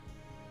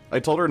I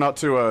told her not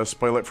to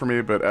spoil it for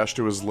me, but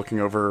Ashton was looking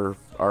over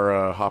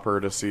our hopper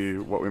to see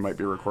what we might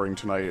be recording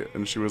tonight,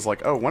 and she was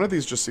like, "Oh, one of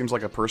these just seems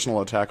like a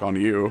personal attack on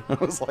you." I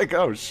was like,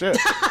 "Oh shit."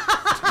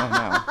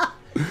 Oh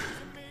no.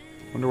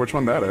 Wonder which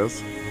one that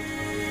is.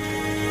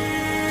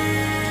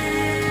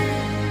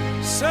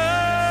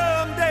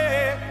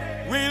 Someday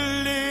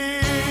we'll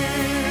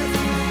live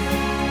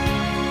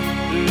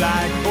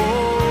like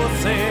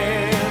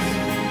horses,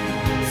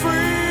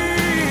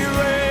 free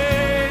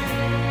rein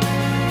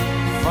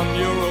from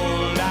your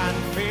old iron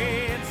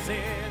fences.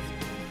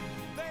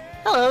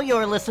 Hello,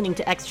 you're listening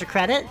to Extra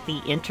Credit. The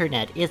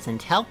internet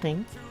isn't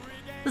helping.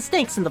 The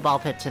snakes in the ball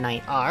pit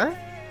tonight are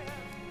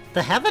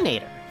the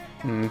Heavenator.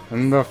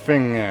 And the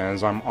thing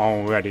is, I'm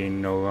already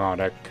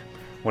neurotic.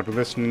 Would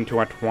listening to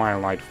a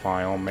Twilight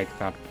file make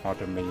that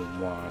part of me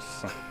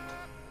worse?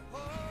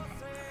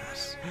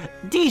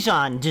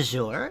 Dijon du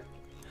jour.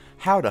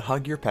 How to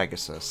Hug Your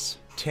Pegasus.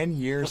 10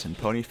 years in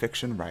pony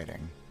fiction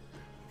writing.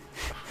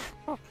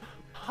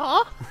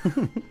 Huh?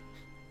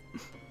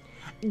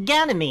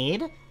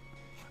 Ganymede.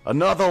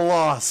 Another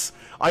loss.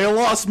 I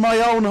lost my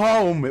own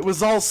home. It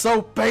was all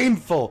so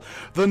painful.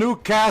 The new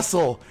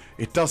castle.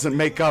 It doesn't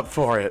make up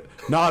for it.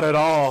 Not at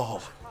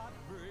all.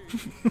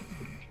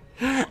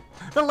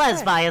 The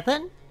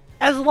Lesbiathan.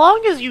 As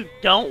long as you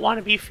don't want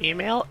to be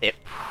female, it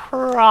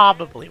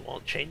probably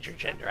won't change your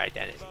gender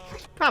identity.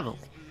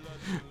 Probably.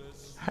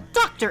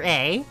 Dr.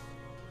 A.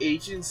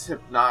 Agent's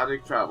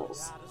Hypnotic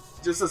Travels.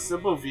 Just a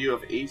simple view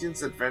of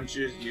Agent's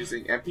adventures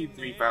using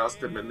MP3 files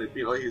to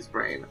manipulate his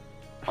brain.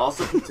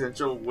 Also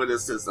potential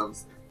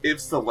witticisms, if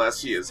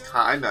Celestia is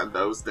kind on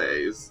those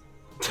days.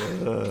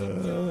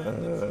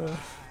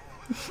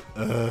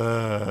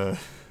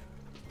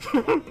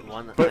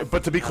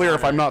 But to be clear,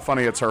 if I'm not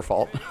funny, it's her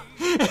fault.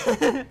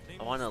 I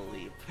want to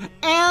leave.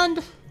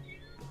 And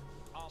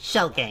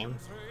Shell Game.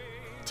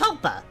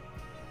 Tulpa.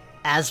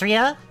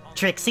 Azria,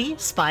 Trixie,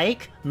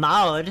 Spike,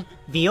 Maud,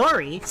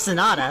 Viore,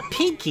 Sonata,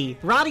 Pinky,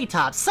 Roddy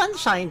Top,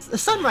 Sunrise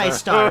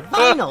Star,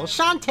 Vinyl,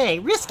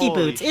 Shantae, Risky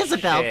Holy Boots,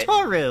 Isabel, shit.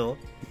 Toru.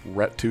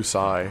 Ret to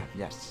sigh.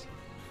 Yes.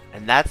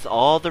 And that's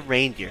all the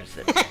reindeers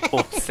that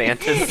pull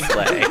Santa's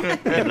sleigh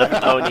in the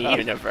pony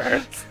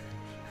universe.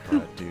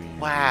 But do you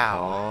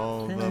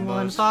Wow. recall Then the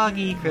one most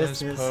foggy famous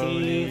Christmas pony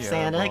Eve, of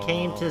Santa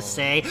came to all?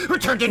 say,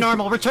 "Return to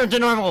normal, return to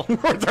normal."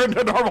 Return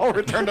to normal,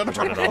 return to normal.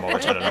 Return to normal,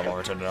 return to normal,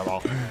 return to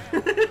normal.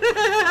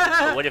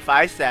 But what if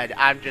I said,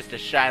 I'm just a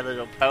shy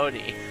little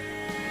pony?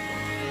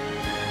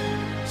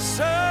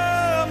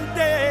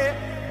 Someday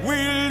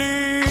we'll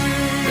live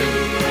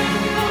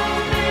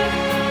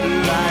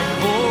like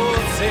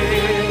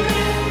horses,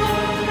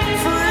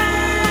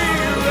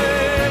 free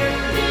rein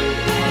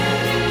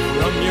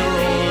from your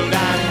old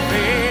iron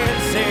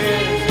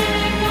fences.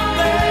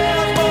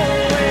 There's more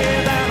way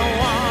than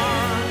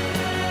one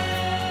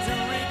to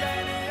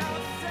regain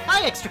yourself.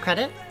 Hi, Extra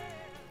Credit.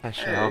 Hi,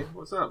 Hey, Shell.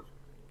 what's up?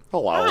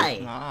 Hello. Hi.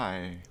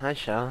 Hi. Hi,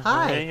 Shell. How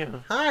are Hi.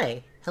 you?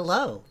 Hi.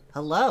 Hello.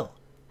 Hello.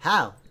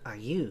 How are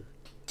you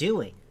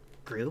doing,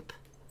 group?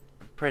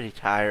 Pretty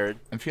tired.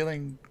 I'm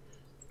feeling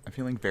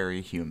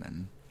very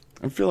human.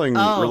 I'm feeling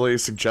Oh. really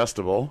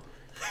suggestible.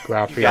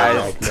 Graphia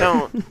Guys,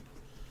 magnet.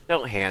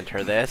 don't hand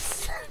her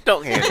this.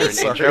 Don't hand her an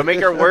intro.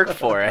 Make her work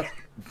for it.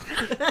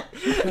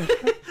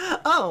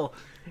 Oh,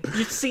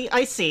 you see,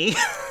 I see.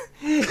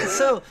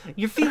 So,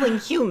 you're feeling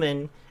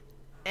human,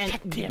 and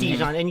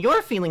Dijon, and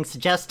you're feeling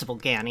suggestible,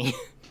 Ganny.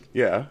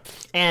 Yeah.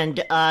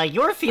 And,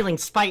 you're feeling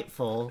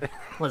spiteful,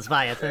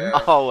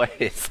 Lesbiathan.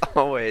 Always,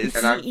 always.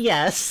 And I'm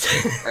Yes.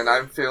 and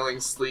I'm feeling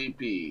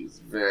sleepy.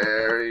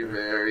 Very,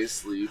 very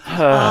sleepy.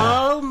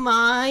 Oh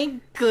my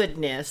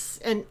goodness.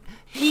 And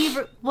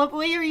Heaver, what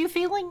way are you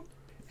feeling?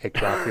 A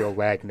Graphia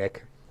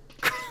magnet.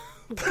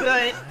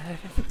 Good.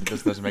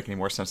 This doesn't make any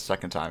more sense the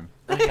second time.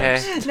 Okay.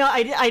 No,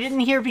 I didn't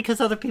hear because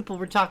other people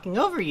were talking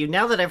over you.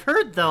 Now that I've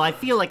heard, though, I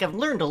feel like I've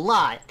learned a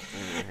lot.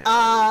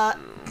 All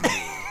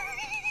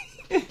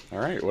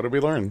right. What did we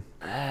learn?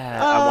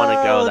 I want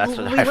to go. That's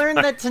what we I learned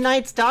that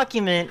tonight's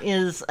document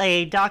is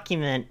a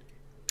document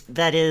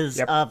that is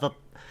Yep. of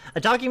a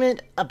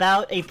document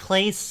about a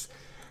place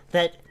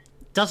that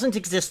doesn't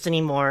exist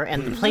anymore,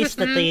 and the place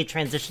that they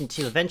transitioned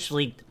to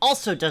eventually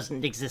also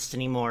doesn't exist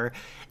anymore,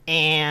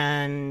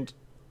 and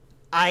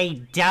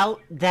I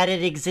doubt that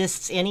it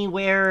exists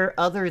anywhere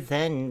other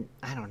than,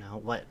 I don't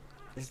know, what,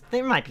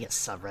 there might be a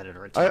subreddit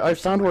or a Tumblr I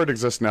found where it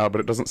exists now, but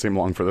it doesn't seem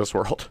long for this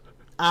world.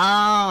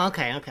 Oh,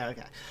 okay.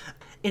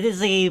 It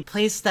is a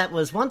place that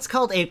was once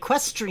called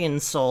Equestrian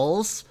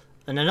Souls,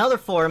 and another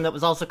forum that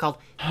was also called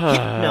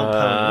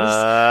Hypnoponies,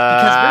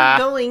 because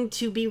we're going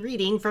to be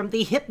reading from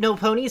the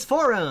Hypnoponies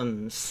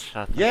forums.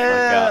 Shut the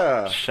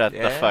Yeah. fuck up. Shut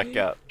the fuck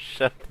up.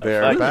 Shut the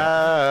They're fuck up.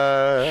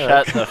 back.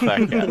 Shut the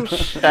fuck up.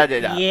 Shut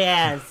it up.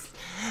 Yes.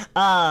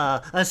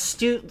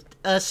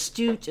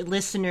 Astute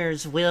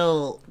listeners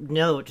will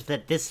note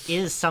that this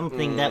is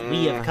something that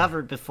we have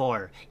covered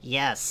before.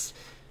 Yes.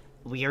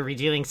 We are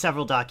reviewing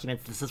several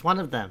documents. This is one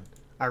of them.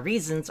 Our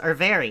reasons are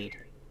varied.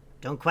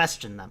 Don't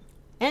question them.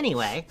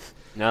 Anyway,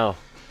 No.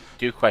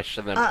 Do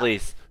question them,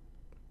 please.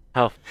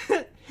 Oh.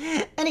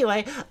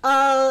 Anyway,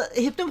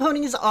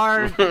 hypnoponies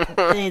are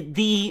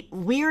the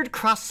weird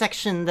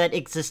cross-section that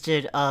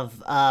existed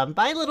of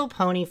My Little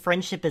Pony,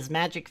 Friendship is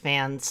Magic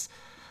fans,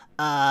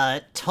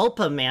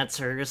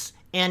 tulpamancers,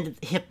 and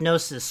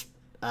hypnosis,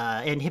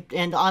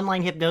 and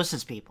online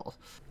hypnosis people.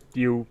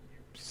 You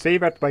say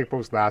that like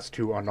those last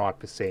two are not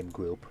the same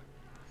group.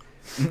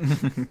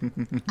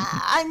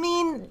 I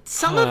mean,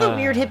 some of the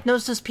weird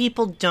hypnosis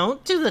people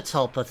don't do the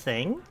tulpa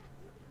thing.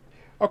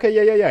 Okay,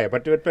 yeah,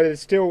 but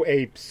it's still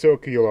a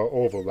circular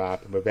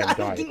overlap in the Venn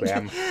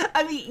diagram.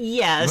 I mean,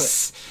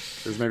 yes.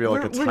 There's maybe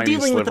like a We're tiny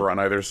dealing with sliver on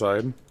either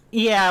side.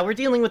 Yeah, we're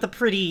dealing with a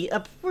pretty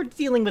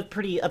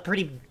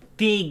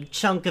big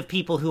chunk of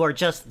people who are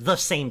just the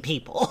same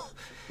people.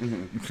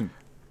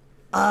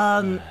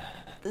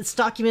 This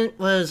document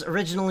was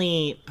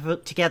originally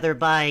put together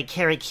by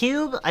Carrie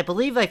Cube. I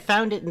believe I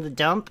found it in the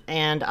dump,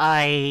 and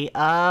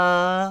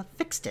I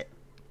fixed it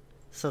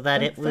so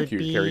that it would Thank you,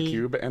 be Carrie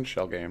Cube and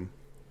Shell Game.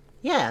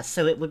 Yeah,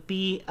 so it would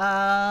be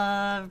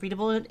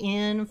readable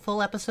in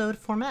full episode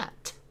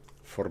format.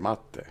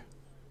 Formate.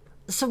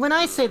 So when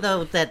I say,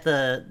 though, that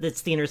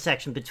it's the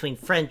intersection between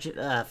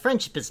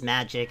friendship is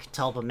magic,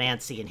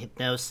 tulpamancy, and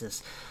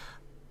hypnosis,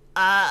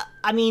 I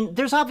mean,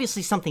 there's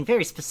obviously something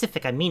very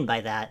specific I mean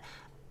by that.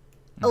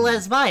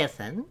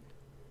 Lesbiathan,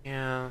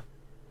 Yeah.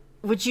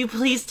 would you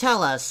please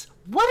tell us,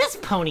 what is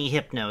pony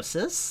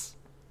hypnosis?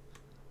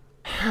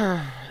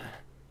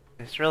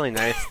 It's really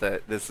nice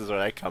that this is what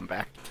I come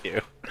back to.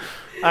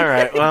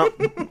 Alright, well,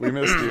 We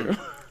missed you.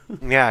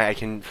 yeah, I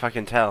can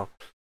fucking tell.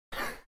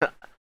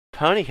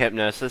 Pony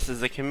hypnosis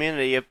is a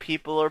community of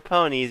people or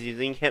ponies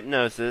using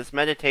hypnosis,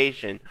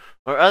 meditation,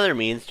 or other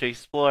means to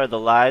explore the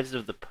lives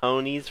of the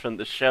ponies from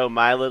the show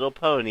My Little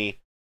Pony.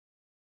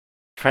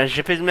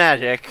 Friendship is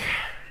magic.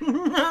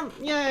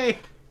 Yay!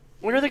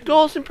 What are the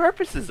goals and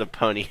purposes of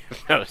pony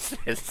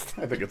hypnosis?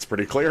 I think it's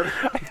pretty clear.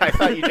 I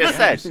thought you just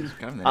said.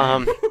 Kind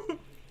of the name.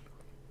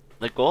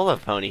 The goal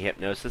of pony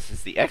hypnosis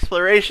is the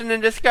exploration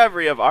and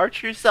discovery of our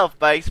true self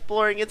by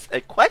exploring its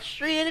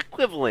equestrian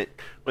equivalent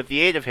with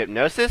the aid of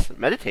hypnosis,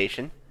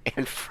 meditation,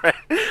 and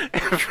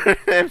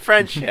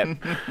friendship.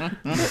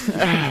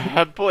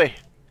 Boy,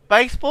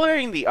 by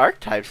exploring the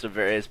archetypes of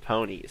various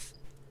ponies.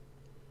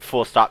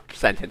 Full stop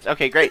sentence.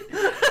 Okay, great.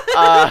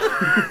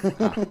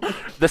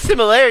 The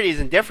similarities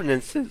and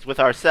differences with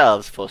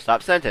ourselves. Full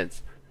stop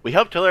sentence. We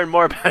hope to learn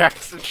more about our...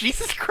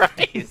 Jesus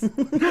Christ!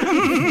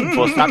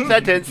 Full stop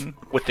sentence.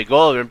 With the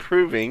goal of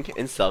improving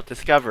in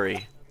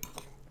self-discovery.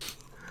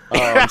 Oh,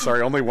 I'm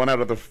sorry. Only one out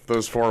of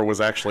those four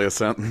was actually a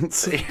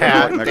sentence.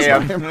 Yeah, Next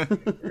damn.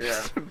 time.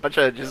 Yeah. Bunch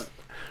of just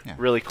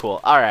really cool.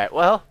 Alright,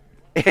 well,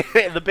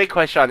 the big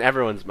question on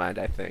everyone's mind,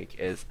 I think,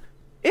 is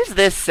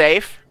this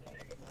safe?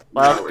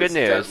 Well, No, good it's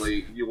news.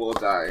 deadly. You will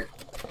die.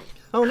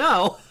 Oh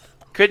no!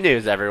 Good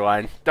news,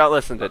 everyone. Don't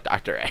listen to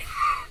Dr. A.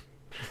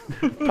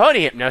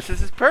 Pony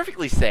hypnosis is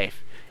perfectly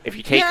safe. If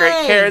you take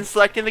great Yay! care in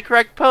selecting the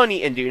correct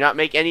pony and do not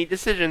make any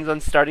decisions on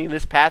starting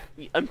this path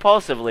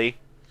impulsively,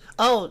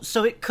 Oh,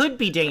 so it could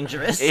be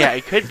dangerous. yeah,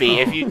 it could be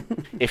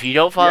if you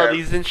don't follow Yeah.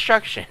 these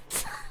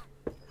instructions.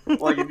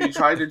 Like if you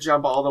try to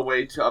jump all the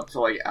way up to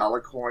like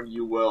Alicorn,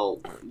 you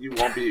won't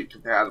be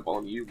compatible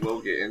and you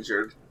will get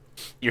injured.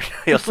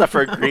 You'll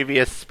suffer a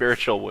grievous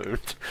spiritual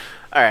wound.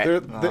 All right.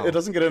 It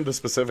doesn't get into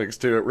specifics,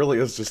 too. It really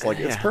is just like,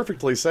 it's Yeah.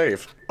 perfectly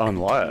safe.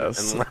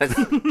 Unless... I'll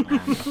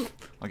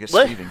get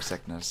What? sleeving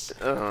sickness.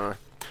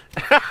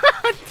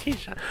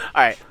 Tisha.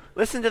 All right.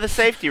 Listen to the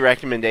safety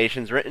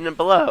recommendations written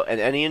below and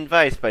any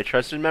advice by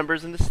trusted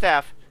members in the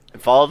staff,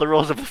 and follow the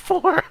rules of the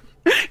form.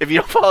 If you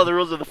don't follow the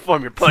rules of the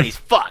form, your pony's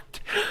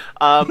fucked.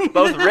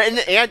 Both written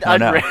and Oh,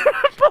 no. unwritten.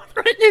 Both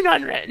written and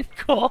unwritten.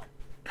 Cool.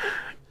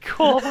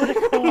 Cool. What a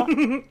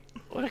cool.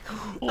 What a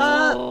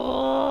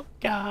cool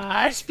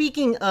guy.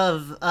 Speaking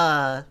of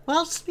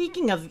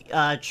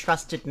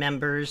trusted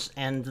members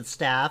and the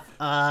staff,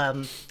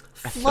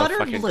 Flutter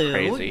fucking Blue,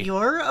 crazy.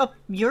 you're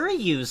a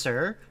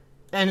user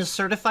and a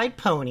certified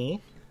pony.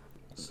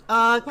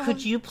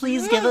 Could you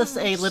please give us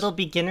a little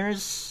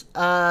beginner's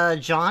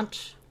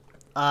jaunt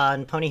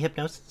on pony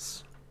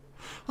hypnosis?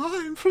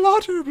 I'm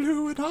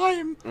Flutterblue and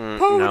I'm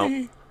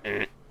Pony.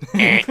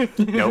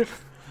 Nope.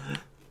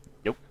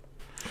 Nope.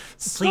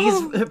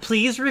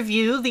 Please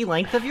review the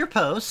length of your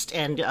post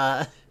and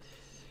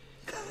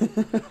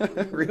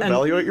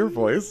Reevaluate your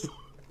voice.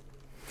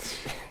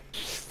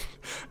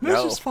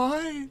 No. This is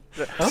fine.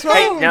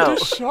 Hey, no.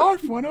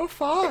 Sharp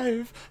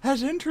 105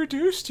 has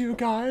introduced you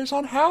guys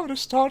on how to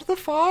start the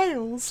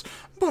files.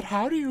 But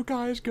how do you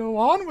guys go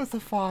on with the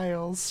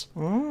files?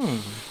 I'm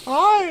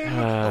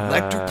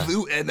Electric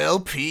Blue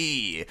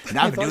MLP, and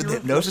I've been doing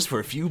hypnosis for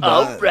a few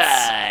months.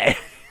 Alright.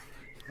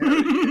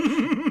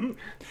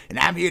 And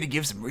I'm here to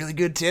give some really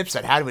good tips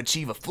on how to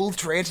achieve a full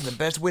trance and the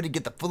best way to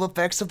get the full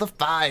effects of the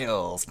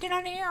files.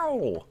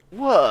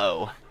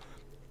 Whoa.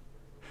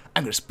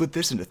 I'm going to split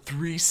this into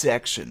 3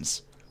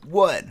 sections.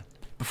 1,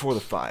 before the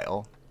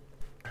file.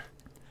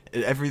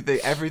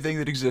 Everything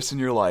that exists in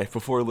your life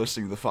before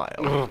listening to the file.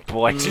 Oh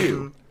boy.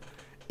 2,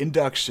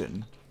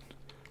 induction.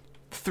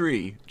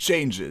 3,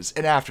 changes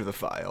and after the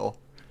file.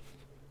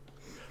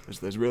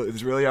 Those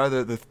really are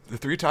the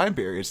three time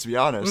periods, to be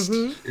honest.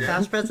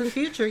 Past, present,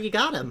 future, you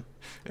got him.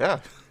 Yeah.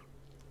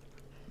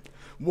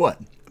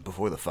 1.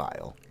 Before the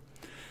file.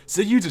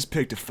 So you just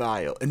picked a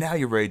file, and now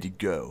you're ready to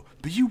go,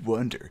 but you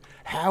wonder,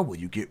 how will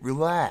you get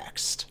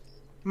relaxed?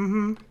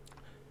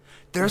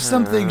 There are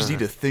some things you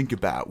need to think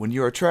about when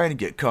you are trying to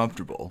get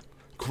comfortable.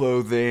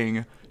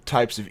 Clothing,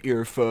 types of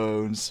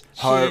earphones,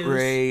 heart Shoes.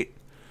 rate,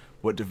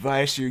 what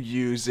device you're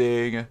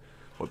using,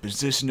 what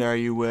position are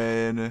you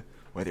in,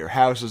 whether your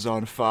house is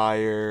on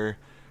fire,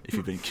 if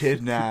you've been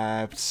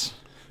kidnapped.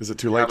 Is it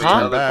too late to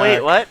Huh? turn back?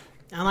 Wait, what?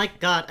 Oh my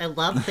god, I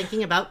love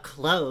thinking about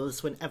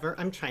clothes whenever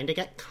I'm trying to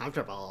get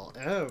comfortable.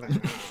 Oh my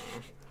god.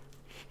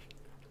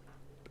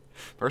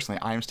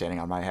 Personally, I am standing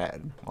on my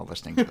head while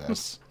listening to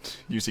this,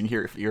 using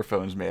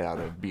earphones made out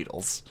of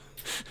beetles.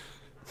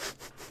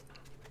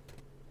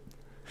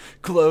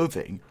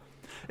 Clothing.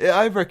 Yeah,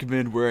 I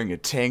recommend wearing a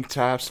tank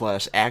top /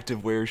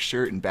 activewear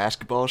shirt and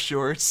basketball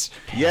shorts.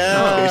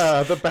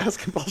 Yeah, the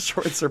basketball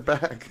shorts are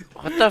back.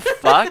 What the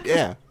fuck?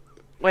 Yeah.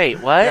 Wait,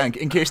 what? Yeah,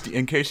 in case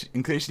you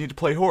need to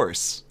play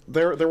horse.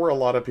 There were a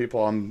lot of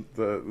people on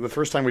the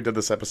first time we did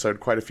this episode.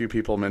 Quite a few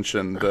people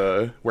mentioned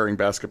wearing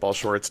basketball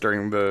shorts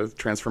during the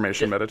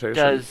transformation meditation.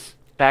 Does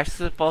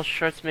basketball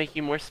shorts make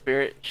you more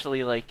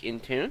spiritually, like, in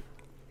tune?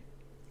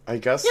 I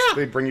guess Yeah.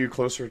 they bring you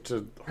closer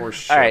to horse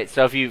shit. Alright,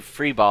 so if you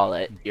free ball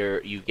it,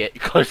 you get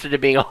closer to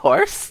being a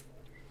horse?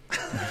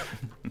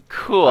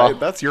 Cool.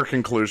 That's your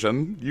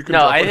conclusion. You can No,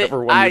 drop I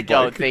whatever one you'd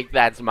don't like. think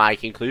that's my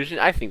conclusion.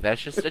 I think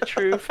that's just a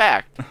true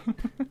fact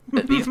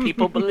that these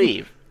people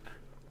believe.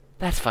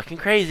 That's fucking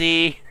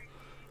crazy.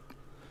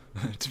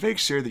 To make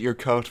sure that you're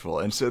comfortable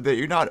and so that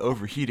you're not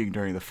overheating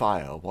during the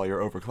file while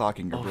you're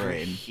overclocking your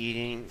brain.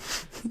 Overheating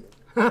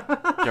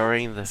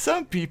during the.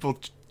 Some people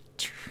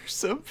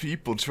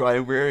try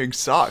wearing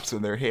socks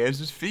on their hands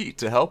and feet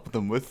to help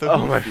them with the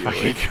Oh my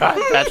fucking god,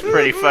 that's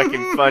pretty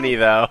fucking funny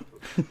though.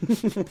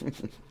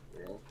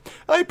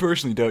 I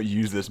personally don't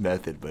use this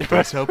method, but it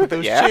does help with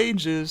those Yeah?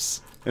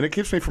 changes. And it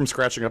keeps me from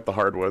scratching up the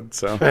hardwood,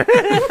 so.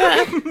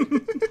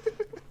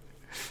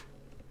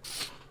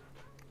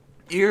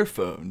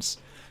 Earphones.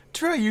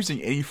 Try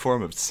using any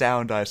form of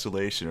sound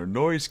isolation or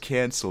noise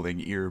canceling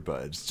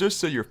earbuds, just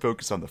so you're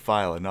focused on the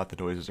file and not the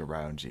noises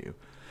around you.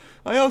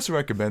 I also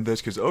recommend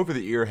this because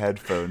over-the-ear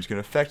headphones can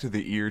affect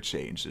the ear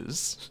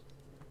changes.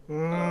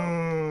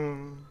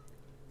 Oh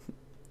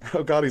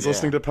god, he's Yeah.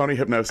 listening to pony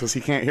hypnosis.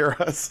 He can't hear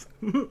us.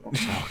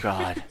 Oh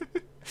god.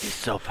 He's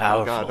so Oh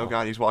powerful.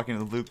 god, he's walking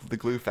into the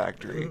glue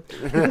factory.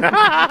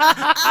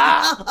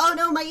 Oh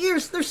no, my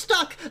ears, they're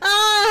stuck!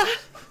 Ah!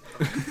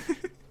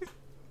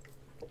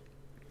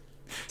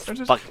 I'm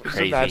just fucking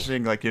crazy.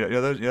 imagining, like, you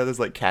know those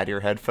like cat ear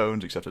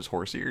headphones, except it's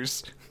horse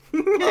ears.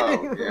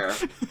 Oh, yeah.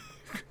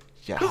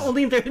 Yeah.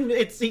 Only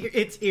it's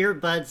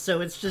earbuds,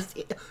 so it's just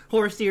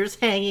horse ears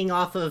hanging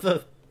off of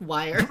a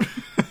wire.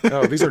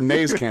 Oh, these are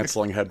noise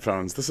canceling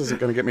headphones. This isn't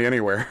going to get me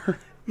anywhere.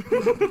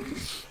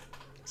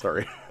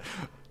 Sorry.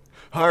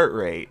 Heart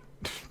rate.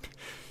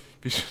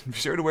 Be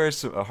sure to wear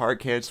a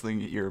heart-canceling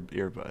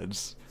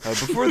earbuds.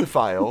 Before the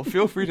file,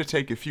 feel free to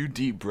take a few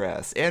deep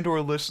breaths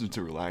and/or listen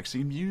to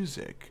relaxing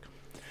music.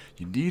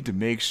 You need to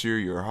make sure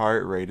your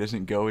heart rate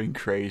isn't going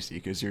crazy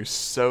because you're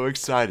so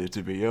excited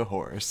to be a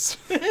horse.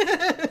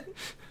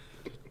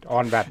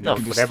 On that note,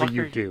 The whatever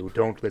you fucker- do,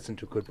 don't listen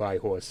to Goodbye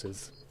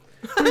Horses.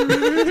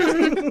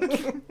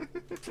 The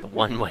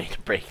one way to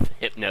break the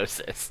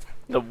hypnosis.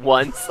 The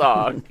one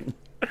song.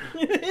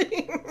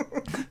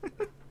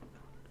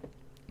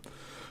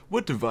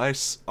 What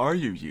device are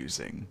you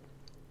using?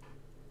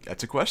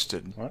 That's a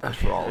question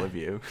for all of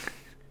you.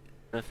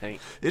 No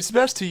thanks. It's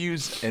best to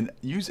use an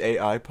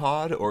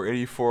iPod or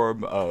any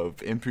form of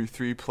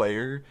MP3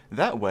 player.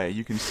 That way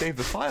you can save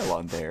the file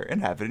on there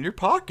and have it in your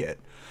pocket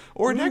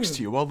or next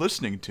to you while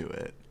listening to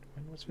it.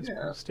 When was this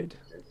Yeah. posted?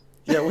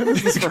 Yeah, when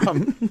is this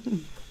from?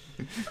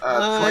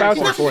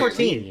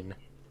 2014.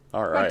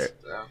 All right.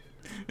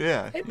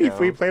 Yeah.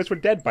 MP3 players were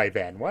dead by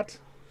then. What?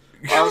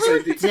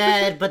 Honestly,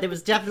 Dead, but it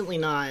was definitely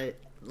not,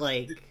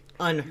 like,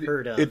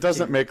 unheard of. It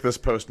doesn't make this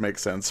post make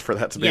sense for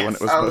that to be when Yes.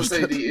 it was I would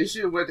say posted. the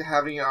issue with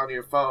having it on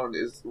your phone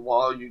is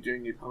while you're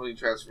doing your pony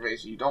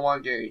transformation, you don't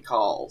want to get any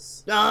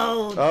calls.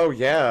 Oh, Oh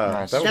yeah,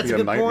 Nice. that would That's be a a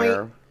good point.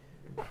 nightmare.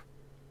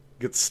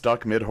 Get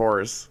stuck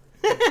mid-horse.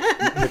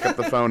 Pick up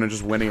the phone and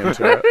just whinny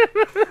into it.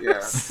 Yeah.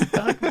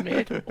 Stuck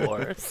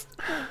mid-horse.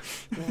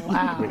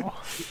 Wow.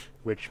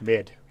 Which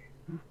mid?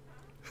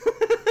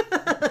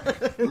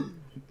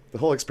 The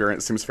whole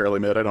experience seems fairly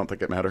mid. I don't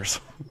think it matters.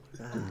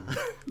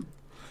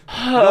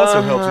 It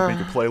also helps you make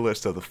a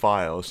playlist of the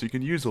files, so you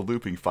can use the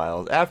looping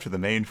files after the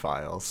main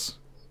files.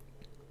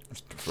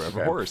 That's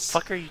Forever Okay. Horse.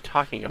 Fuck are you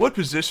talking about? What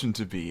position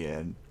to be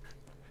in?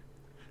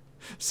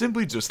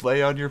 Simply just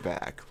lay on your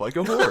back, like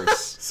a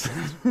horse.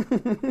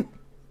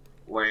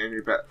 Lay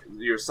on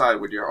your side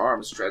with your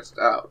arms stretched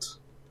out.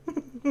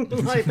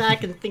 lie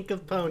back and think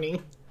of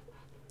pony.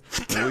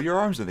 Wiggle your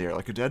arms in the air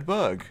like a dead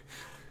bug.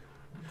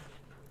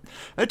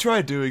 I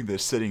tried doing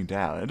this sitting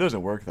down. It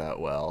doesn't work that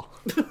well.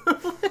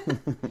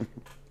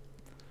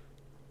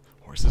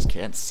 Horses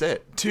can't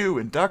sit. 2.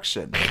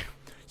 Induction.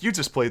 You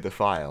just played the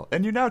file,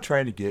 and you're now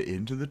trying to get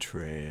into the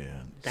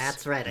trance.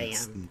 That's right, I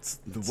am.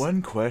 The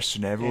one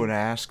question everyone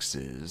asks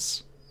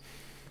is,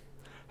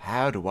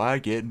 how do I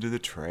get into the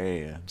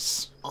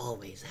trance?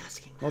 Always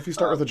asking. Well, if you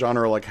start with a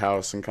genre like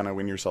house and kind of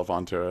wean yourself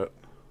onto it.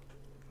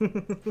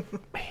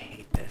 I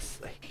hate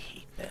this. I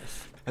hate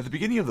this. At the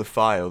beginning of the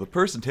file, the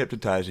person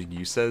hypnotizing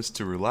you says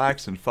to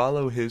relax and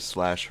follow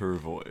his/her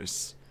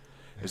voice.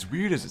 As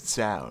weird as it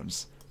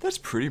sounds, that's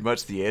pretty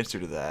much the answer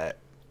to that.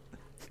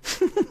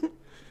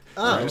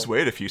 Just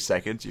wait a few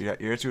seconds. Your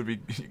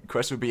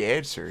question would be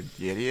answered,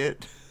 you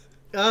idiot.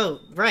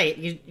 Oh, right.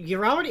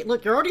 You're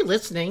already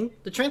listening.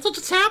 The trance will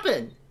just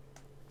happen.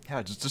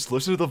 Yeah, just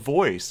listen to the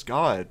voice.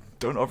 God,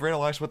 don't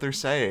overanalyze what they're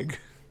saying.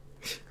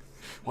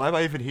 Why am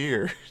I even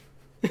here?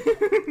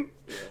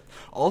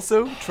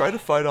 Also, try to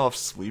fight off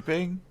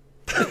sleeping.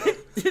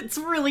 It's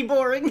really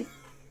boring.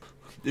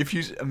 If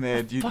you,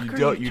 man, you fuck are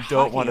don't you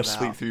don't want to talking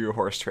sleep about? through your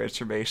horse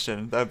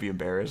transformation. That'd be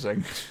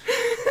embarrassing.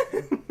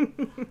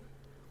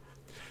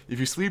 If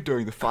you sleep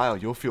during the file,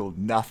 you'll feel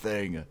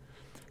nothing.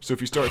 So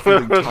if you start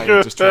feeling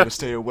tired, just try to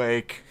stay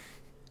awake.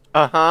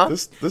 Uh-huh.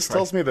 This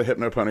tells me the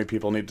Hypnopony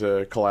people need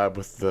to collab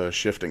with the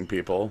shifting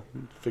people.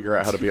 Figure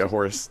out how to be a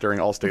horse during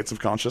all states of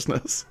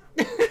consciousness.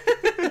 If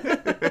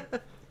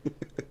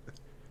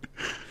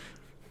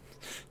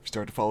you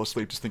start to fall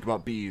asleep, just think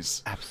about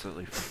bees.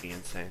 Absolutely fucking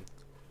insane.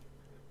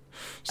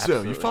 So you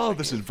Absolutely follow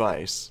this fucking-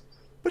 advice,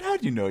 but how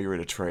do you know you're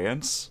in a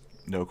trance?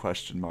 No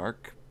question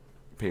mark.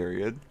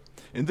 Period.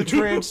 In the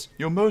trance,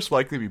 you'll most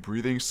likely be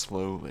breathing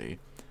slowly,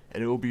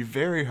 and it will be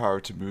very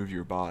hard to move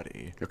your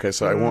body. Okay,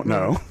 so I won't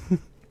know.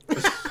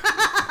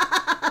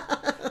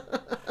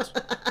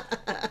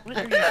 What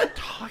are you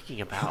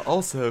talking about?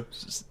 Also,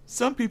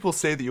 some people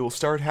say that you will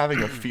start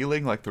having a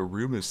feeling like the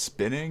room is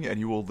spinning, and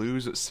you will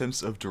lose a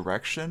sense of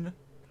direction.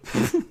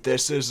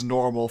 This is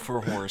normal for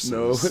horses.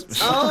 No,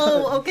 it's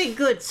Oh, okay,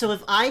 good. So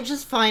if I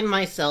just find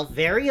myself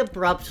very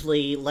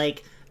abruptly,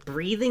 like,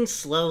 breathing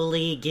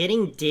slowly,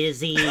 getting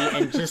dizzy,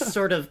 and just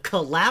sort of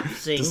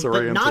collapsing, but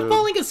not Disoriented.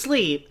 falling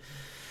asleep.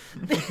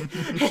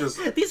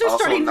 Just These are also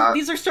starting. not-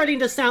 These are starting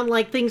to sound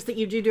like things that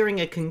you do during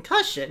a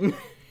concussion.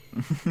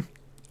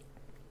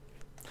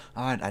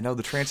 I know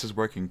the trance is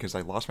working because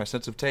I lost my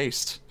sense of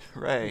taste.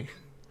 Hooray.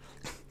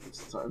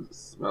 It's time to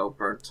smell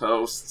burnt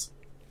toast.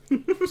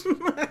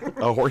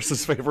 a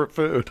horse's favorite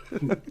food.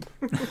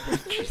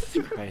 Jesus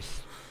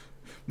Christ.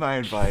 My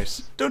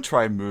advice, don't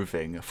try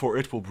moving, for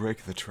it will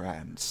break the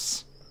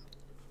trance.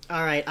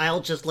 All right, I'll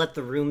just let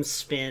the room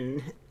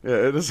spin.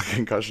 Yeah, it is a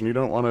concussion. You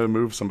don't want to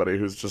move somebody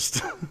who's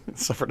just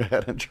suffered a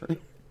head injury.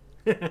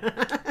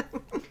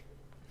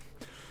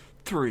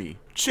 3.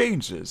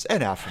 Changes,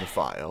 and after the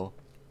file.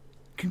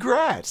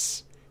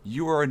 Congrats!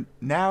 You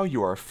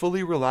are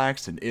fully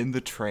relaxed and in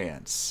the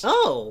trance.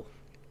 Oh.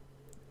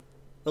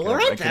 Well, all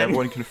right Can then.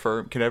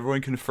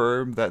 everyone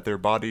confirm that their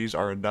bodies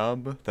are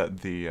numb?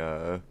 That the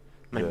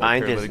My the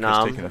mind is paralytic has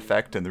numb. taken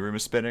effect and the room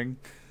is spinning?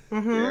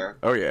 Yeah.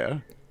 Oh yeah,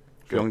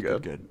 feeling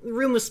good. Good. The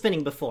room was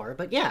spinning before,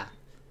 but yeah.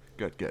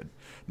 Good.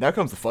 Now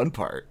comes the fun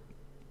part.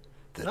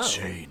 The Oh.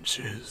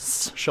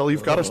 changes. Shell,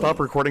 you've got to stop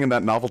recording in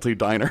that novelty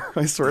diner.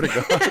 I swear to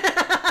God.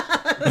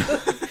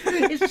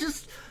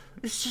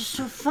 It's just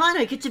so fun.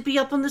 I get to be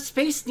up on the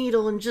Space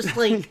Needle and just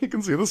like, You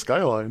can see the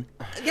skyline.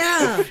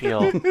 yeah, I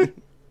feel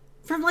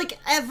from like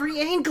every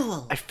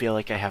angle. I feel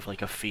like I have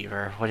like a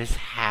fever. What is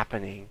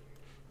happening?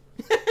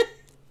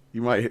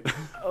 You might.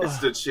 It's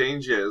the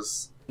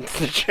changes.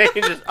 The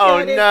changes. Oh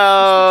Yeah, it is.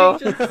 no!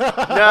 It's the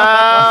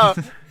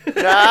changes.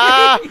 No!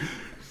 No!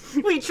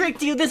 We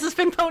tricked you. This has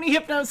been Pony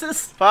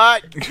Hypnosis.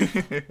 Fuck!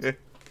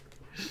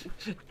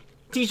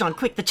 Dijon,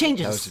 quick, the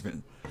changes.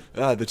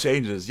 The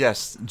changes,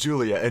 yes.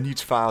 Julia, in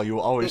each file you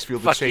will always feel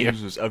the Fuck you.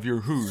 changes of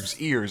your hooves,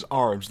 ears,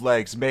 arms,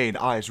 legs, mane,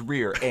 eyes,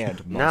 rear,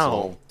 and No!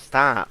 muzzle.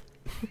 Stop!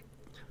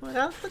 What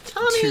else? The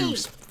 2 tummy.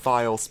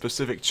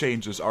 file-specific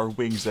changes are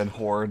wings and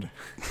horn.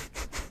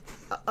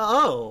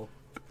 Oh.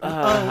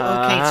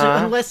 Oh, okay.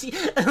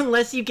 So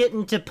unless you get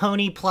into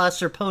Pony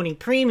Plus or Pony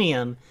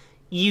Premium,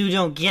 you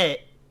don't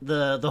get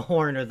the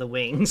horn or the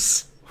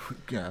wings.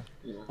 Yeah.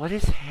 What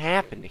is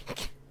happening?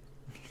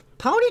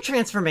 Pony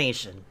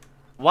transformation.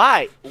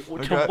 Why?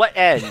 Okay. To what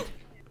end?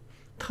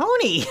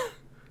 Pony.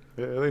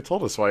 Yeah, they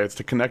told us why. It's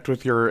to connect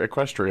with your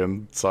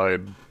equestrian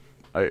side,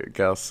 I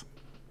guess.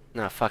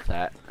 No, fuck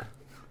that.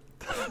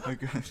 I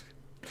got,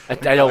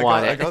 I don't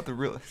want I it. got the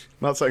real.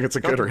 Not saying it's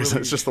a good reason.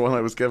 It's just the one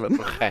I was given.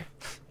 Okay.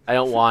 I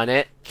don't want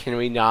it. Can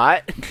we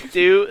not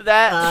do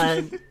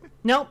that?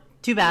 Nope.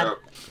 Too bad. Nope.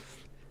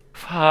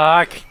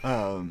 Fuck.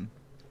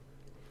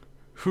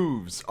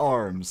 Hooves,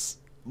 arms,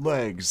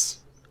 legs.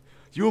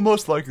 You will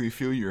most likely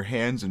feel your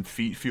hands and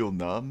feet feel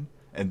numb,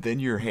 and then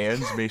your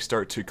hands may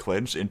start to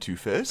clench into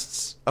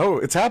fists. Oh,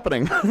 it's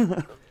happening.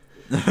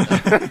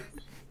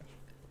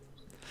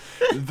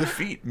 The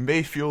feet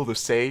may feel the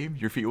same.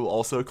 Your feet will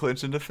also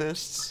clench into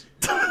fists.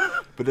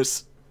 But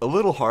it's a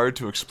little hard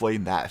to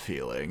explain that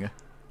feeling.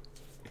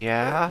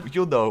 Yeah?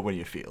 You'll know it when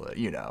you feel it,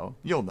 you know.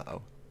 You'll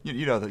know.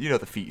 You know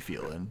the feet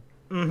feeling.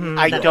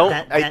 I That- don't.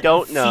 that- I that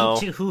don't know.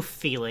 Feet to hoof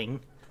feeling.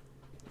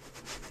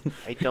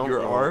 I don't. Your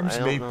know. arms I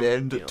don't may know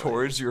bend the feeling.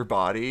 towards your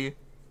body,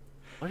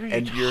 What are you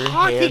and your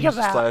talking hands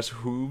about? /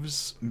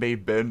 hooves may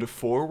bend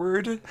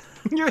forward.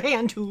 Your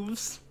hand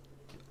hooves.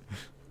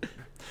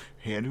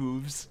 Hand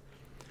hooves.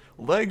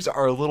 Legs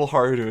are a little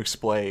harder to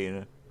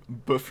explain,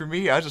 but for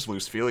me, I just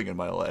lose feeling in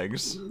my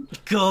legs.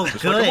 Go like a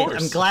good.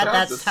 horse. I'm glad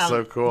Sounds that's how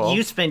so cool.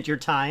 you spent your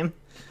time.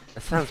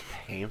 That sounds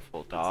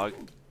painful, dog.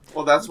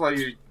 Well, that's why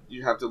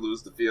you have to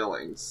lose the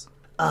feelings.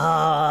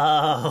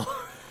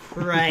 Oh,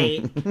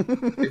 right.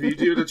 If you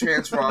do the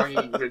trance wrong,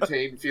 you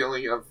retain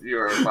feeling of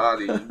your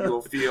body.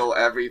 You'll feel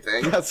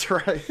everything. That's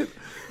right.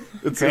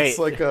 It's Great.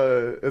 like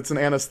it's an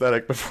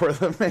anesthetic before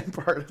the main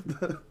part of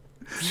the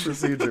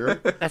procedure.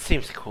 That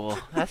seems cool.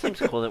 That seems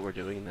cool that we're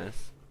doing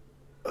this.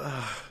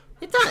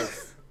 It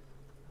does.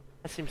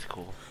 That seems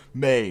cool.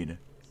 Maine,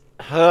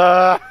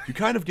 you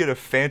kind of get a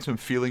phantom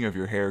feeling of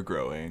your hair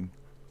growing.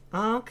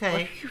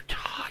 Okay. You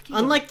talking?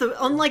 Unlike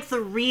the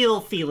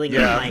real feeling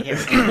Yeah. of my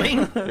hair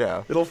growing.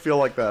 Yeah. It'll feel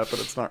like that, but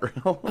it's not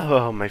real.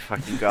 Oh my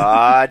fucking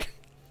god!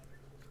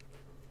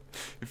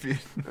 If you,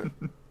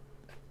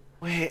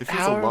 Wait, it feels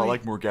how a are lot we-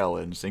 like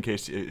Morgellons, in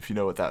case if you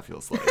know what that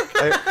feels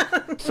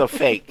like. So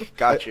fake.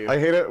 Got you. I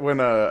hate it when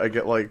I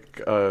get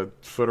like a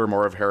foot or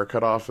more of hair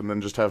cut off and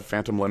then just have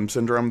phantom limb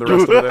syndrome the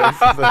rest of the day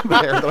for the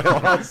hair that I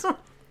lost.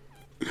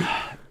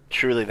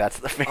 Truly, that's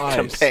the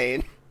phantom Eyes.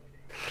 pain.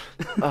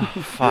 Oh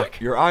fuck!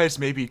 Your eyes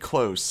may be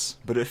close,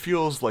 but it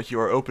feels like you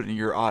are opening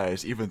your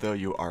eyes even though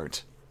you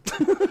aren't.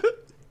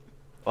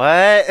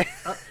 What?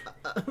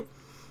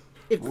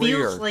 It feels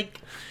Weird. like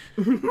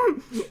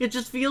it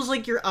just feels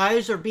like your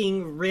eyes are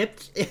being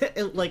ripped,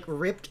 like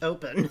ripped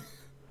open.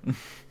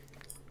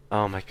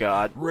 Oh my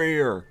god.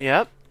 Rare.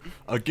 Yep.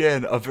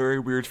 Again, a very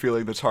weird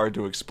feeling that's hard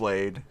to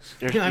explain.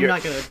 I'm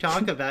not going to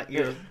talk about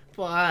your But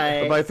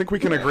why. I think we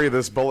can agree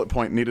this bullet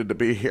point needed to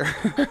be here.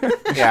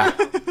 Yeah.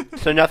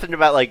 So nothing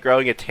about like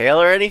growing a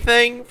tail or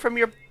anything from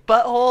your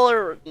butthole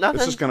or nothing.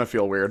 It's just gonna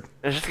feel weird.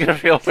 It's just gonna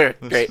feel weird.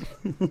 Great.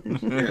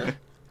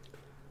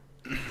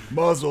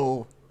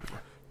 Muzzle.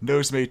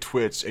 Nose may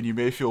twitch, and you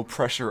may feel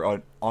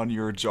pressure on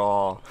your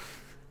jaw.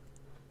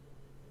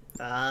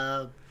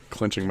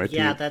 Clenching my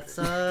Yeah, teeth.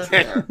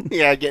 that's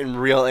Yeah, getting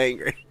real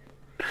angry.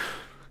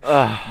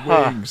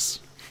 Wings.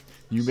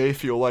 You may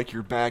feel like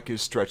your back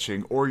is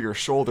stretching, or your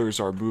shoulders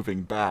are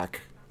moving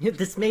back.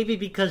 this may be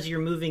because you're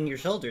moving your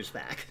shoulders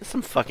back.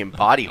 Some fucking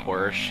body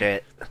horror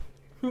shit.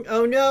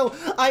 Oh no,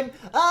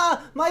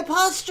 my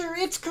posture,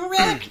 it's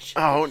correct.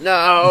 Oh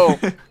no.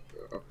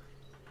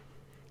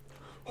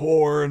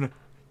 Horn.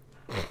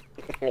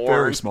 Very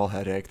Horn. small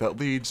headache that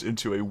leads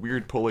into a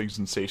weird pulling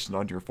sensation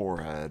on your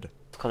forehead.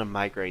 It's called a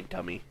migraine,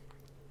 dummy.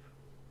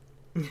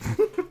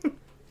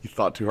 You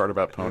thought too hard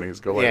about ponies.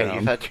 Go lay Yeah,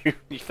 down.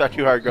 you thought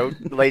too hard. Go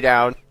lay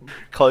down,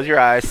 close your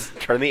eyes,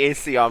 turn the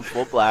AC on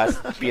full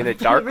blast, be in a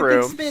dark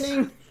Everything's room.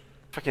 spinning.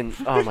 Fucking,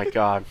 oh my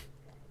god.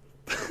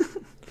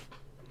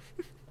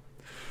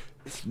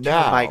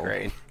 Now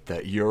migraine.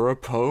 that you're a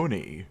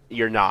pony.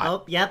 You're not.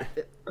 Oh, yep.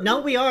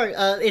 No, we are.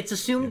 It's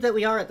assumed that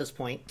we are at this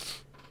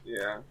point.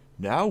 Yeah.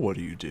 Now what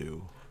do you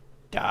do?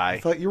 I Die.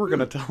 thought you were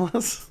gonna tell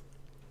us.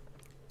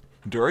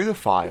 During the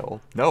file,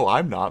 no,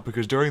 I'm not,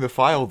 because during the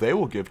file they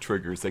will give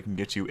triggers that can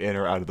get you in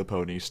or out of the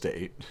pony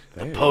state.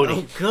 Pony.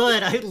 Oh,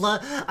 good.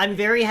 I'm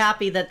very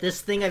happy that this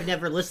thing I've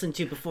never listened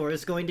to before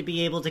is going to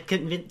be able to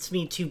convince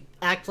me to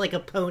act like a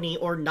pony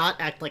or not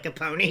act like a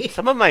pony.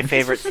 Some of my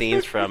favorite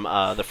scenes from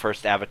the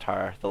first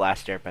Avatar, The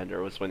Last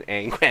Airbender, was when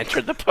Aang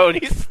entered the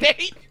pony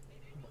state.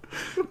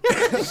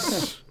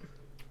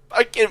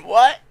 Fucking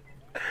what?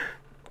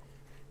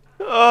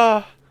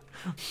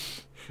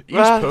 Each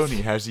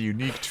pony has a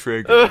unique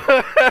trigger.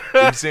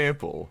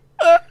 Example,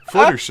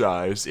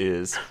 Fluttershy's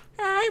is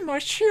I'm a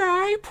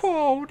shy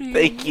pony.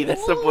 Thank you.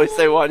 That's the voice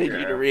I wanted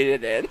you to read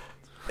it in.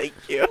 Thank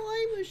you.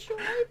 I'm a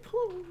shy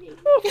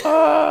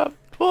pony.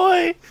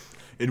 Boy.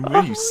 And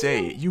when you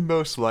say it, you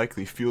most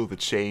likely feel the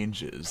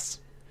changes.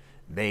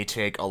 May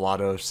take a lot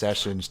of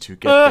sessions to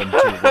get them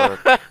to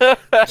work.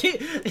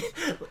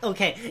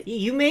 Okay,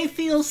 you may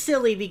feel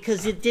silly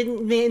because it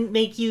didn't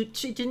make you, it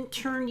didn't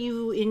turn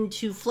you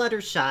into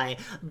Fluttershy,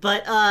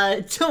 but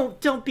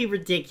don't be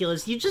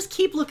ridiculous. You just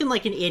keep looking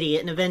like an idiot,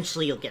 and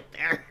eventually you'll get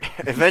there.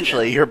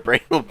 Eventually, your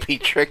brain will be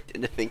tricked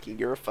into thinking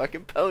you're a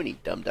fucking pony,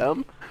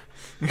 dum-dum.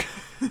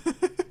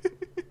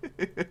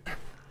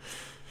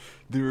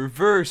 The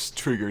reverse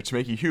trigger to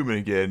make you human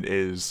again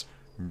is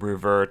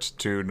revert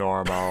to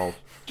normal.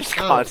 Just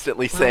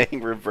constantly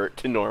saying revert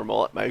to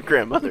normal at my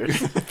grandmother's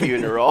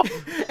funeral.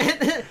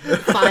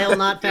 File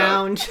not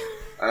found.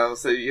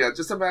 So yeah,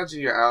 just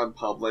imagine you're out in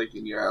public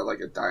and you're at like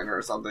a diner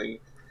or something,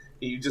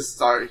 and you just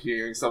start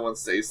hearing someone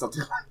say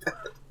something like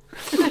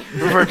that.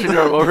 Revert to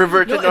normal,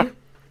 revert to normal.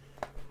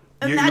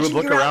 You Imagine would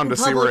look you're out around in to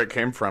see where public- it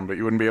came from, but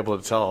you wouldn't be able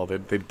to tell.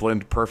 They'd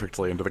blend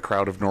perfectly into the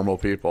crowd of normal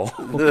people.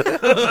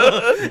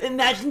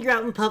 Imagine you're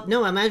out in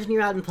imagine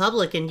you're out in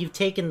public and you've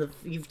taken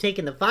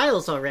the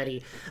files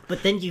already,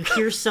 but then you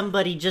hear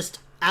somebody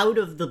just out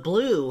of the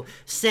blue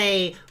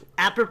say,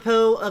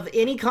 apropos of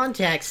any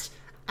context,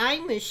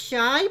 I'm a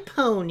shy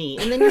pony,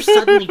 and then you're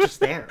suddenly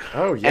just there.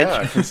 Oh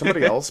yeah, can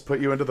somebody else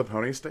put you into the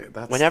pony state?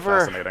 That's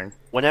fascinating.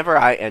 Whenever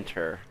I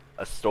enter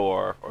a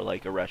store or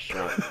like a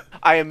restaurant,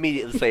 I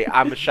immediately say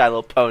I'm a shy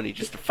little pony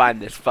just to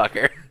find this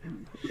fucker.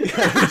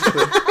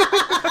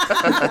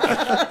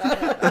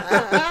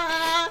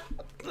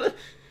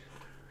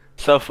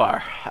 So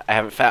far, I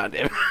haven't found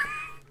him.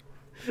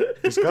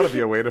 There's got to be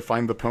a way to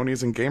find the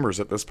ponies and gamers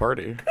at this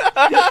party.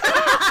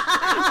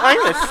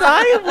 I'm a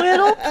shy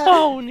little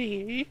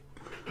pony.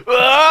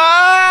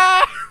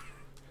 Ah!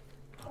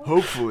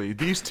 Hopefully,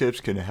 these tips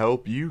can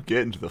help you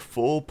get into the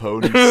full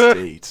pony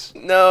state.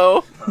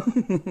 No.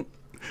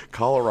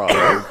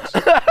 Colorado.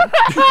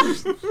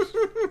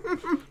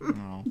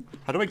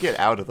 How do I get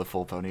out of the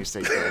full pony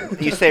state then?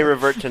 You say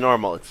revert to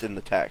normal. It's in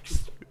the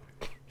text.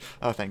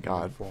 Oh, thank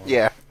God.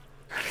 Yeah.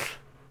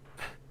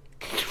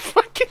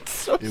 Fucking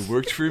so It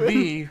worked for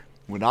me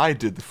when I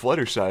did the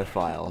Fluttershy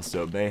file,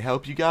 so it may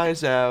help you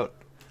guys out.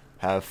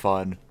 Have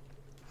fun.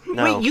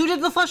 No. Wait, you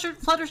did the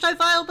Fluttershy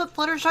file, but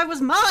Fluttershy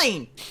was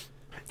mine!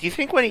 Do you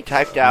think when he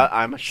typed out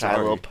 "I'm a shy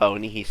Sorry. little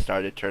pony," he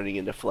started turning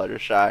into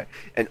Fluttershy,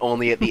 and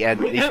only at the end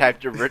when he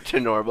typed "revert to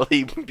normal,"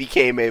 he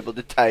became able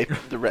to type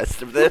the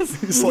rest of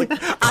this? He's like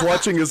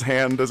clutching his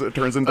hand as it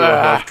turns into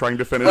a hoof, trying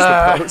to finish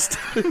the post.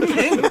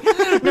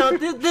 No,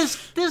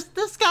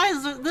 this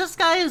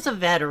guy is a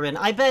veteran.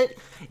 I bet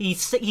he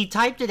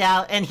typed it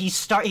out and he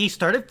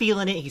started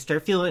feeling it. He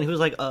started feeling it. And he was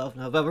like, "Oh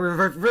no, but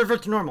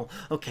revert to normal."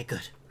 Okay,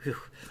 good. Whew.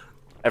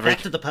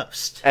 Back to the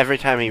post. Every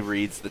time he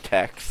reads the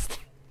text,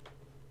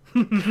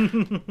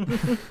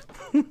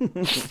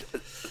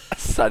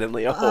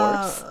 suddenly a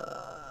horse.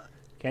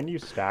 Can you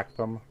stack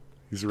them?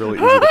 He's really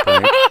easy to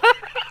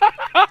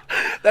paint.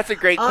 That's a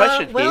great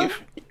question, well,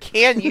 Heave.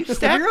 Can you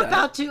stack We're them?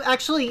 about to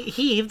actually,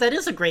 Heave. That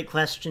is a great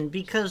question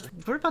because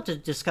we're about to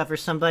discover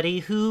somebody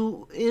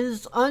who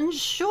is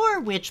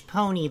unsure which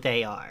pony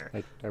they are.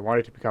 I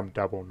wanted to become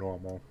double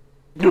normal.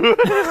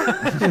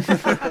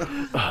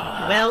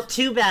 Well,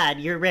 too bad.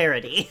 You're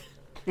Rarity.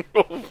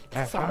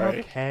 Sorry.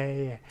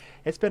 Okay.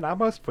 It's been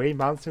almost 3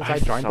 months since I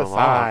That's joined so the long.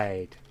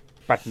 site.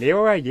 But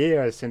nearly a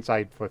year since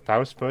I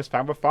first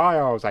found the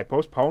files, I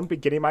postponed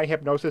beginning my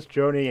hypnosis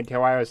journey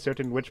until I was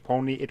certain which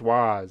pony it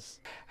was.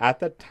 At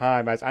the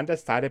time, I was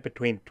undecided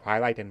between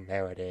Twilight and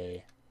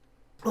Rarity.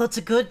 Well, it's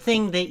a good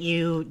thing that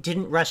you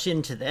didn't rush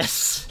into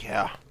this.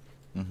 Yeah.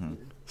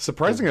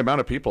 Surprising amount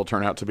of people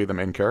turn out to be the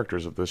main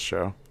characters of this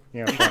show.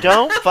 You know,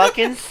 Don't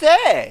fucking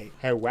say.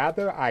 hey,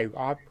 rather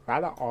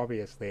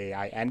obviously,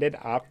 I ended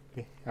up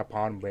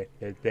upon with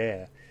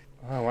there.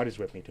 Oh, what is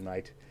with me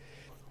tonight?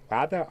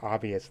 Rather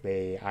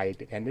obviously, I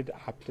ended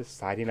up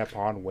deciding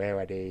upon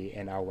Rarity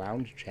in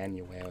around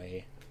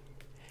January.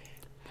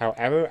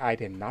 However, I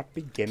did not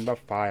begin the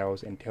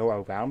files until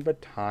around the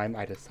time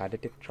I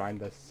decided to join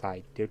the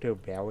site due to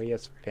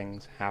various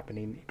things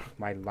happening in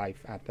my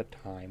life at the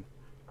time.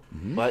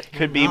 What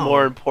could be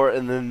more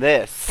important than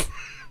this?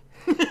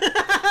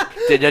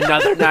 Did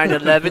another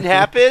 9/11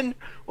 happen?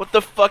 What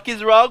the fuck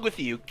is wrong with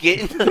you? Get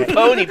into the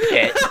pony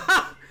pit.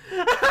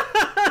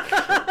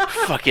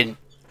 fucking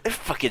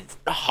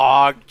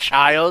hog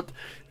child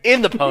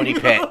in the pony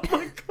pit.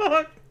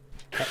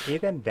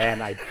 Even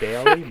then, I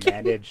barely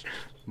managed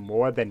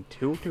more than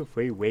 2 to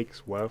 3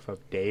 weeks worth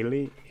of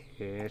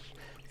daily-ish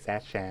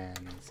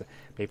sessions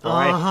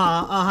before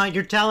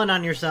You're telling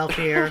on yourself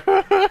here.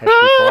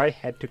 before I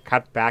had to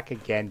cut back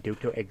again due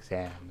to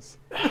exams.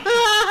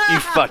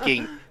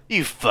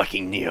 You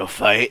fucking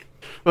neophyte.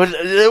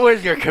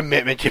 Where's your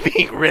commitment to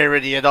being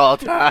Rarity at all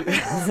times?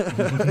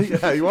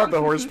 Yeah, you want the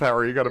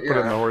horsepower, you gotta put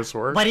in the horse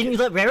work. Why didn't you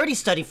let Rarity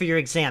study for your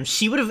exam?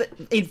 She would have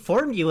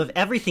informed you of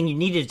everything you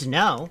needed to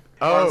know.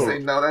 Honestly, Oh,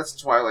 no, that's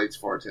Twilight's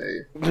forte.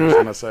 I was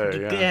gonna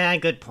say, yeah. Yeah,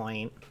 good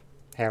point.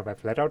 However,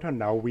 with little to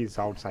no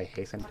results, I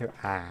hasten to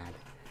add.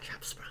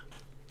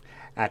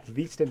 At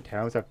least in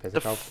terms of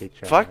physical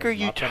features. fuck are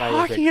you not that I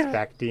was talking about?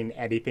 expecting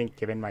anything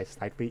given my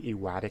slightly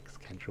erratic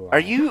schedule. Do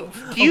you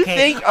Okay,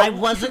 think I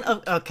wasn't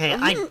okay?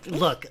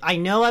 I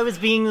know I was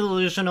being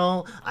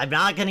delusional. I'm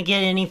not gonna get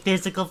any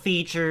physical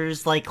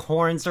features like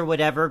horns or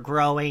whatever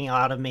growing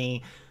out of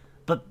me,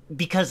 but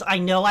because I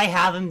know I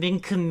haven't been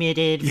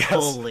committed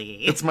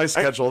fully. It's my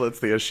schedule that's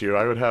the issue.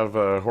 I would have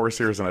horse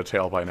ears and a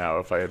tail by now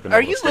if I had been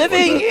Are able to you stick with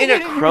living it.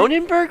 in a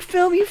Cronenberg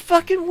film, you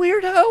fucking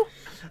weirdo?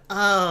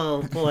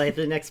 Oh boy,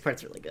 the next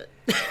part's really good.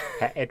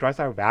 It was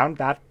around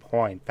that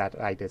point that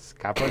I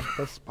discovered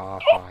the spa Oh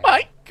file,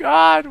 my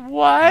god,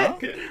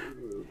 what?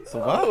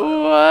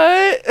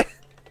 What?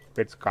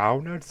 which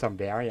garnered some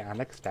very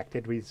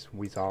unexpected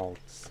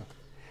results.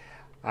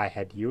 I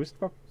had used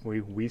the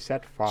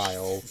reset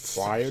file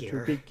prior to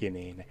Here.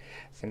 beginning,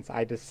 since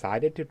I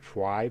decided to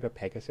try the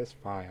Pegasus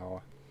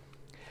file.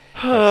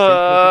 Simply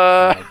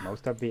because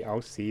most of the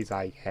OCs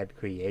I had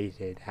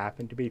created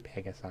happened to be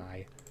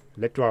Pegasi.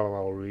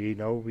 Literally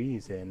no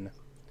reason.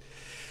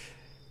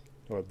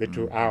 Or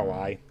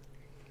literally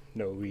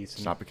no reason.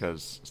 It's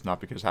not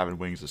because having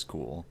wings is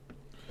cool.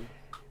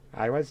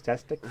 I was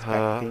just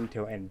expecting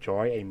to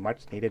enjoy a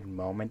much needed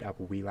moment of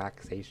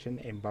relaxation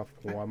in the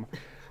form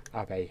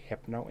of a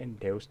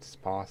hypno-induced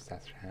spa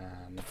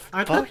session.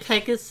 Aren't the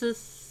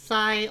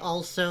Pegasusi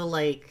also,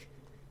 like,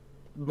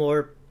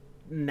 more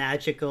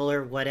magical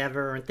or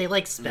whatever? Aren't they,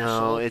 like,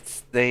 special? No,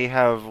 they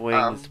have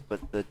wings,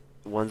 but the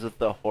ones with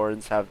the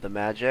horns have the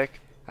magic.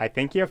 I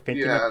think you're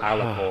thinking Yeah. of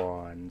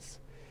alicorns.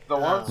 The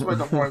ones where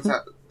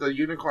the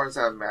unicorns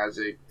have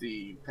magic,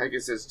 the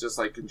Pegasus just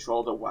like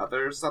control the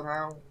weather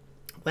somehow.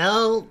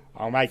 Well,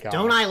 Oh my god.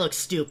 don't I look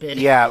stupid?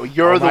 Yeah,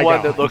 you're Oh the my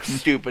one God. that looks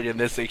stupid in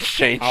this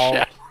exchange. Oh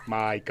chat.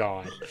 my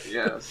god.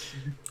 Yes.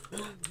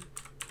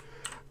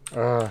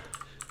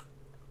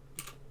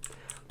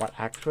 What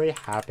actually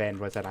happened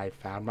was that I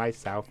found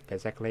myself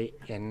physically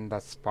in the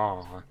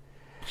spa.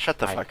 Shut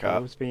the My fuck up.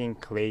 hooves being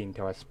cleaned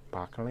to a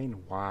sparkling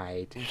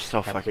white. You're so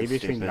and fucking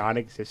previously stupid.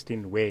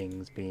 non-existing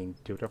wings being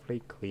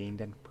dutifully cleaned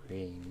and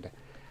preened.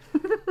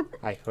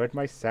 I heard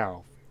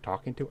myself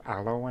talking to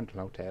Aloe and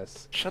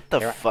Lotus, Shut the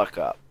Here- fuck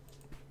up.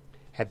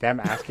 had them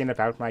asking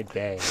about my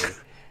day,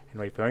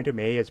 and referring to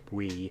me as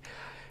Bui.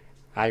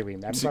 I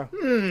remember.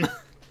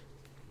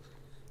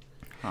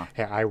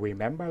 I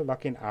remember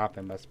looking up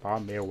in the spa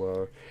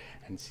mirror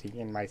and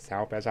seeing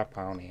myself as a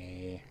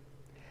pony.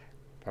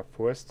 The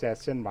first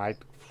session might.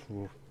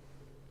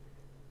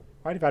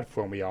 Why did that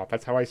throw me off?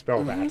 That's how I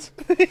spell that.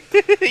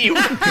 you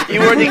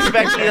weren't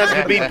expecting us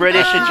to be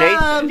British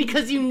adjacent?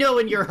 Because you know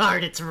in your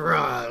heart it's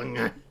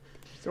wrong.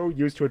 So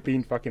used to it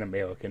being fucking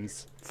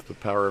Americans. It's the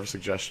power of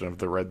suggestion of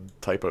the red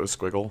typo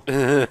squiggle.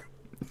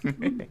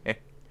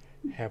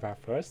 At our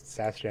first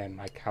session,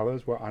 my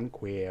colors were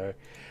unclear,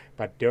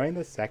 but during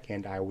the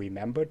second, I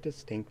remembered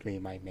distinctly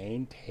my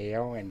mane,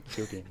 tail, and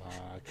cutie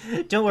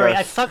mark. Don't worry, I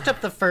Yes. fucked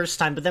up the first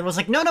time, but then was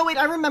like, no, wait,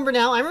 I remember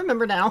now.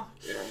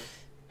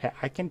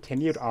 I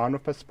continued on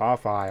with the spa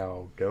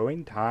file,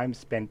 during time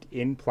spent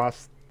in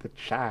plus the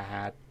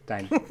chat.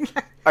 And,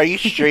 Are you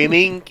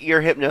streaming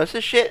your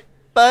hypnosis shit,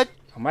 bud?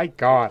 oh my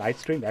god, I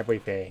stream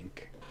everything.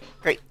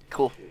 Great,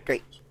 cool,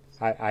 great.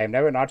 I am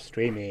never not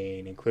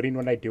streaming, including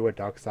when I do a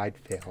Dark Side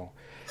fill.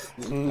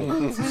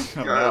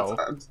 God,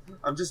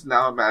 I'm just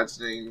now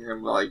imagining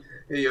him like,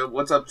 hey,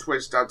 what's up,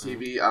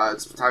 Twitch.tv?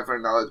 It's time for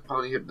another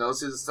pony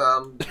hypnosis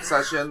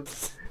session.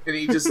 And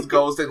he just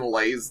goes and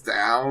lays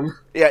down.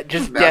 Yeah,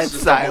 just And dead that's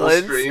just the whole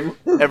silence. stream.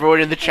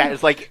 Everyone in the chat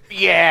is like,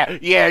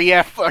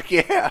 yeah, fuck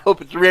yeah. I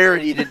hope it's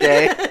rarity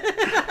today.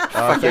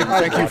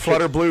 Thank you,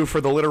 Flutter Blue, for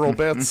the literal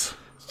bits.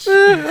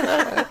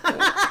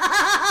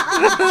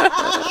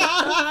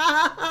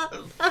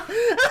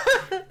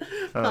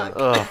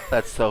 Oh,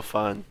 that's so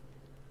fun.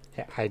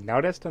 I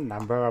noticed a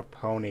number of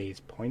ponies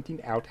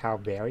pointing out how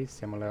very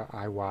similar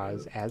I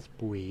was as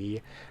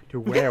Bui to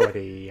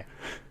Rarity.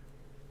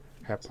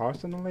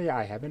 Personally,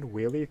 I haven't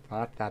really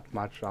thought that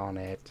much on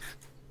it.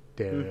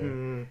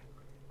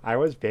 I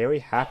was very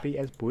happy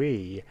as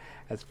Bui.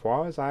 As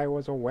far as I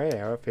was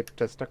aware, if it's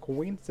just a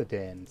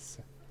coincidence.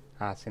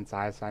 Since,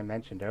 as I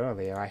mentioned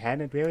earlier, I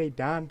hadn't really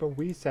done the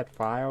reset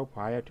file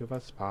prior to the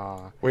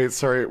spa. Wait,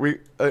 sorry, we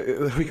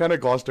kind of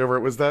glossed over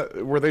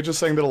it. Were they just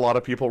saying that a lot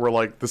of people were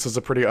like, this is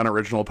a pretty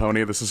unoriginal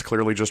pony, this is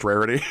clearly just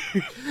Rarity?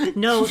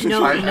 No.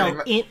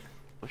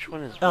 Which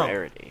one is Oh.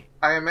 rarity?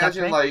 I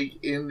imagine, right.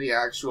 like, in the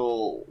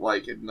actual,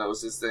 like,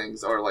 hypnosis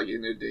things, or, like,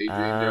 in a daydream,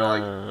 they're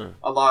like,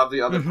 a lot of the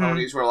other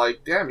ponies were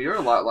like, damn, you're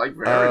a lot like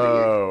Rarity.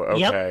 Oh,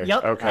 okay.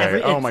 Yep.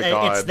 Okay. Oh my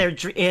god.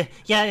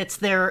 It's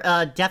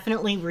their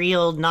definitely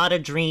real, not a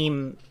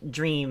dream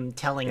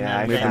telling Yeah, I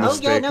them made that, the oh yeah,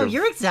 mistake no, of-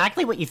 you're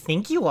exactly what you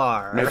think you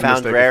are. Made the found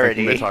mistake of Rarity.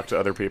 thinking they talk to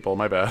other people,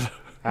 my bad.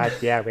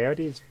 Yeah,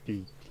 Rarity's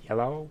the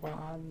yellow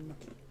one?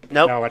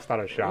 Nope. No, it's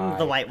not a shy.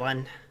 The white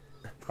one.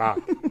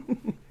 Fuck.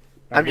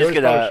 I'm just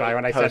really gonna shy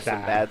when I post said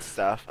some that. bad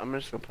stuff. I'm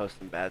just gonna post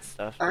some bad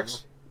stuff.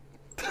 Actually,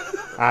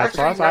 As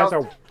far as I was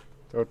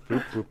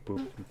Actually,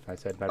 boop. I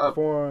said that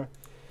before.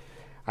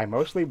 I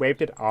mostly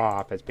waved it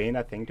off as being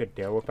a thing to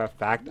deal with the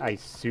fact I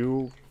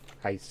sew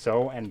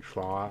and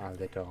draw a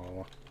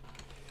little.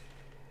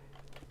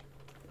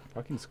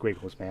 Fucking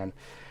squiggles, man.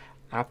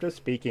 After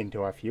speaking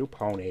to a few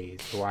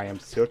ponies who I am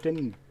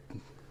certain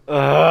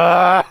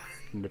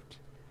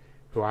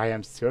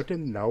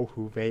know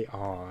who they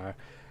are,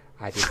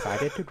 I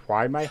decided to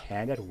try my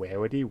hand at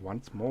Rarity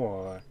once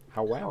more.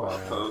 However,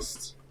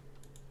 post.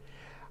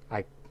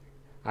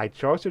 I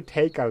chose to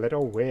take a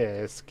little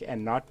risk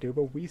and not do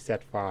the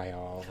reset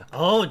file.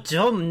 Oh,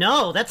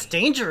 no, that's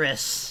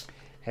dangerous.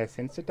 And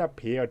since it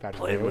appeared that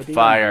Play with Rarity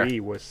fire. and Brie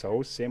were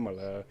so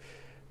similar,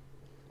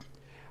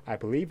 I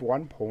believe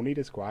one pony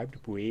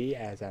described Brie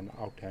as an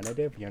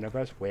alternative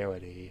universe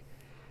Rarity.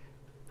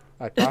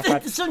 I thought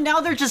that So now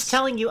they're just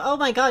telling you, oh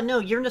my god, no,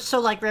 you're so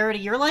like Rarity,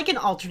 you're like an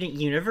alternate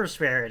universe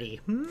Rarity.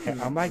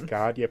 oh my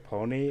god, your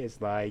pony is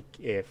like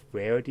if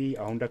Rarity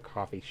owned a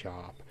coffee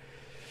shop.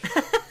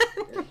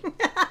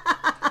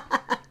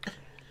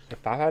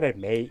 I thought that it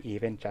may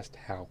even just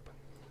help.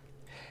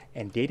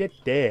 Indeed it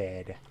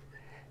did.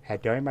 And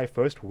during my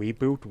first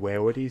reboot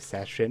Rarity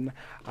session,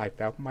 I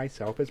felt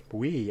myself as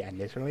Brie,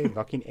 initially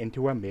looking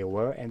into a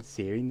mirror and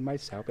seeing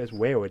myself as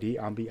Rarity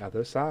on the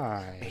other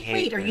side.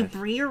 Wait, are you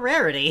Brie or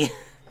Rarity?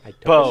 I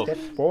took Both. a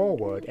step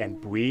forward, and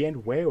Bree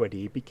and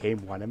Rarity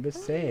became one and the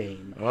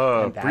same.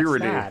 Oh, and that's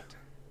Bree-rity. that.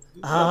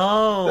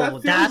 Oh, That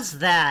feels- that's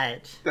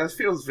that. That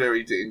feels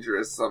very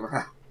dangerous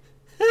somehow.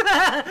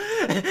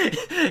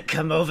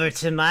 Come over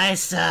to my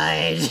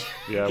side.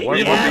 Yeah, one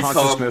Yes.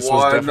 consciousness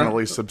was Someone.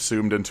 definitely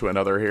subsumed into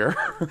another here.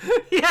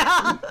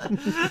 Yeah.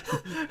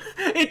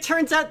 It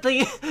turns out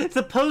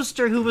the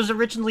poster who was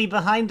originally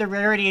behind the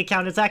Rarity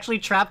account is actually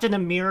trapped in a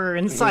mirror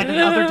inside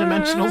another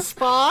dimensional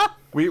spa.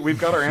 We've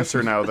got our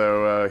answer now,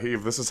 though.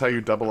 Heave, this is how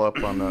you double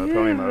up on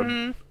pony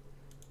mode.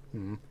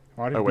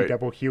 I want to Oh, be wait.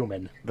 double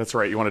human. That's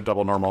right, you want to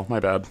double normal. My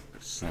bad.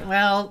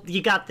 Well,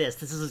 you got this.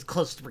 This is as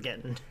close as we're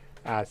getting.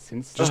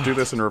 Just do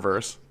this in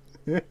reverse.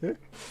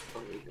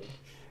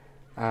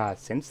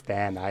 Since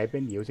then, I've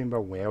been using the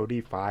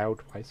Rarity file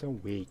twice a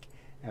week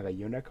and the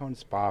Unicorn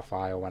Spa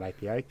file when I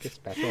feel like a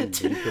special need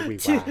to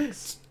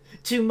relax.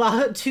 To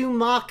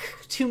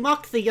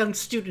mock the young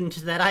student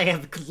that I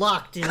have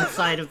locked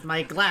inside of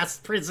my glass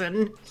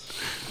prison.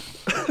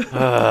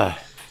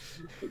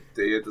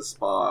 Day at the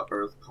spa,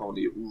 Earth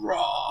Pony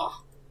raw.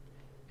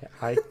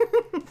 I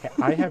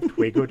have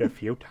twiggled a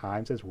few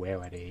times as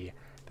Rarity,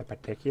 the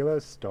particular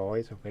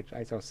stories of which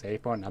I shall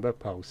save for another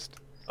post.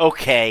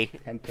 Okay.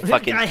 And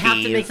Fucking I have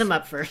to make tease. them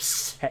up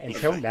first.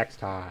 until next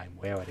time,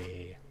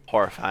 Rarity.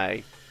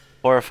 Horrifying.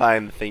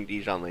 Horrifying the thing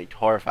Dijon linked.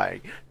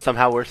 Horrifying.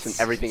 Somehow worse than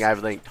everything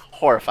I've linked.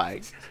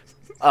 Horrifying.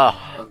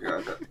 Oh, Oh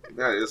god,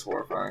 that is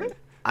horrifying.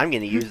 I'm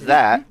gonna use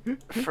that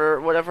for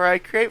whatever I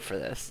create for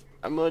this.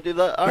 I'm gonna do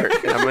the art,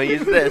 and I'm gonna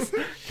use this,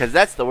 because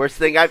that's the worst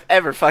thing I've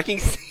ever fucking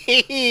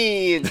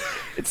seen!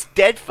 It's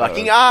dead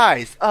fucking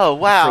eyes! Oh,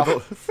 wow.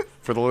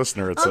 For the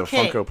listener, it's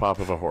Okay. a Funko Pop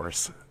of a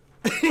horse.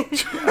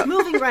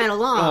 Moving right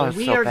along, it's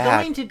we so are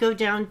bad. going to go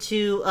down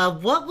to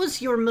what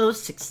was your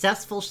most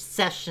successful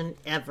session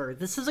ever?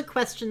 This is a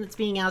question that's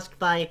being asked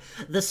by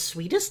the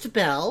Sweetest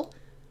Belle,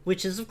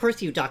 which is, of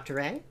course, you, Dr.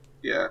 A.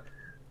 Yeah.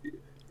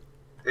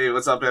 Hey,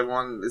 what's up,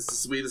 everyone? It's the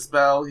Sweetest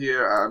Belle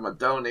here. I'm a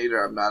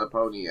donator. I'm not a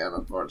pony yet,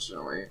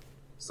 unfortunately.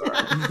 Sorry.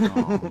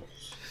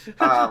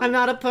 I'm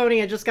not a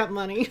pony, I just got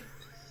money.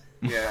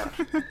 Yeah.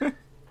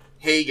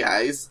 Hey,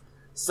 guys.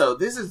 So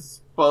this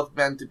is both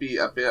meant to be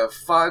a bit of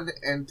fun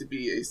and to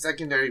be a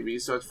secondary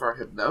resource for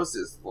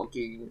hypnotists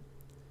looking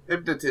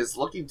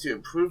to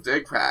improve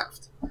their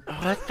craft.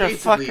 What the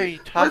fuck are you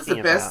what's the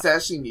talking best about?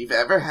 session you've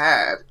ever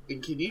had?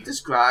 And can you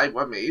describe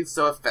what made it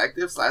so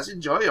effective /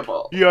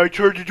 enjoyable? Yeah, I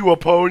turned into a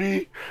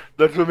pony.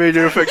 That's what made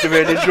it effective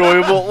and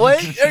enjoyable.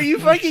 What are you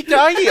fucking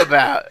talking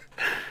about?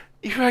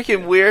 You fucking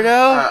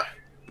weirdo.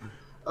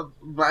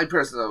 My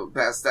personal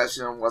best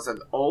session was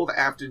an old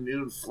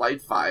afternoon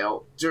flight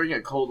file during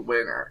a cold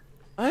winter.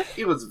 What?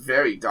 It was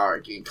very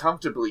dark and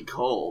comfortably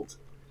cold.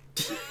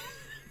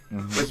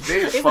 Which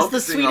made It was the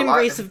focusing sweet a lot-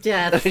 embrace of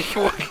death. It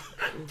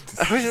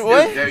was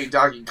What? very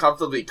dark and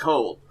comfortably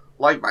cold,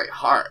 like my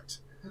heart.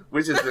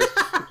 Which is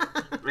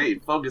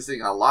made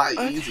focusing a lot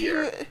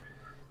easier.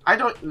 I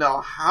don't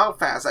know how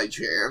fast I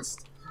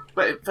tranced,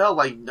 but it felt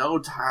like no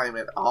time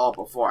at all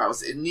before I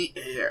was in the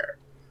air.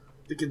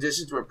 The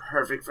conditions were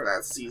perfect for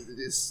that season.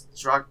 It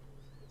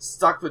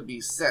stuck with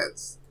me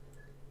since.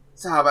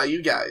 So how about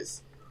you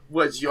guys?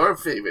 What's your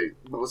favorite,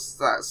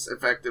 most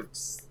effective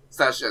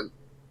session?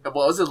 And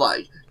what was it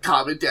like?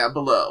 Comment down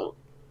below.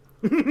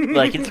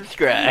 Like and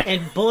subscribe.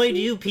 And boy, do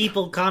you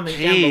people comment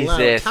down below.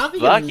 Jesus Tavi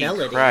and fucking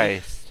Melody.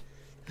 Christ.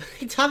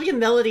 Tavi and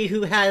Melody,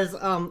 who has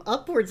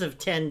upwards of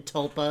 10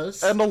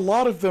 tulpas. And a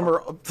lot of them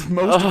are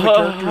most of the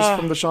characters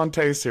from the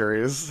Shantae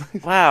series.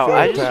 Wow, So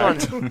I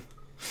just packed. want.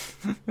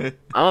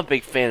 I'm a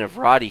big fan of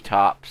Roddy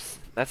Tops.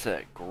 That's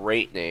a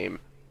great name.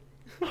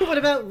 What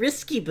about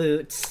Risky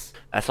Boots?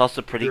 That's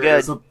also pretty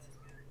There good.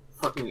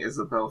 Fucking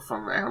Isabel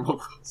from Animal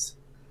Crossing.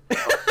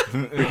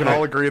 We can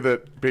all agree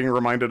that being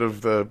reminded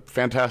of the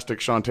fantastic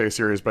Shantae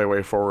series by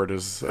Way Forward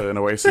is an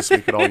oasis we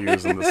could all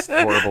use in this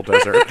horrible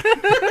desert.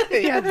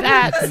 Yeah,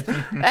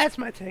 that's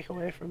my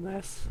takeaway from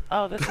this.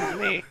 Oh, this is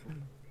me.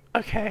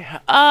 Okay.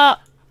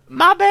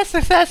 My best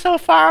success so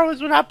far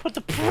was when I put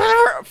the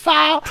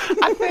file,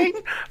 I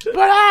think, but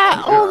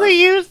I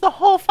only used the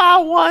whole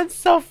file once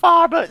so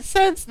far. But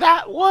since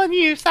that one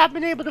use, I've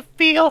been able to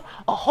feel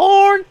a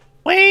horn,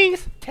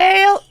 wings,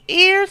 tail,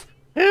 ears,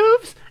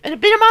 hooves, and a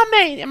bit of my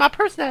mane. And my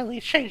personality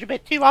has changed a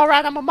bit too. All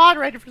right, I'm a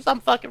moderator for some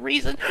fucking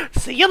reason.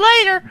 See you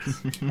later.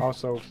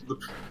 Also,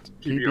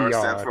 PBR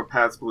stands for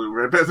Pat's Blue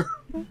Ribbon.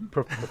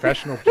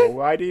 professional bull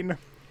riding.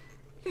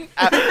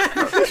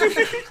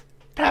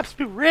 Perhaps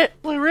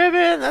Blue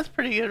Ribbon. That's a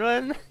pretty good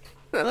one.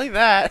 I like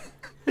that.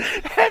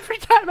 Every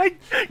time I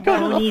go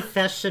to the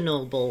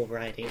Professional bull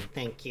riding,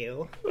 thank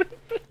you.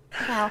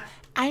 Well,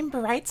 I'm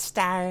Bright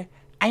Star.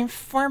 I'm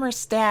former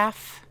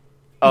staff.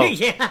 Oh.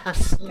 Yeah,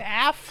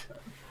 staff.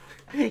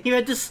 you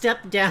had to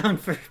step down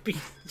for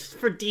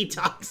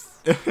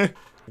detox.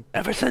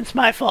 Ever since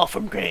my fall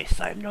from grace,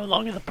 I am no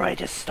longer the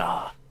brightest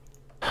star.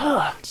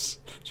 It's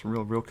a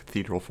real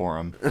cathedral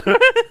forum.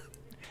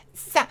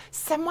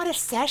 Somewhat a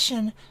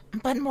session,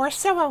 but more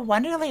so a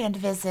Wonderland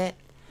visit.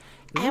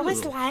 I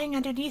was lying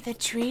underneath a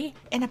tree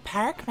in a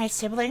park. My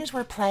siblings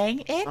were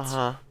playing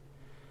it.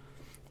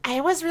 I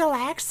was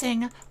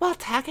relaxing while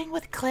talking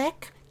with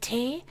Click,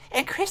 T,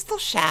 and Crystal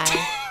Shy.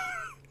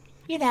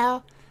 You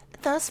know,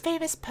 those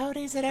famous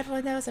ponies that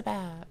everyone knows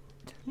about.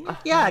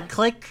 Yeah,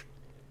 Click,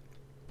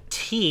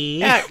 T,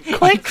 Yeah, and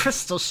Click.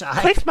 Crystal Shy.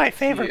 Click's my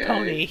favorite Yay.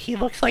 pony. He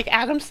looks like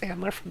Adam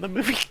Sandler from the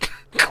movie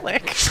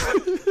Click.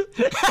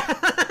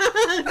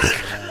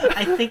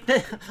 I think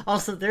that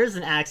also there's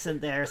an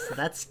accent there, so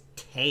that's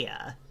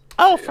Taya.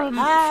 Oh, from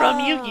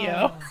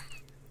Yu-Gi-Oh!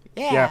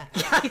 Yeah.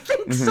 I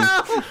think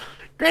so.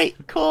 Great,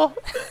 cool.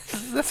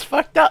 That's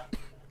fucked up.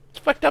 It's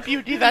fucked up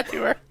you do that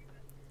to her.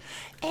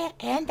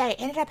 And I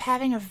ended up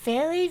having a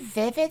very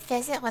vivid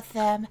visit with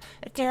them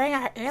during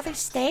our early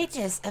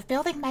stages of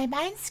building my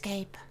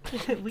mindscape.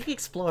 We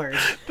explored.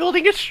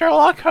 Building a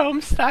Sherlock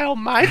Holmes style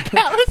mind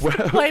palace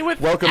to play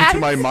with. Welcome to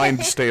my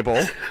mind stable.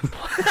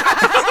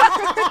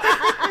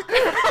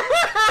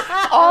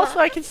 Also,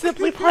 I can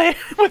simply play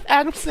with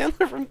Adam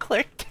Sandler from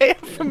Click, Taya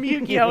from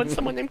Yu-Gi-Oh, and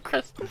someone named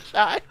Crystal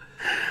Shy.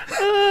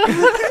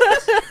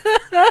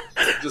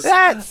 Just,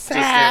 That's just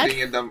sad.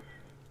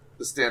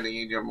 standing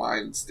in your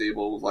mind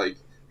stable, like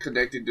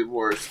connecting the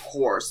words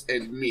horse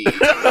and me.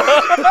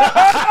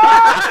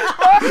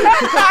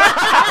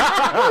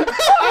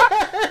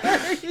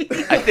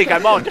 I think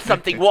I'm on to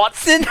something,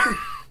 Watson.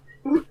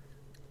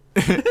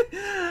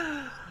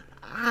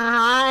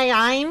 Hi,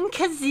 I'm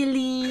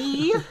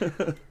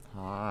Kazili.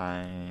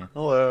 Hi.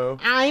 Hello.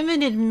 I'm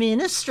an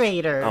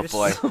administrator. Oh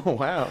boy. Oh,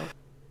 wow.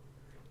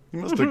 You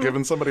must have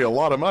given somebody a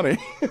lot of money.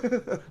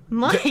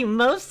 My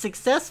most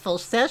successful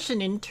session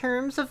in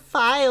terms of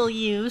file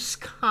use,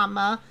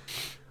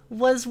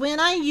 was when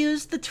I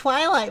used the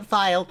Twilight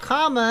file,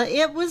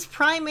 it was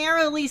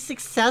primarily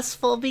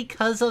successful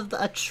because of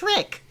a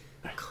trick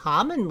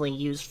commonly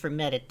used for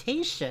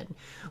meditation,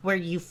 where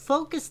you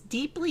focus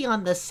deeply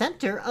on the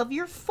center of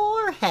your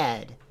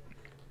forehead.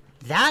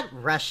 That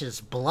rushes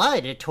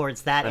blood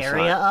towards that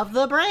area of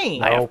the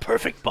brain, I have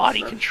perfect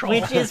body control.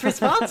 which is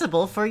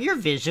responsible for your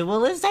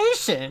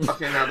visualization.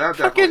 Okay, now that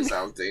definitely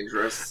sounds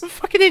dangerous.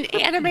 Fucking an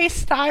anime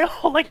style,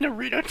 like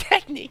Naruto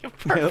technique of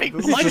perfect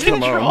this is blood just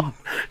control. Ramon.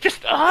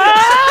 Just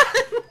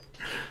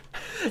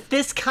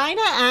This kind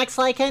of acts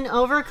like an Shut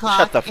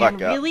overclock the fuck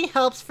and up. really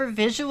helps for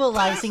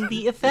visualizing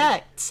the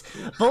effects,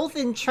 both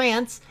in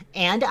trance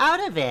and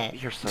out of it.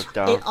 You're so It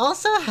dumb.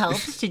 also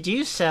helps to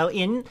do so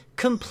in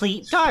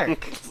complete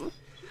dark.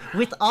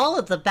 With all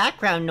of the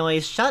background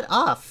noise shut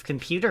off,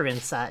 computer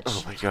and such.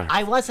 Oh my God.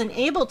 I wasn't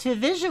able to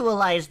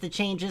visualize the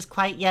changes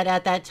quite yet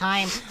at that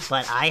time,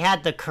 but I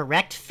had the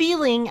correct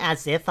feeling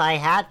as if I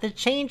had the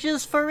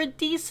changes for a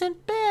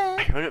decent bit.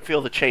 I couldn't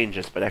feel the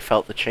changes, but I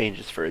felt the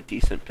changes for a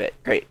decent bit.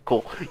 Great,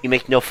 cool. You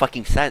make no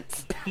fucking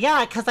sense.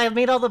 Yeah, because I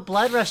made all the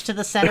blood rush to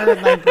the center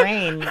of my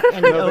brain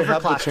and No, they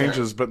have the overclocked it.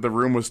 changes, but the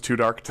room was too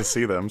dark to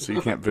see them, so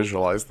you can't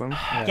visualize them.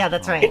 Yeah,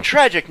 that's In right.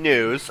 tragic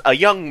news, a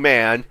young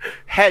man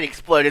head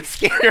exploded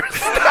scanner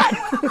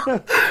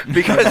style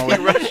because he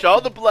rushed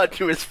all the blood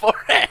to his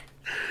forehead.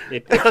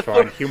 It's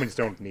fine. Humans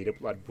don't need a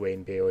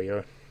blood-brain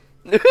barrier.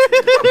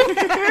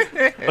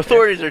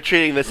 Authorities are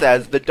treating this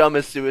as the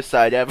dumbest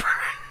suicide ever.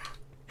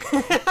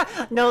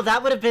 No,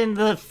 that would have been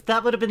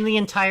the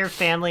entire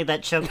family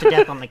that choked to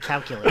death on the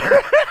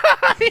calculator.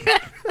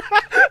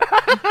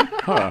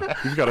 Huh.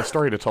 You've got a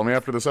story to tell me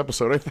after this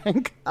episode, I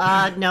think.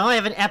 No, I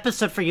have an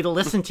episode for you to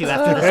listen to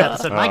after this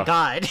episode. My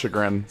God.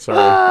 Chagrin. Sorry.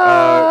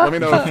 Let me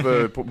know if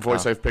the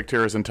voice I've picked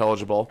here is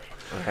intelligible.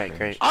 Alright,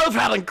 great. I've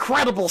had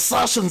incredible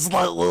sessions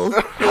lately.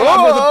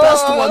 However, the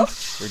best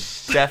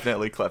ones. We're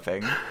definitely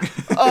clipping.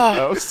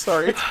 Oh,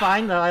 sorry.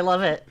 Fine though, I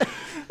love it.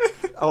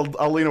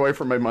 I'll lean away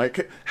from my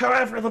mic.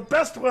 However, the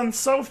best one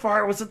so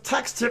far was a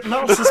text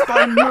hypnosis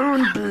by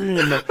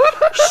Moonbeam.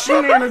 She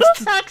managed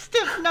to. Text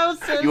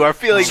hypnosis. You are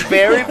feeling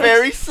very,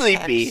 very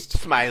sleepy.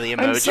 Smiley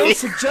I'm so emoji.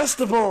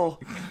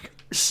 suggestible.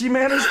 She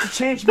managed to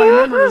change my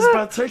memories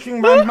by taking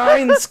my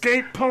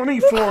Mindscape pony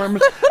form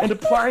and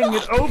applying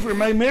it over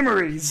my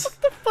memories.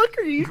 What the fuck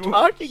are you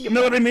talking You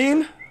know what I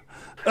mean?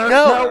 No.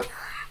 Now,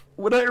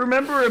 when I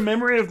remember a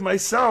memory of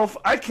myself,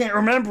 I can't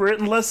remember it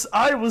unless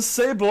I was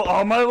Sable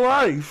all my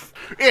life.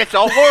 It's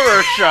a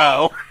horror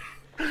show.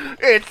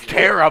 It's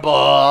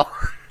terrible.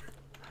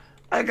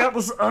 I got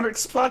this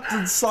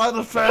unexpected side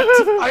effect.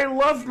 I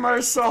love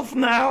myself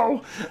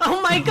now,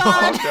 Oh my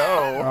God.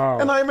 No.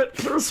 and I'm at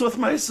peace with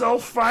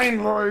myself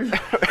finally.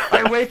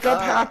 I wake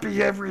up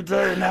happy every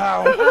day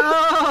now.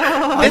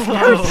 This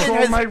person Control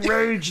has, my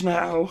rage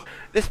now.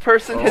 this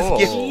person has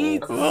given.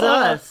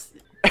 Jesus.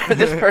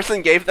 This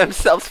person gave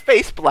themselves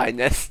face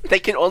blindness. They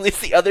can only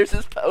see others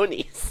as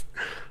ponies.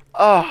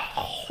 Oh,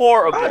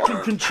 horrible. I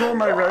can control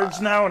my rage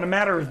now in a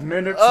matter of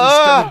minutes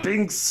instead of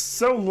being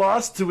so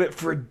lost to it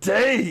for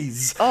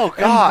days. Oh,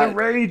 God. And the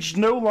rage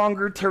no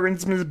longer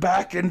turns me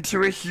back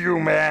into a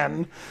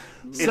human.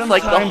 It's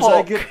like the Sometimes I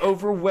Hulk. get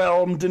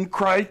overwhelmed and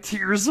cry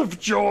tears of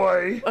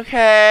joy.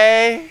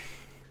 Okay.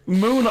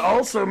 Moon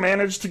also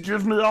managed to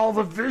give me all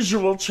the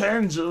visual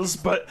changes,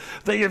 but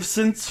they have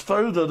since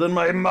faded and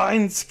my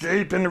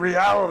mindscape and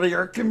reality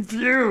are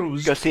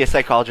confused. Go see a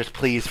psychologist,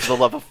 please, for the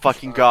love of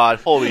fucking God.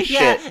 Holy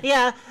shit.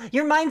 Yeah,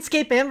 your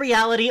mindscape and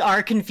reality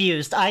are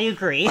confused. I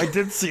agree. I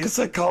did see a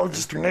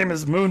psychologist. Her name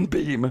is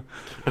Moonbeam.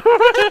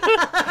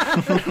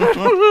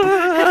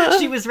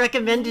 She was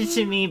recommended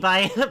to me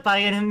by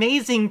an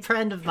amazing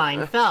friend of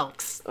mine,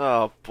 Phelps.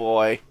 Oh,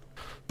 boy.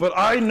 But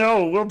I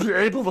know we'll be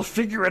able to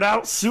figure it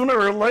out sooner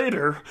or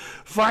later.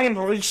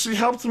 Finally, she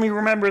helped me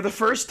remember the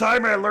first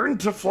time I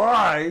learned to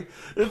fly.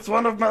 It's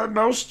one of my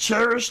most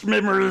cherished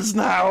memories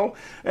now,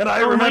 and I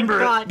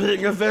remember it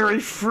being a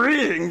very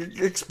freeing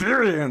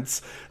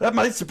experience. That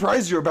might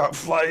surprise you about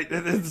flight.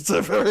 It's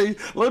very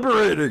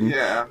liberating.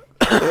 Yeah.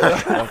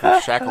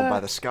 Like shackled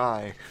by the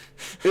sky.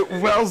 It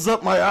wells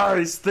up my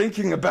eyes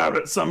thinking about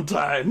it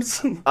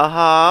sometimes.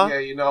 Uh-huh. Yeah,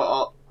 you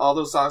know, all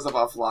those songs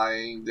about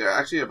flying, they're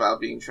actually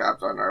about being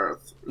trapped on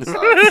Earth.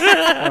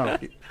 Oh,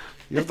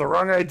 you have the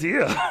wrong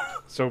idea.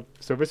 So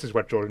this is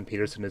what Jordan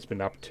Peterson has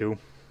been up to.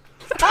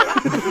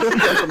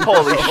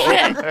 Holy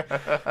shit.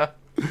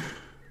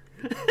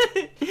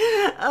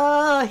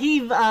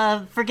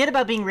 Forget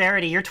about being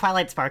Rarity. You're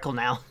Twilight Sparkle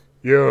now.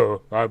 Yeah,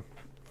 I'm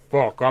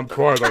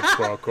Twilight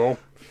Sparkle.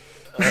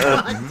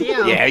 God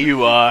damn. Yeah,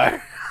 you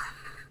are.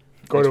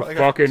 Go to Did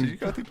fucking... you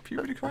go through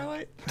puberty,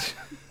 Twilight?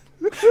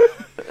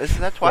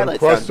 Isn't that Twilight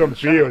Crush Zone?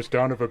 some beers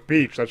down at the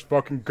beach. Let's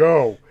fucking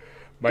go.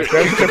 My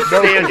best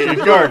Stand in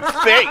your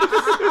face.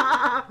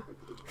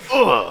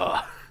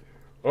 Ugh.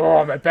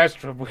 Oh, my best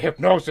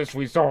hypnosis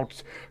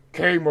results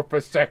came with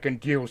the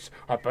second use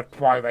of the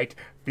Twilight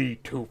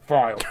V2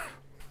 file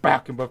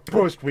back in the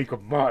first week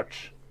of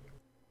March.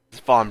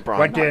 Von Braun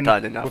Went not in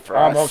done enough with for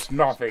us. almost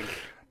nothing.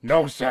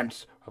 No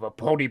sense of a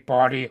pony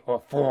body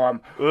or form,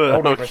 Ugh,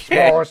 only the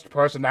okay. smallest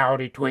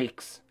personality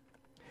tweaks.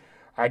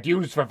 I'd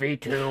used the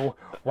V2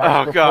 once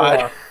Oh, before,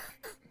 God.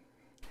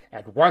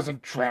 and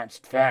wasn't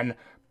tranced then,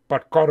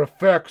 but got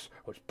effects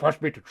which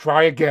pushed me to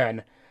try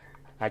again.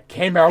 I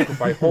came out with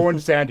my horn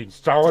standing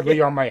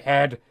solidly on my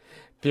head,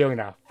 feeling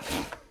a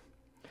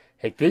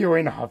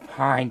feeling of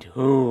hind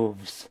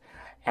hooves,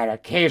 an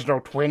occasional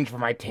twinge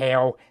from my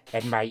tail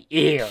and my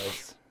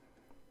ears.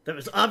 That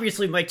was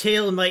obviously my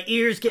tail and my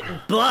ears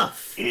getting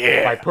buff.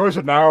 My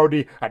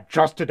personality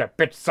adjusted a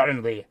bit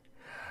suddenly,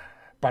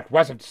 but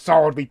wasn't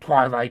solidly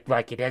Twilight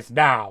like it is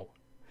now.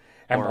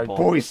 And Horrible.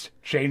 my voice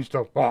changed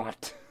a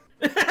lot.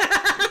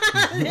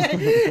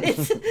 It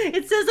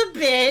says a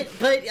bit,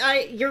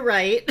 but you're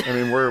right. I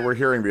mean, we're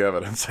hearing the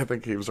evidence. I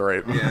think he was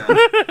right.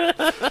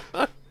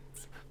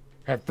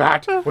 And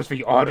that was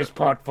the oddest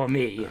part for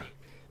me.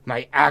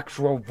 My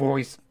actual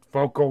voice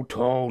vocal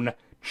tone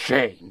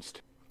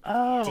changed.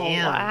 Oh,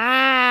 Damn.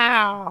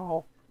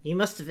 wow. You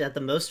must have had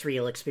the most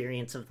real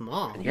experience of them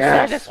all.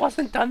 Yeah, this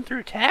wasn't done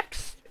through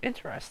text?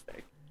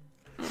 Interesting.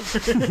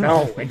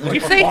 No, it was You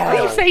the say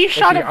file. you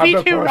shot a The other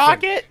V2 person-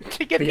 rocket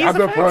to get The these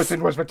other effects?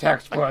 person was the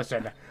text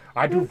person.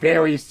 I do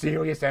very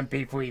serious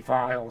MP3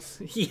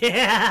 files.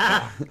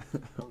 Yeah.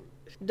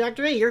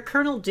 Dr. A, you're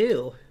Colonel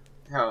Dew.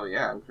 Hell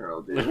yeah, I'm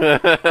Colonel Dude. I'm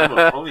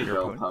a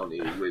Ponyville pony,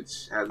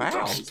 which has its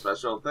own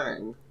special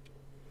thing.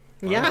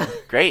 Yeah.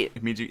 Great.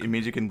 It means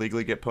you can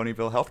legally get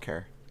Ponyville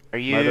healthcare. Are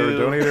you... Neither a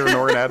donator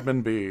nor an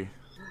admin B.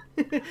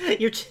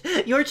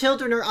 Your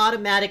children are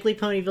automatically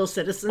Ponyville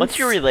citizens. What's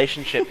your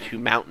relationship to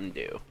Mountain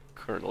Dew,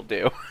 Colonel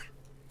Dew?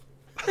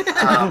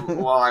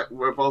 Well,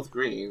 we're both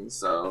green,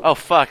 so... Oh,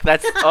 fuck.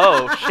 That's...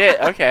 Oh, shit.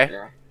 Okay.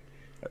 Yeah.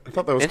 I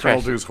thought that was Colonel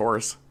Interesting. Dew's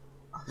horse.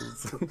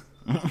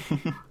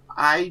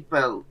 I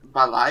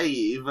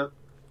believe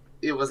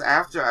it was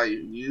after I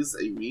used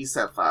a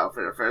reset file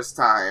for the first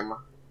time.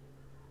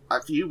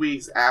 A few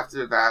weeks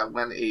after that,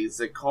 when a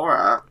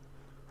Zikora,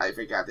 I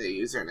forgot the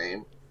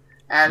username,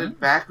 added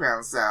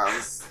background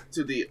sounds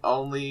to the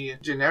only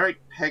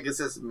generic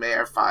Pegasus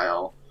Mare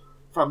file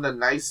from the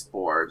Nice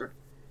board,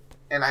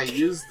 and I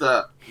used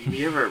the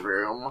mirror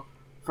room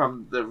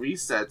from the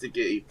reset to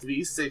get a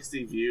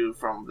 360 view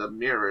from the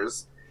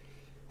mirrors,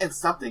 and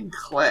something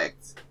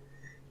clicked.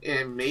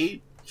 It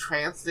made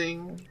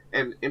trancing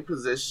and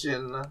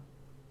imposition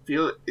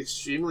feel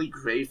extremely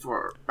great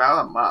for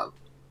about a month.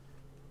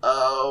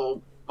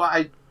 Oh,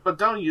 but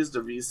don't use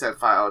the reset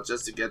file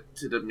just to get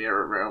to the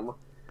mirror room,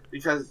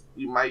 because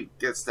you might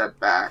get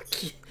stepped back.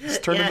 It's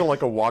turned into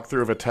like a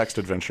walkthrough of a text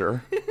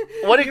adventure.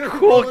 What a You're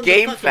cool rolling the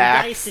game fucking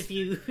fact. dice if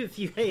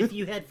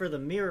you head for the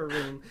mirror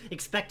room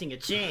expecting a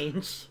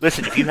change.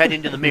 Listen, if you head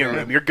into the mirror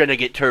room, you're gonna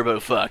get turbo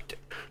fucked.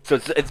 So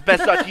it's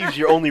best not to use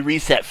your only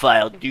reset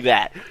file to do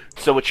that.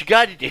 So what you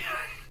gotta do...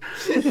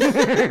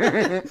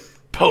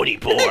 Pony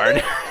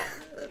porn.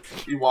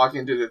 You walk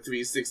into the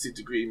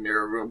 360-degree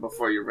mirror room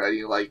before you're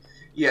ready, like,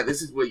 yeah,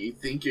 this is what you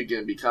think you're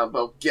gonna become,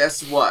 but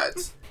guess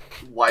what?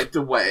 Wiped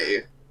away.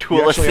 You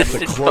Tool actually have to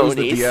assisted close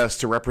the ponies. DS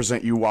to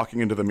represent you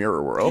walking into the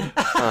mirror world.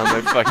 Oh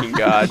my fucking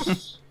god.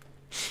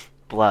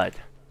 Blood.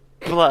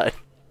 Blood.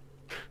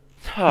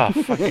 Oh,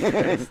 fucking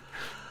Christ.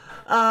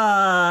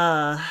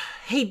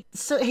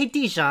 Hey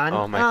Dijon.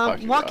 Oh my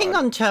fucking walking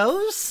God. on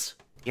toes?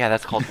 Yeah,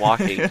 that's called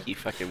walking, you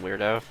fucking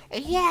weirdo.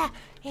 Yeah,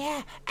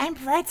 I'm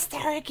Red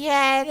Star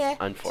again.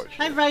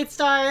 Unfortunately. I'm Bright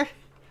Star.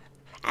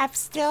 I'm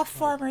still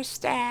former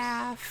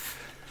staff.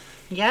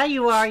 Yeah,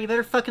 you are. You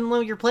better fucking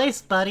know your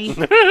place, buddy.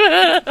 Former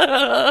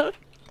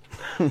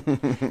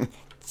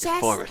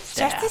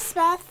staff. Just a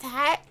small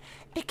thought.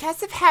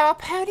 Because of how a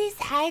pony's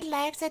hind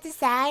legs are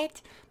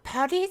designed,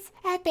 ponies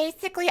are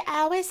basically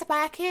always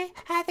walking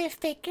on their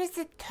fingers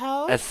and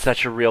toes. That's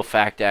such a real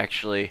fact,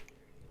 actually.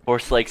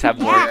 Horse legs have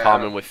more in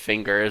common with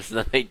fingers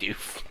than they do,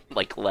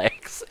 like,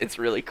 legs. It's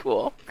really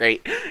cool.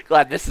 Great.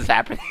 Glad this is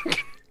happening.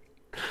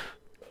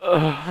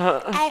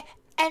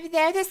 I've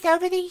noticed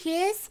over the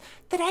years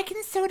that I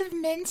can sort of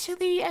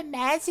mentally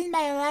imagine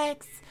my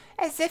legs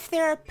as if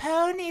they're a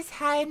pony's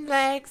hind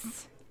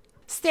legs,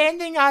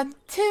 standing on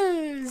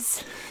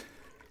twos.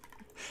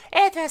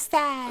 Anthro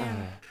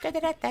style.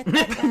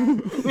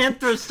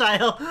 Anthro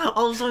style,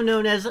 also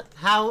known as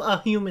how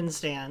a human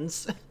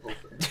stands.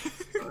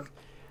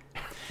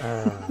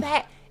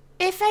 But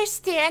if I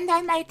stand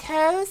on my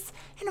toes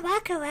and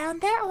walk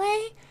around that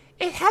way,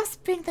 it helps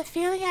bring the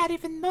feeling out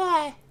even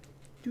more.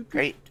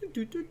 Great.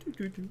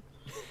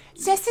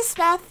 Just a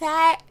small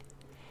thought.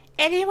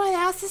 Anyone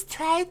else has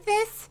tried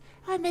this?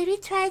 Or maybe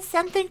tried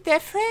something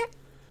different?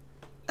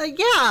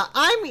 Yeah,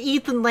 I'm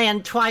Ethan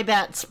Land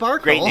Twybat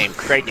Sparkle. Great name.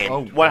 Great name.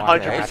 Oh,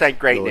 100%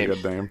 great Really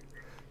name. good name.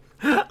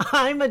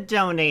 I'm a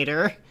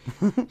donator.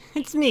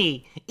 It's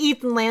me,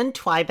 Ethan Land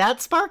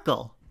Twybat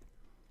Sparkle.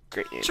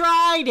 Great name.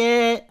 Tried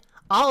it.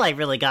 All I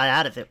really got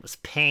out of it was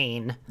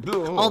pain.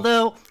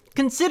 Although,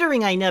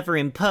 considering I never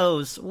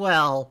impose,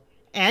 well,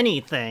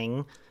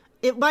 anything,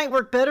 it might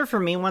work better for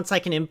me once I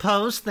can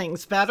impose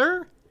things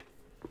better.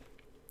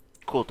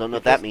 Cool, don't know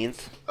what that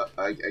means.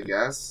 I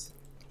guess.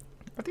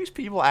 Are these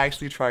people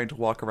actually trying to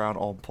walk around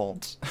all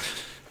pawns?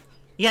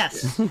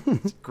 Yes.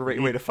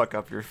 Great way to fuck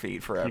up your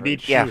feet forever. You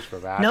need shoes Yeah. for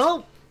that.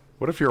 No,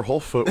 What if your whole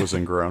foot was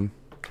ingrown?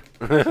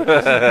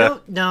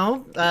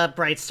 no,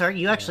 Bright Star,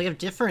 you actually have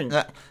different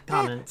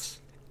comments.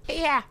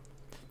 Yeah.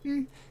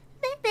 Maybe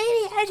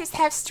I just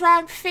have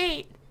strong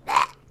feet.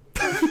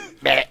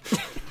 Meh.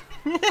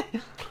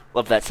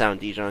 Love that sound,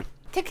 Dijon.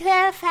 To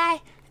clarify,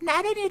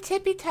 not on your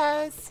tippy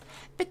toes,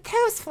 but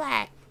toes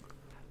flat.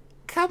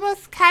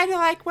 Almost kind of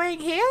like wearing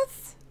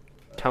heels?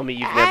 Tell me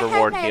you've I never have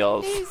worn my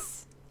heels.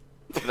 knees.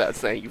 Without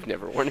saying you've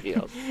never worn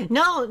heels.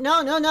 No.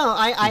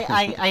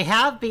 I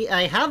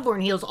have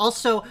worn heels.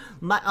 Also,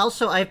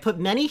 I've put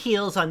many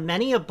heels on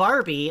many a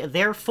Barbie.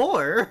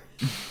 Therefore,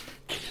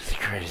 Jesus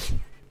Christ.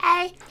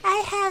 I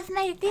have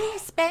my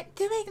knees bent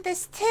doing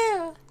this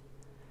too.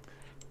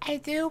 I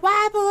do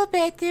wobble a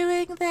bit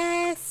doing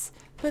this,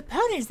 but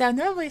ponies don't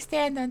normally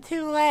stand on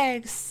two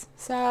legs,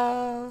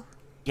 so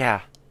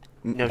Yeah.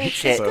 No it's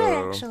shit. good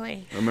So-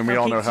 actually. And then we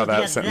all know how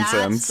that sentence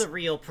that's ends. the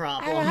real I'm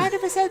problem.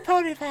 100%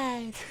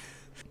 ponified.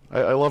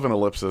 I love an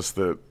ellipsis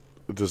that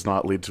does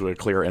not lead to a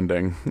clear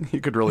ending.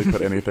 You could really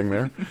put anything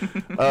there.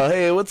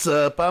 Hey, what's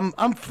up? I'm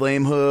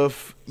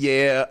Flamehoof.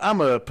 Yeah,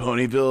 I'm a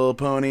Ponyville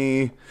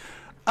pony.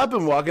 I've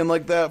been walking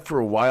like that for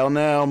a while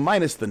now,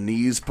 minus the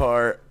knees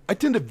part. I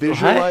tend to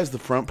visualize the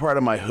front part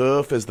of my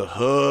hoof as the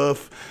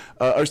hoof.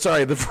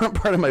 The front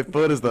part of my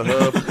foot is the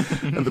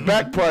hoof. And the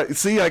back part,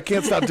 see, I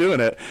can't stop doing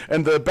it.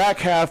 And the back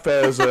half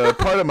as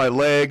part of my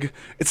leg.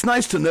 It's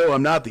nice to know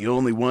I'm not the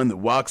only one that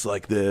walks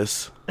like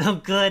this. Oh,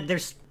 good.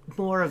 There's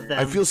more of them.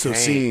 I feel so Great.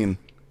 seen.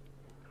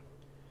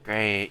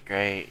 Great.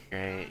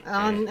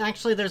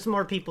 Actually, there's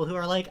more people who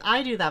are like,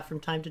 I do that from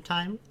time to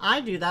time.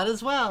 I do that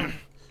as well.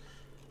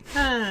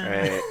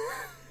 Right.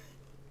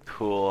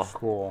 Cool.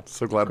 Cool.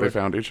 So glad they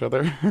found each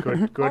other.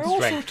 Good also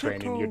strength took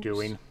training you're toes.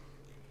 doing.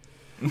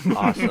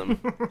 Awesome.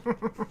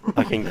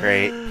 Fucking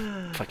great.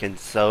 Fucking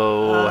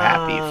so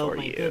happy for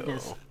my you.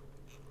 goodness.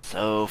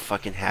 So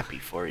fucking happy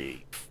for you. You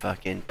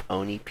fucking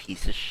pony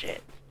piece of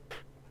shit.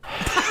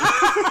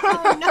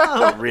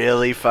 No.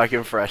 Really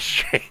fucking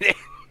frustrating.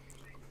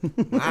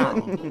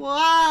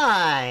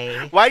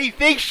 Why? Why do you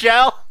think,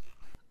 Shell?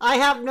 I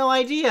have no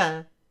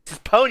idea. This is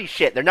pony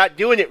shit. They're not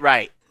doing it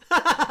right.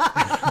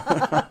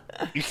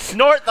 You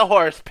snort the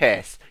horse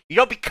piss. You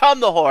don't become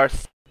the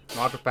horse.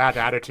 Not a bad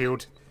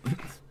attitude.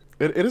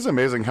 It is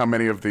amazing how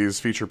many of these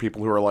feature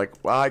people who are like,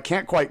 well, I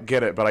can't quite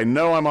get it, but I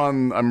know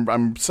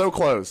I'm so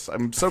close.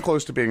 I'm so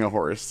close to being a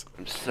horse.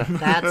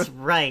 That's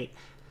right.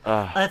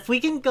 If we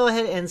can go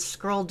ahead and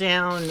scroll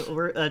down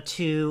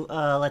to,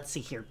 let's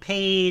see here,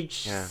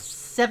 page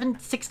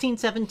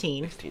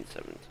 1617.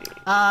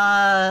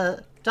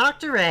 1617.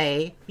 Dr.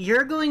 A,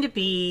 you're going to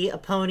be a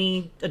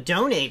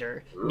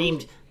donator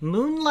named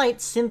Moonlight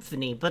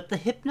Symphony, but the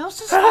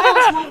hypnosis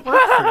files won't work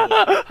for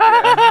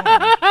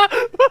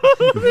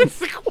you.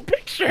 This is a cool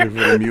picture. Give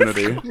it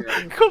immunity.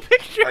 Cool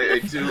picture. I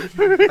do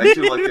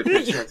like the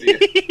picture at the end.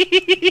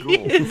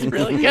 It's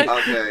really good.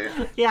 Okay.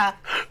 Yeah,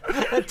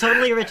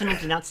 totally original,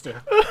 do not steal.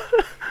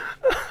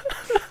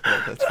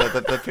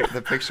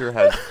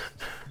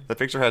 The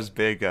picture has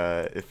big.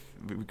 If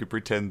we could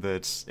pretend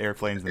that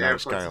airplanes in the night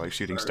Airplanes sky are in like the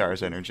shooting sky.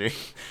 stars energy.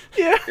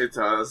 Yeah. It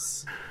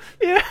does.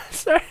 Yeah.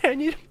 Sorry, I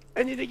need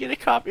to get a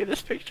copy of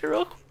this picture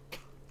real quick.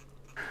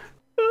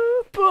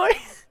 boy.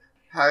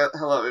 Hi,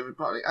 hello,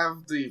 everybody. I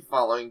have the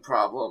following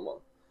problem.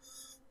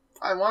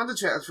 I wanted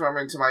to transform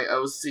into my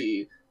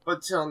OC,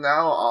 but till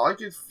now, all I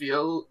could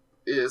feel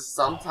is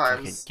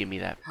sometimes Give me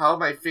that. how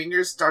my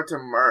fingers start to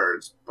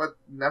merge, but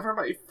never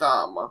my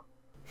thumb.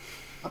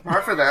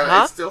 Apart from that,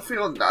 Huh? I still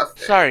feel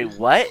nothing. Sorry,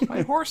 what?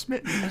 My horse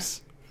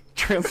mittens.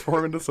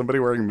 Transform into somebody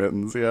wearing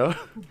mittens, yeah.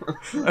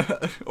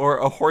 Or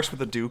a horse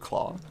with a dew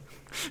claw.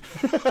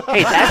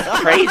 Hey, that's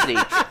crazy.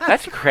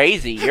 That's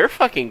crazy. You're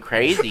fucking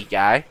crazy,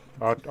 guy.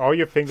 All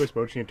your fingers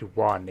merging into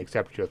one,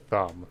 except your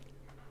thumb.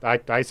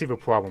 I see the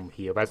problem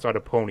here. That's not a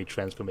pony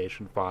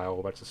transformation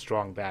file. That's a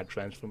strong bad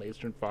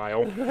transformation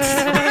file. It's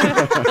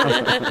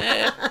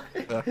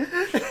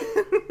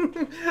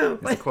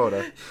a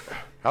quota.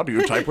 How do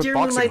you type with Dear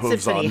boxing Moonlight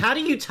hooves Symphony, on? how do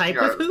you type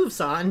with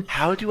hooves on?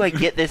 How do I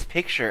get this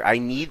picture? I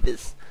need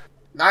this.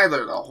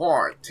 Neither the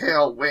horn,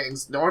 tail,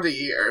 wings, nor the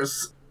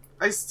ears.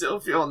 I still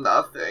feel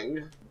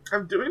nothing.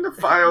 I'm doing the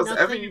files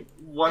every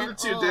 1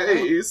 to 2 all.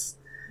 days.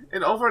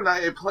 And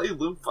overnight I play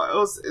loop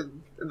files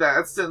in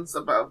that since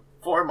about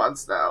 4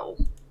 months now.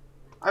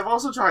 I've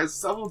also tried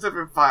several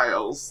different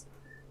files,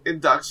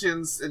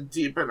 inductions and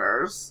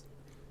deepeners.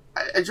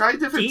 I tried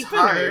different Deepeners?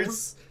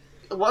 times.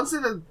 Once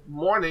in the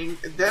morning,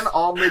 and then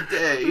all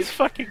midday, It's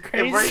fucking and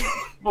crazy. right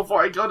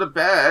before I go to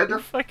bed, You're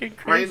fucking right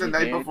crazy, the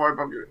night man. before I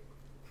go.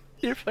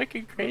 You're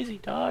fucking crazy,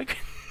 dog.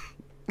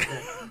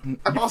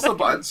 I've also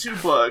bought 2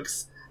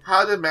 books,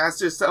 How to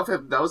Master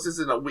Self-Hypnosis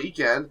in a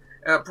Weekend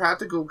and A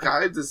Practical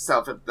Guide to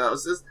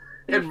Self-Hypnosis,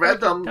 and read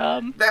them.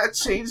 Dumb. That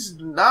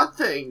changed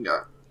nothing.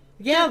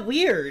 Yeah,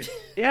 weird.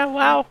 Yeah,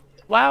 wow.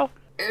 Wow.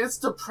 And it's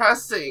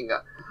depressing.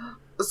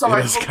 So It I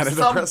is hope kinda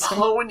some depressing.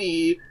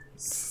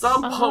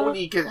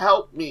 pony can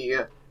help me.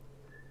 Yeah.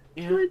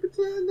 Can I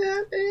pretend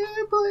that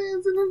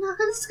airplanes in the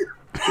night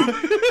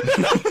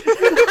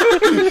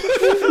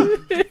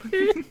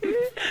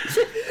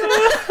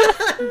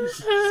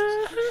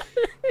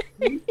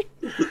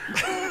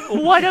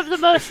One of the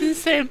most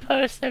insane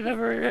posts I've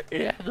ever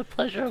had the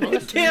pleasure of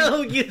listening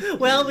to.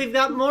 Well, we've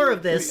got more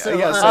of this. So,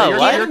 Yes, Oh, you're,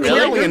 what? you're Really?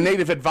 clearly in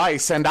native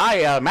advice, and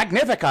I,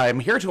 Magnifica, am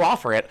here to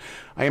offer it.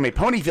 I am a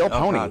Ponyville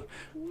pony. God.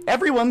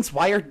 Everyone's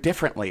wired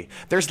differently.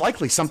 There's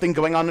likely something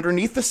going on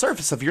underneath the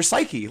surface of your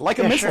psyche, like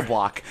a missile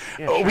block.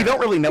 We don't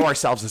really know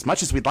ourselves as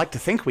much as we'd like to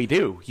think we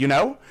do, you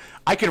know?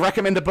 I could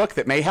recommend a book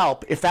that may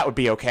help, if that would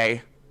be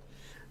okay.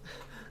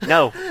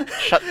 No.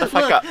 Shut the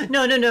fuck up.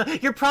 No.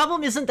 Your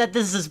problem isn't that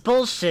this is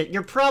bullshit.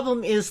 Your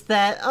problem is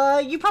that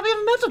you probably have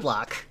a mental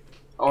block.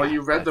 Oh,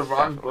 you read the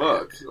wrong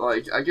book.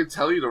 Like, I could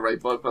tell you the right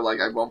book, but, like,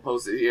 I won't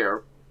post it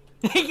here.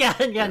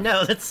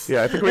 No, that's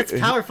Yeah, I think that's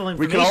powerful we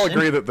information. can all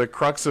agree that the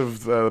crux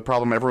of the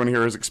problem everyone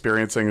here is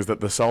experiencing is that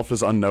the self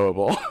is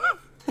unknowable.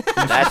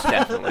 That's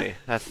definitely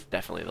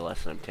the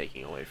lesson I'm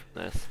taking away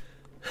from this.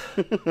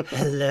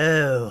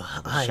 Hello,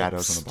 I'm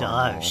Shadows on the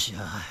bottom wall.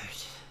 Starshard.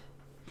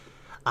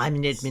 I'm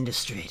an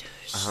administrator.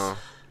 Uh-huh.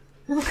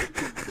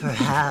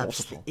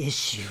 Perhaps the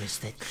issue is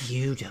that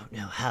you don't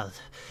know how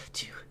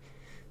to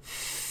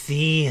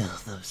feel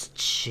those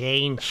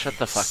changes. Shut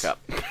the fuck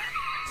up.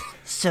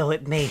 So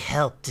it may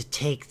help to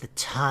take the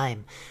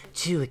time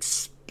to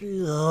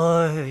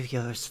explore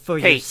for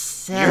Hey,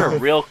 yourself you're a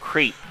real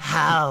creep.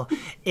 how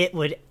it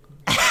would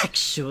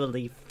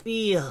actually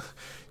feel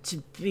to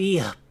be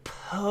a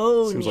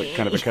pony. Seems like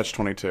kind of a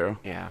catch-22.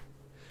 Yeah.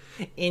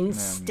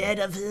 Instead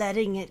of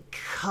letting it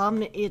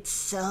come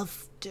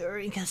itself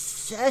during a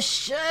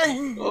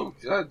session. Oh,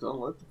 God, don't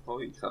let the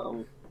pony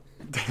come.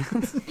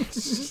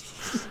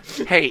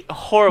 Hey,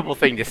 horrible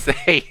thing to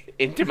say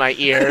into my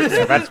ears.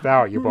 That's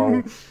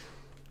valuable.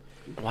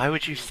 Why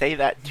would you say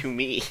that to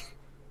me?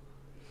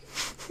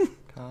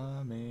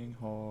 Coming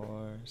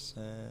horses.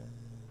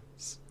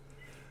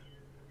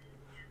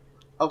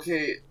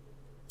 Okay,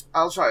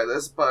 I'll try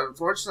this, but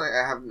unfortunately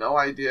I have no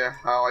idea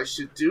how I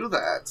should do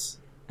that.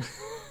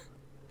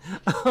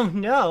 Oh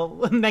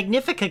no,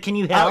 Magnifica, can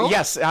you help?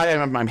 Yes,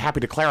 I'm happy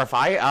to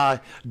clarify.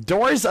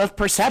 Doors of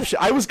Perception.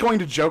 I was going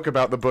to joke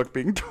about the book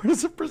being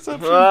Doors of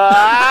Perception.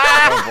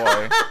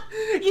 Oh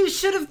boy. You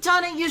should have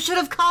done it. You should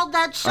have called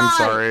that shot. I'm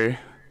sorry.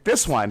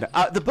 This one.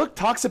 The book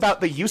talks about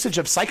the usage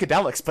of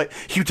psychedelics, but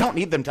you don't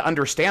need them to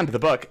understand the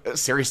book.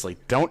 Seriously,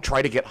 don't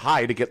try to get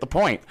high to get the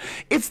point.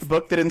 It's the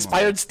book that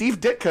inspired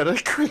Steve Ditka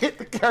to create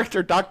the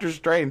character Doctor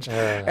Strange.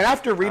 And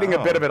after reading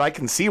a bit of it, I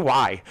can see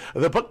why.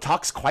 The book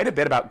talks quite a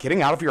bit about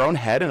getting out of your own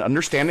head and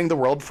understanding the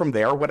world from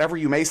there, whatever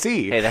you may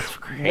see. Hey, that's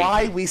crazy.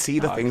 Why we see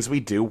the things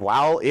we do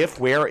while if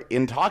we're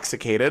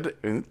intoxicated,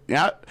 and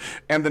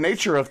the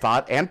nature of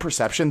thought and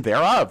perception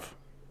thereof.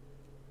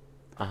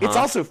 It's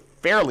also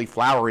fairly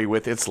flowery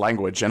with its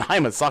language, and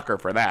I'm a sucker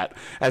for that,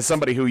 as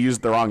somebody who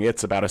used the wrong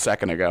 "it's" about a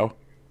second ago.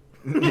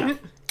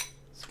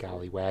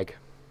 Scallywag.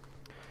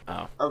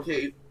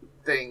 Okay,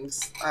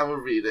 thanks. I will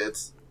read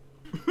it.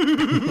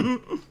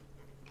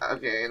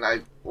 Okay,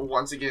 and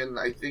once again,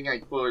 I think I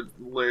quoted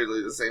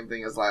literally the same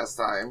thing as last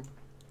time.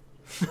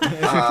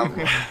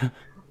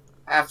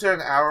 After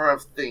an hour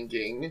of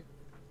thinking,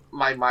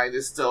 my mind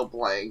is still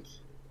blank.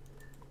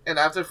 And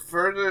after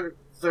further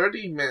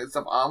 30 minutes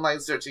of online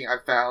searching, I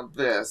found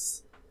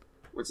this.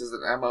 which is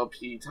an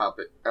MLP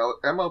topic,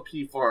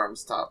 MLP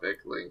forums topic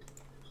link.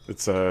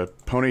 It's a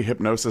pony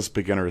hypnosis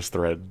beginner's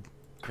thread.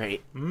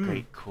 Great,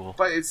 cool.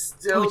 But it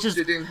still Which is-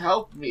 didn't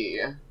help me.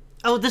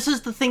 Oh, this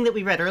is the thing that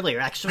we read earlier,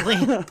 actually.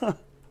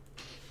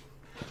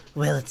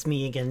 Well, it's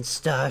me again,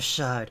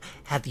 Starshard.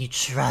 Have you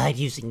tried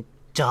using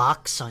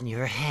docks on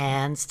your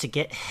hands to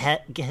get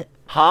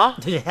Huh?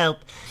 to help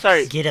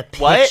Sorry, get a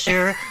what?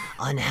 picture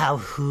on how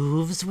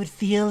hooves would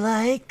feel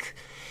like?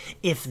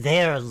 If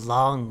they're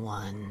long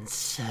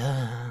ones.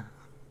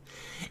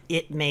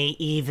 It may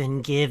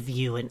even give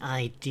you an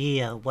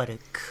idea what a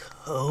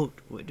coat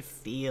would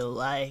feel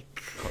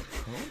like.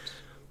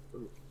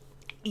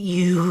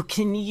 You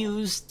can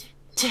use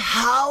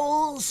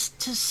towels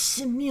to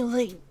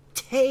simulate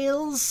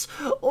tails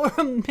or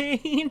a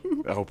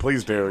mane, Oh,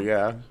 please do,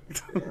 yeah.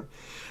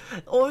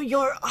 or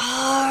your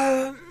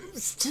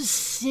arms to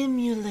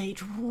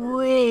simulate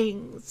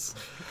wings,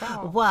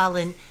 while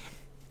an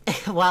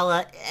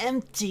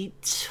empty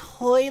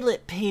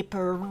toilet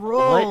paper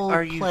role What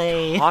are you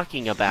play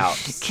talking about?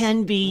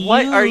 can be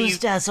What are you-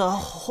 used as a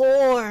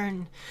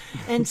horn.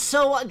 And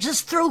so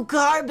just throw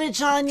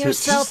garbage on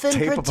yourself just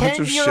and tape a bunch pretend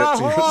of you're shit a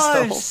to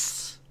yourself.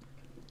 horse.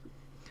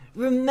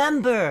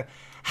 Remember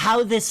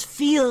how this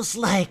feels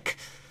like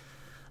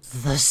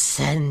the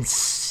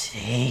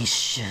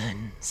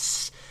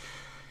sensations.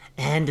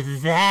 And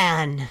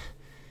then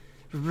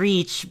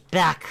reach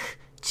back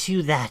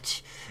to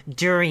that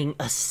during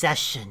a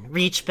session.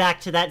 Reach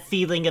back to that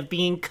feeling of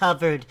being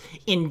covered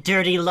in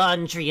dirty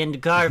laundry and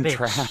garbage.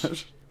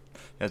 Trash.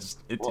 It's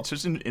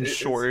just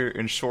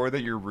ensure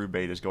that your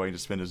roommate is going to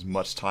spend as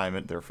much time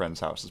at their friend's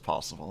house as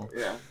possible.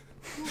 Yeah.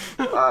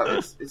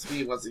 It's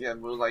me once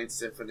again, Moonlight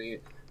Symphony.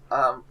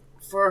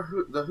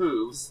 For the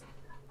hooves,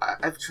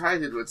 I've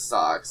tried it with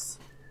socks,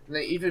 and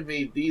they even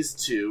made these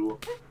two.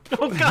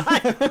 Oh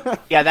god!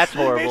 Yeah, that's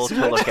horrible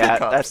to look at.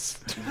 That's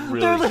They're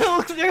really.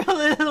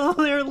 little,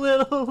 they're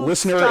little.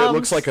 Listener, it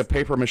looks like a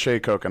paper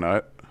mache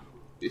coconut.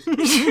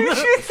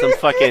 Some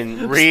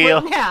fucking real,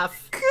 Split in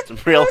half. some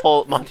real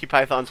Monty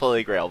Python's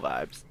Holy Grail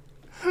vibes.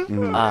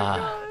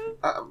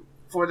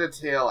 For the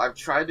tail, I've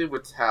tried it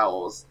with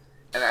towels,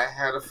 and I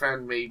had a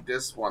friend make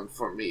this one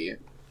for me.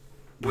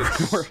 Which,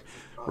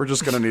 We're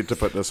just gonna need to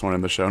put this one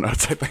in the show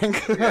notes, I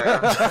think.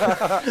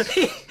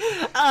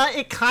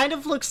 It kind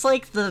of looks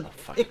like the.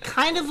 It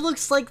kind of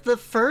looks like the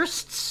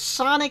first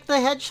Sonic the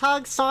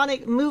Hedgehog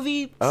Sonic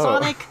movie,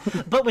 Sonic,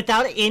 but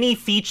without any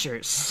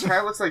features. kind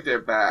of looks like they're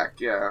back,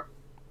 yeah.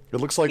 It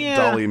looks like Yeah.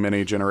 Dolly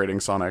Mini generating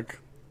Sonic.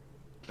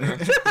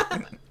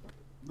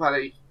 But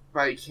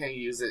I can't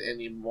use it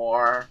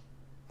anymore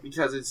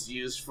because it's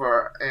used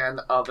for an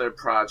other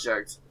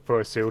project.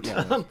 Fursuit.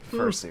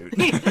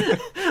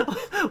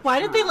 Fursuit. Why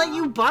did they let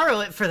you borrow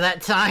it for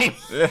that time?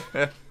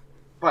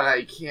 But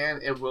I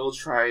can and will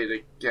try it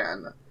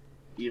again,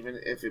 even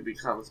if it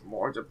becomes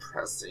more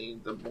depressing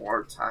the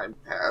more time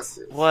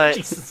passes. What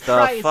Jesus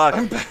the Christ.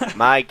 fuck,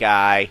 my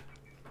guy?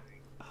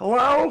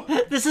 Hello?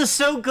 This is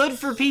so good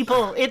for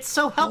people. It's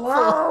so helpful.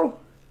 Hello?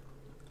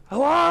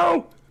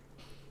 Hello?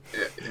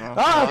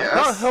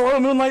 Yes. Hello,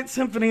 Moonlight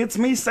Symphony. It's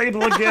me,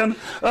 Sable again.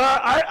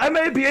 I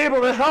may be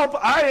able to help.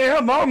 I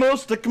am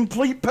almost a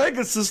complete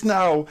Pegasus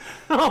now.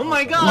 Oh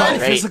my My god.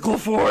 Great. physical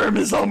form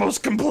is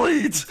almost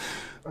complete.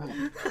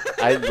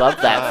 I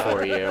love that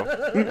for you.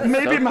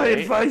 Maybe my great.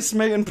 advice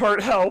may in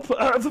part help.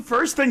 The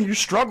first thing you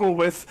struggle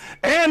with,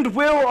 and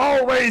will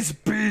always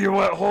be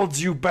what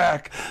holds you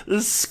back,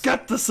 is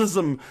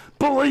skepticism,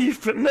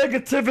 belief,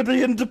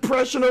 negativity, and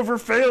depression over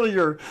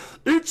failure.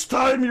 Each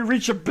time you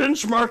reach a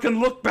benchmark and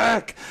look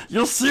back,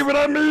 you'll see what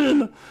I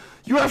mean.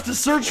 You have to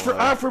search for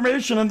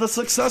affirmation in the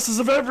successes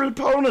of every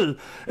pony,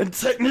 and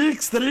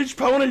techniques that each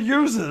pony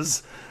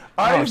uses.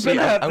 I've been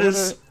at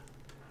this...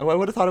 I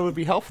would have thought it would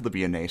be helpful to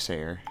be a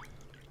naysayer.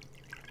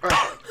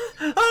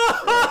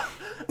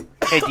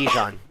 Hey,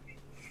 Dijon.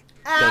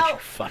 Don't you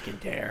fucking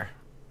dare.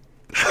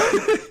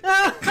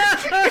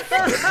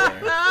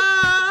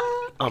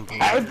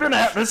 I've been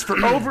at this for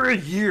over a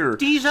year.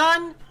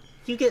 Dijon,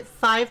 you get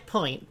 5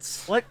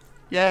 points. What?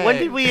 Yay. When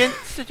did we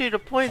institute a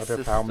point Out of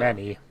system? how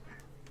many?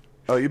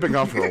 Oh, you've been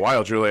gone for a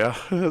while, Julia.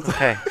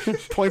 Okay,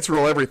 Points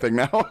rule everything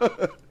now.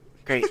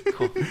 great,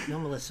 cool. No,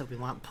 Melissa, we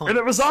want And points.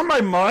 it was on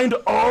my mind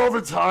all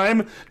the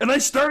time, and I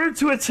started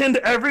to attend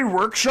every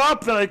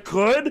workshop that I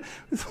could,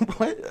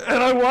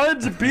 and I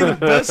wanted to be the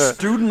best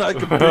student I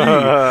could be.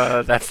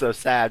 That's so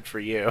sad for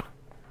you.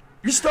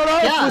 You start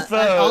off Yeah, with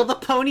all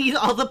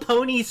the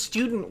pony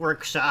student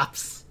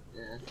workshops.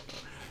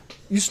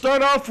 you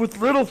start off with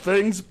little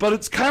things, but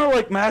it's kind of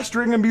like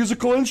mastering a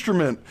musical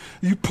instrument.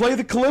 You play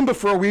the kalimba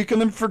for a week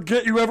and then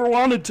forget you ever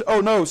wanted to. Oh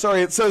no,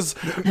 sorry. It says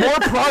more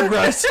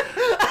progress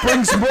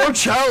brings more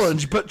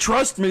challenge, but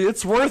trust me,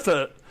 it's worth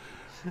it.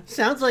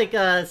 Sounds like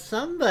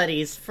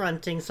somebody's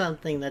fronting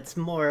something that's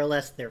more or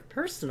less their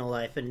personal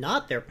life and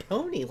not their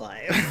pony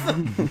life.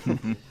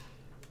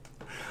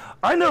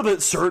 I know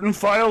that certain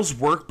files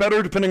work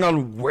better depending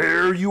on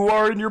where you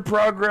are in your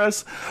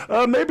progress.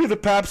 Maybe the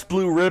Pabst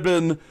Blue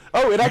Ribbon.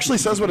 Oh, it actually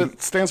says what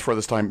it stands for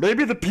this time.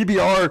 Maybe the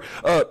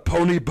PBR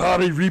Pony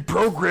Body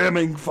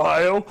Reprogramming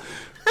file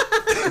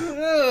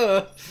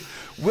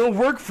will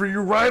work for you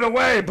right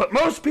away, but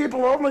most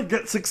people only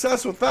get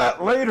success with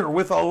that later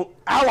with a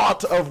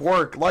lot of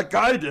work, like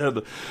I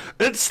did.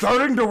 It's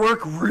starting to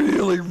work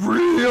really,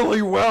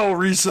 really well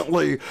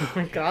recently. Oh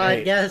my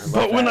god, yes.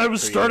 But when I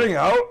was starting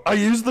out, I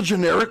used the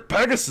generic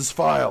Pegasus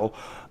file.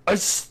 I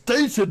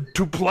stated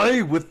to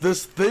play with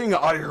this thing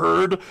I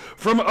heard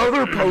from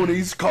other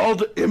ponies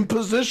called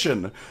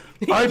imposition.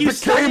 I You became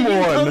started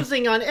one.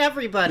 imposing on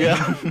everybody.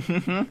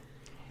 Yeah.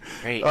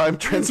 Great. I'm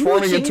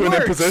transforming Mooching into an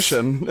works.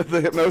 imposition.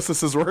 The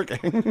hypnosis is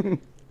working.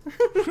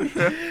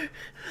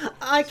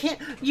 I can't.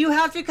 You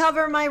have to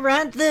cover my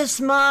rent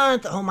this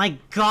month. Oh my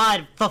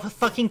god.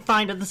 Fucking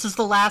find it. This is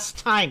the last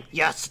time.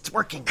 Yes, it's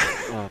working.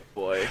 Oh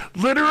boy.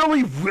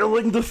 Literally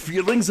willing the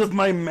feelings of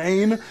my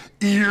mane,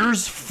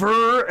 ears,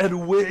 fur,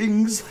 and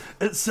wings,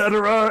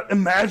 etc.,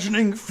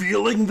 imagining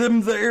feeling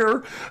them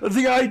there.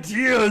 The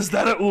idea is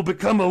that it will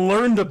become a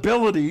learned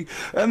ability,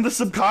 and the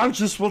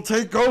subconscious will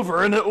take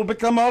over, and it will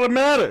become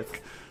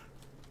automatic.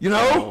 You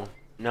know?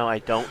 No, I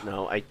don't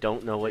know. I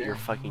don't know what you're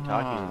fucking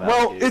talking about.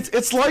 Well, dude.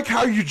 it's like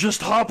how you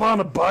just hop on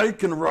a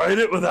bike and ride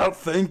it without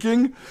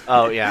thinking.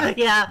 Oh yeah.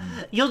 Yeah,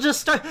 you'll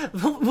just start.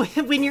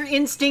 When your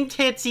instinct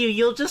hits you,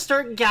 you'll just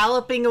start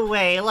galloping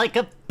away like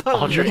a pony.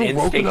 Ultra Woken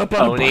instinct up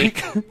on a pony.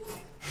 bike.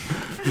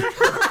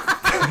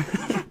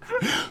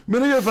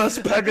 Many of us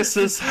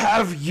Pegasus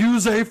have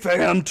use a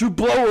fan to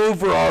blow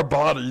over our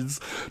bodies,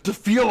 to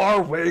feel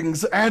our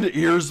wings and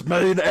ears,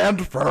 mane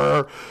and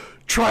fur.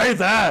 Try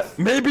that.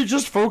 Maybe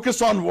just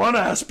focus on one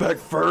aspect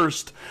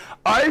first.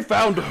 I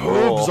found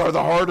hooves are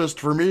the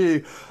hardest for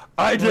me.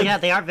 I did. Well, yeah,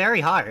 they are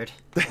very hard.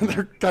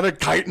 They're kind of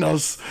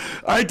chitinous.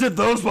 I did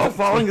those while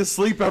falling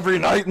asleep every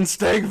night and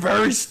staying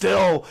very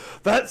still.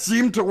 That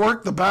seemed to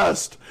work the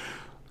best.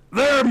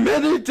 There are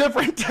many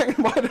different things.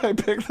 Why did I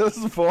pick this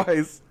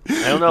voice?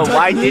 I don't know.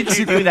 Why did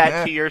you do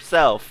that to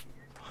yourself?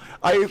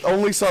 I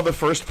only saw the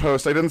first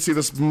post. I didn't see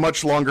this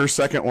much longer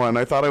second one.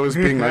 I thought I was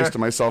being nice to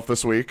myself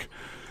this week.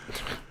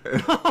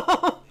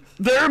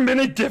 There are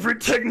many different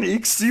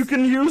techniques you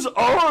can use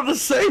all at the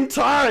same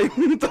time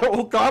that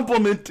will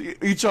complement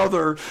each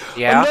other.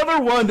 Yeah. Another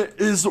one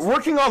is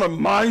working on a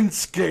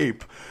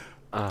mindscape.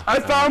 I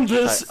found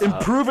this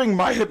improving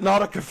my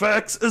hypnotic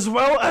effects as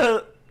well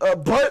as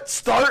but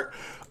start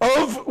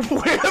of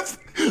with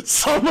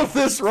some of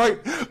this right.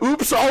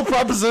 Oops, all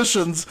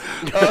propositions.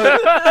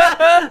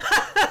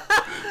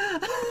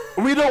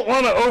 We don't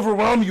want to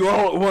overwhelm you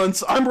all at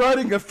once. I'm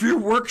writing a few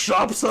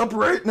workshops up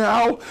right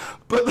now,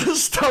 but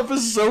this stuff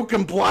is so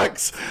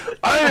complex.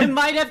 I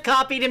might have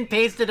copied and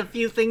pasted a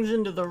few things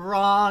into the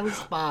wrong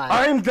spot.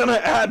 I'm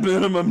gonna at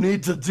minimum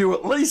need to do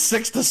at least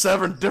 6 to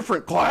 7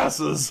 different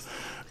classes.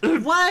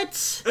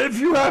 What? If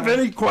you have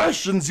any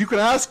questions, you can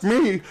ask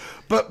me,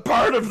 but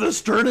part of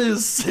this journey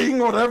is seeing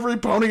what every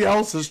pony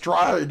else has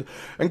tried,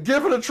 and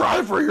give it a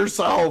try for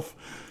yourself.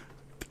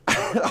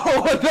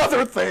 Oh,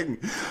 another thing.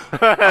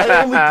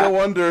 I only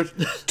go under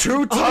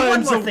 2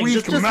 times a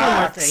week just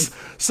max.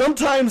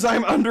 Sometimes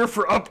I'm under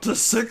for up to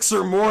 6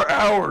 or more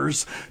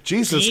hours.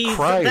 Jesus Jeez,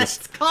 Christ.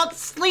 That's called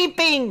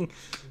sleeping.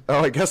 Oh,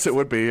 I guess it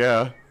would be,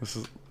 yeah. This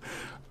is...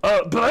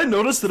 But I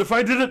noticed that if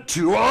I did it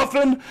too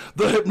often,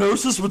 the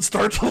hypnosis would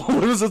start to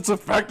lose its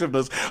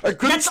effectiveness. I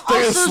couldn't That's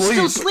stay also asleep.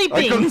 still sleeping.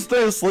 I couldn't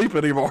stay asleep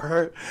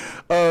anymore.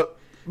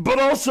 But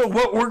also,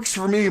 what works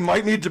for me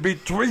might need to be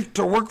tweaked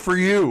to work for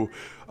you.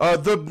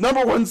 The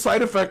number one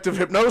side effect of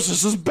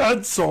hypnosis is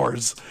bed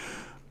sores.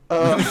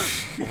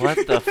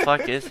 What the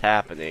fuck is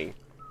happening?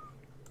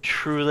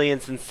 Truly and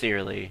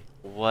sincerely,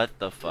 what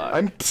the fuck?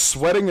 I'm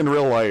sweating in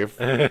real life.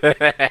 What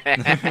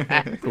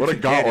a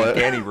gauntlet.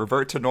 Danny,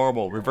 revert to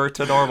normal. Revert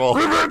to normal.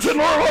 Revert to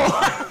normal!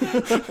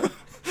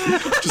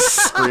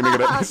 Just screaming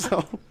it at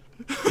myself.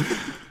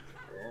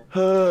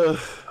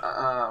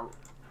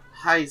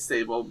 Hi,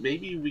 Sable.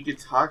 Maybe we could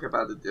talk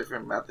about a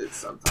different method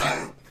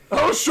sometime.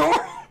 Oh, sure!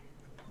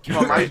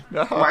 Well,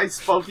 my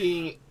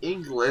spoken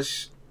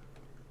English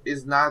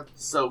is not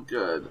so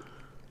good.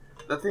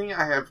 The thing is,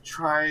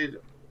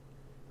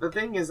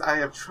 I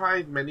have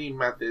tried many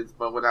methods,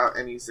 but without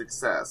any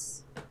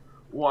success.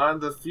 One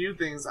of the few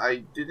things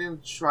I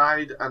didn't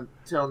try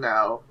until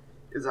now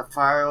is a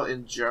file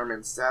in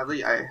German.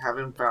 Sadly, I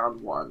haven't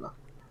found one.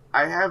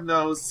 I have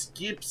no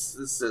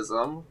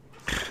skepticism.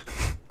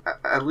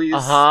 At least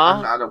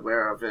I'm not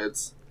aware of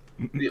it.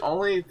 The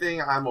only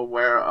thing I'm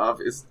aware of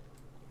is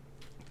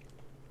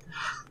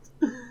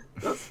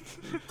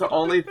the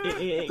only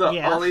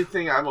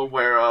thing I'm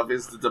aware of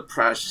is the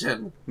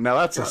depression. Now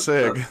that's a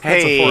sig.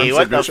 Hey, that's a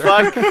what the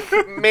signature.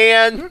 fuck?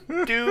 Man,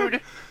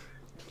 dude.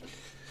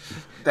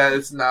 That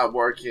it's not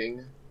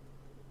working,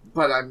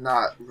 but I'm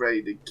not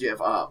ready to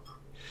give up.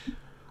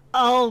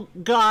 Oh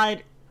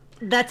god,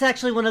 that's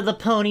actually one of the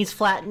ponies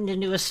flattened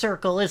into a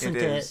circle, isn't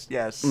it? It is,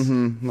 yes.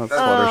 Mm-hmm, that's Oh,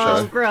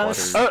 Fluttershy.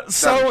 gross.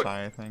 So,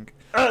 I think.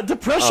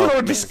 Depression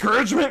or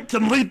discouragement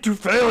can lead to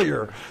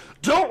failure.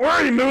 Don't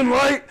worry,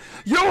 Moonlight.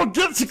 You'll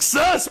get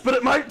success, but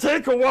it might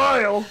take a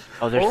while.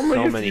 Oh, there's Only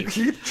so if many you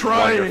keep wonderful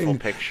trying,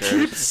 pictures.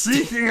 keep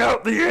seeking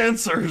out the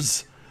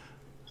answers.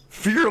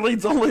 Fear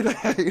leads only to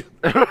hate.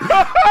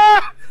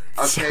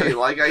 Okay,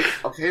 like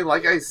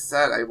I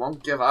said, I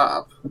won't give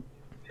up.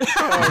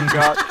 Oh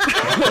God!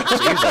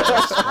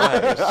 Jesus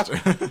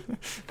Christ!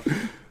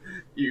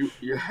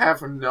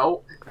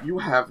 You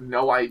have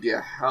no idea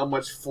how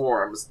much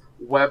forums,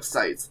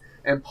 websites,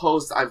 and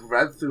posts I've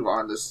read through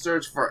on the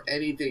search for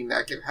anything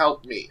that can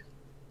help me.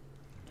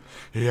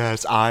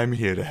 Yes, I'm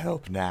here to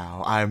help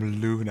now.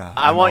 I'm Luna.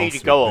 I I'm want you to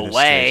also go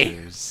away.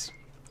 administrators.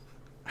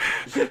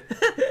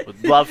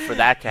 Would love for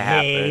that to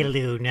happen. Hey,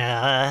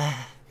 Luna.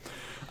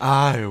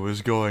 I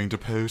was going to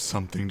post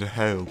something to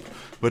help,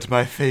 but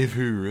my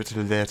favorite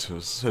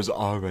lettuce has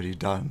already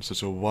done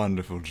such a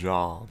wonderful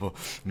job.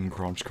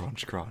 Crunch,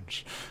 crunch,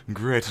 crunch.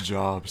 Great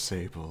job,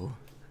 Sable.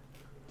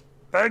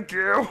 Thank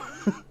you.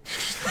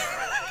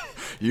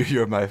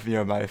 You're my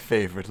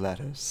favorite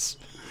lettuce.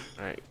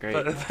 Alright,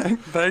 great.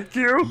 Thank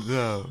you.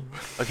 No.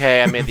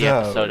 Okay, I made the No.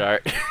 episode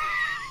art.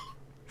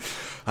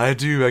 I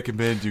do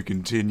recommend you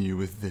continue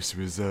with this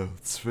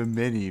results, for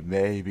many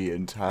may be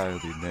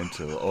entirely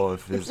mental or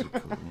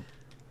physical.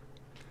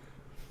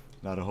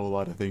 Not a whole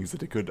lot of things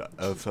that it could,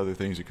 other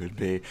things it could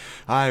be.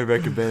 I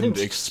recommend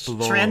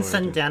explored.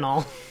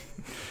 Transcendental.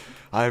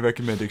 I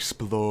recommend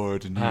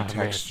explored new man.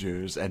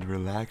 textures and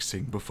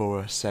relaxing before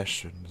a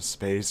session.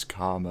 Space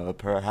comma,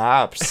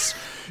 perhaps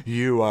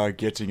you are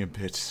getting a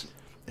bit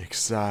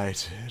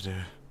excited.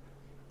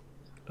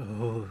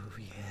 Oh,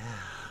 yeah.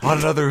 On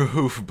another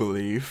hoof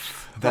belief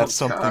that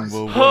something gosh.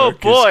 will work Oh,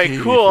 boy, is key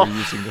cool. for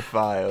using the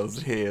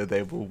files here.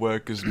 They will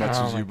work as much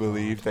as you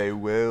believe they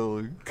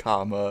will,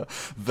 comma,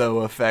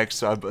 though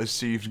effects are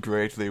achieved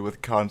greatly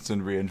with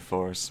constant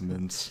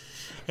reinforcement.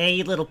 Hey,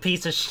 you little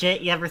piece of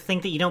shit. You ever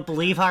think that you don't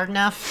believe hard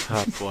enough?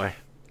 Oh boy.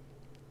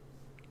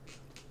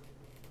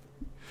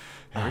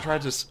 Have you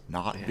tried just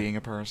not being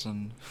a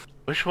person?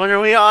 Which one are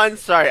we on?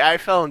 Sorry, I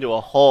fell into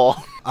a hole.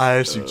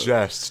 I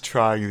suggest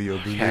trying the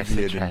Oblivion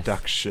suggest.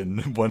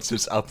 induction once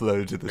it's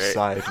uploaded to the Great.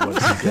 site once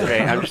again.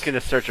 Great, I'm just gonna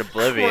search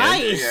Oblivion.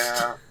 Christ!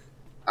 Yeah.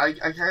 I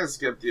kind of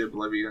skipped the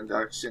Oblivion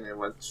induction and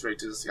went straight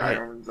to the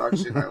Skyrim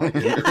induction. I like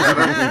it a bit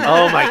better.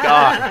 Oh my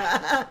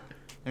god.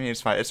 I mean,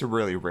 it's fine. It's a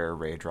really rare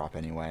raid drop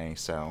anyway,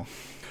 so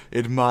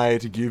it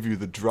might give you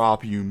the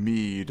drop you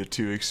need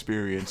to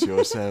experience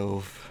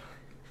yourself.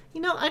 You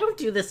know, I don't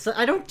do this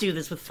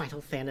with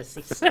Final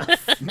Fantasy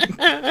stuff.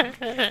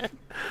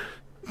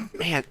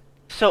 Man,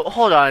 so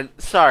hold on.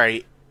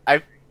 Sorry,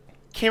 I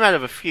came out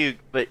of a fugue,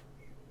 but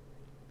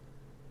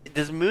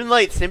does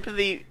Moonlight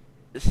Symphony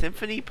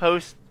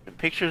post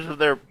pictures of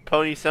their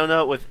pony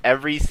Sona with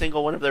every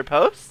single one of their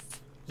posts?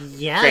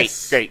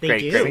 Yes, Great, they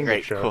great, do. great,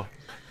 great, cool,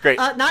 great.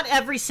 Not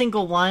every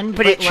single one,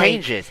 but it like,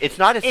 changes. It's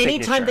not a signature.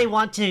 anytime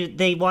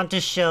they want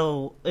to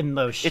show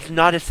emotion. It's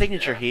not a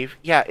signature, Heave.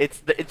 Yeah,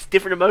 it's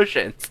different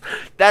emotions.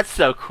 That's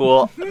so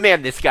cool.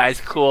 Man, this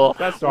guy's cool.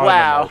 That's not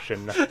wow. an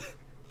emotion.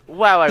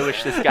 Wow, I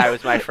wish this guy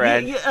was my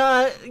friend.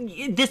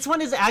 This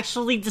one is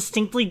actually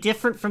distinctly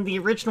different from the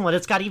original one.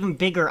 It's got even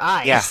bigger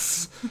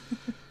eyes. Yeah.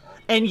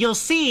 And you'll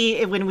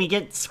see when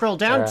we scroll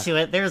down Yeah. to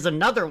it, there's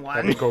another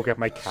Let me one. go get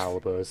my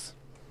calibers.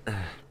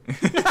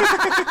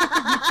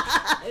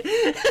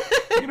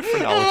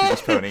 Phrenology,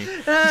 this pony.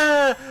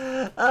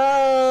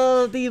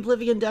 The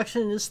Oblivion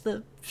Induction is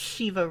the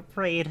Shiva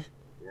Parade.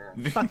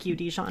 Fuck you,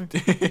 Dijon.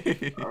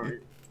 Alright.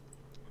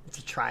 It's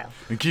a trial.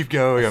 And keep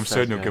going. I'm so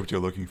certain you'll good. get what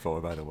you're looking for,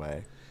 by the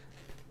way.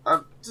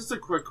 Just a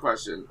quick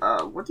question.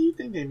 What do you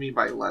think they mean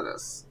by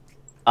lettuce?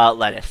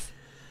 Lettuce.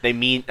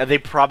 They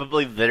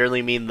probably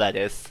literally mean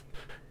lettuce.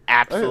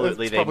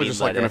 Absolutely, It's they probably mean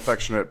just like an lettuce.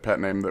 affectionate pet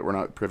name that we're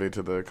not privy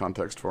to the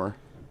context for.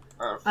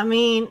 I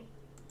mean,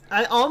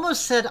 I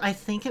almost said I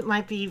think it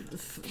might be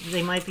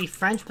they might be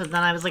French, but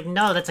then I was like,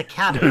 no, that's a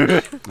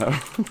cabbage.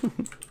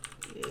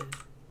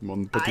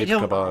 Mon I petit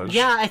don't. cabbage.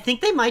 Yeah, I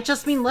think they might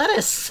just mean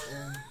lettuce.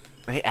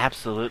 They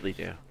absolutely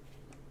do.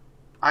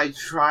 I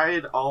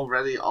tried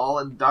already all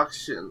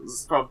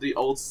inductions from the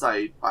old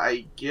site, but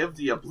I give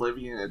the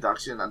Oblivion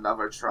induction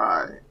another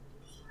try.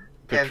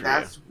 Good And for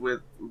that's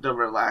with the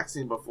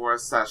relaxing before a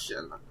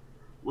session.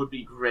 Would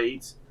be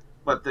great,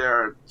 but there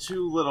are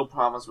two little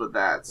problems with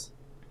that.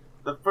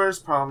 The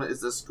first problem is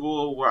the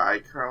school where I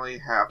currently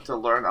have to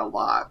learn a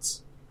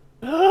lot.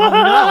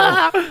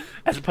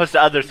 As opposed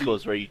to other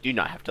schools where you do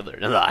not have to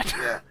learn a lot.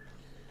 Yeah.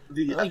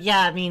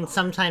 Yeah, I mean,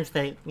 sometimes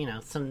they,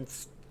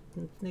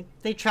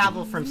 they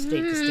travel from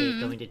state to state,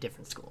 going to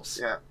different schools.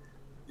 Yeah.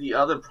 The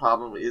other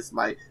problem is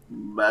my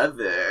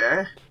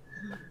mother.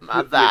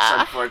 Mother. Which,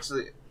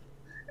 unfortunately,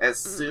 as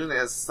soon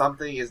as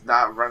something is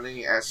not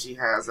running as she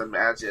has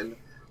imagined,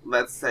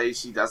 let's say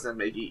she doesn't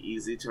make it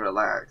easy to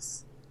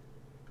relax.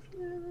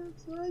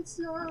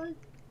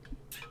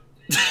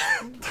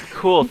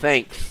 Cool,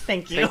 thanks.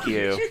 Thank you. Thank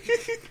you.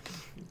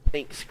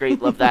 Thanks,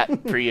 great. Love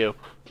that for you.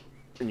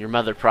 And your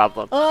mother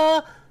problem.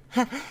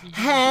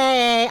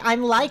 Hey,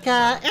 I'm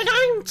Laika, and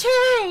I'm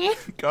Tay.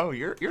 Go,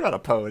 you're not a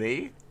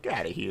pony. Get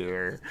out of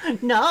here.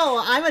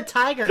 No, I'm a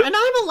tiger, and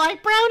I'm a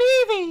light brown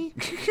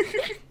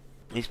Eevee.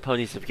 These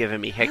ponies have given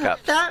me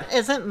hiccups. There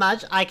isn't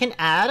much I can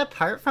add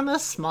apart from a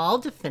small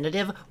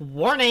definitive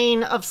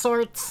warning of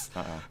sorts.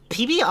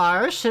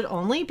 PBR should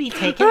only be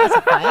taken as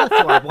a file if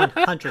you are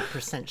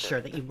 100% sure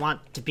that you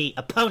want to be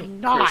a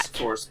pony. First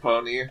force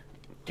pony.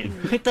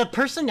 The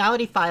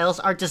personality files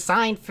are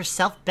designed for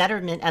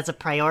self-betterment as a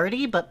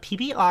priority, but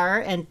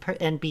PBR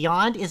and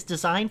beyond is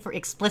designed for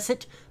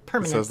explicit It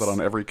permanence. says that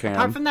on every can.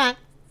 Apart from that,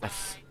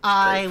 That's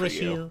I great for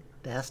wish you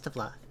best of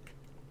luck.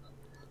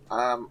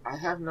 I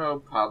have no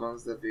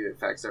problems if the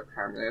effects are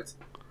permanent.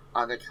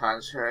 On the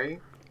contrary,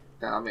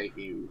 that would make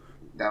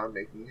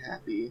me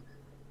happy.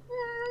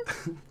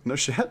 No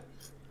shit.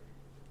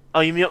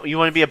 Oh, you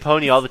want to be a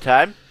pony all the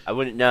time? I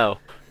wouldn't know.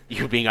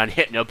 You being on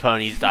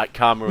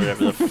hypnoponies.com or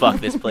whatever the fuck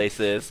this place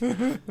is.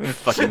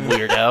 Fucking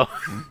weirdo.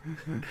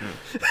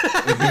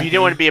 If you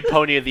didn't want to be a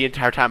pony the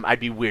entire time, I'd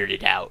be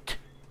weirded out.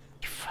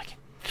 You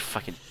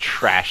fucking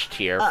trash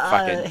tier.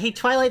 Fucking. Hey,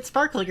 Twilight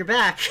Sparkle, you're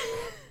back.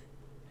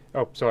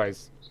 Oh, sorry, I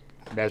was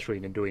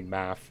measuring and doing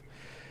math.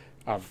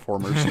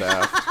 Former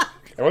staff.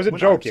 I wasn't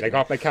joking, I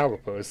got my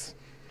calipers.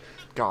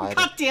 God.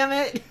 God damn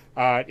it.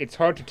 It's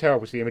hard to tell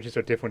because the images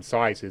are different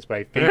sizes, but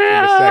I think in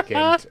a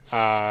second,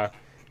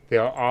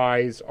 their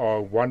eyes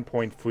are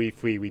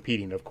 1.33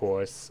 repeating, of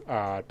course,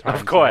 times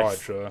Of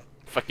course. larger.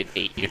 Fucking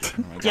hate you.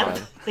 Oh my Yep,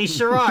 god. they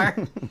sure are.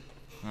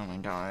 Oh my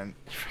god.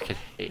 Fucking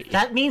hate you.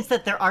 That means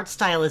that their art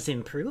style is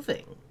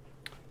improving.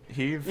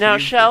 Now,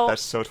 Shell-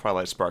 That's so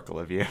Twilight Sparkle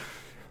of you.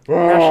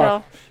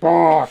 Shell?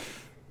 Bark!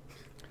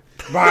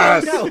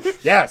 Yes!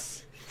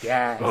 Yes!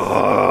 Yes!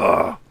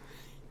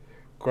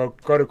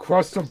 Gotta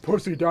cross some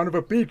pussy down to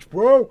the beach,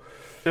 bro!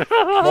 My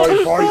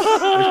advice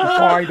is to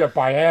find a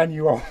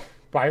biannual.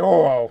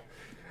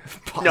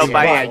 No,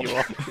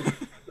 biannual.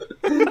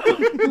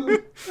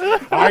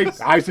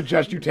 I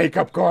suggest you take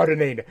up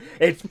gardening.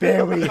 It's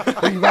fairly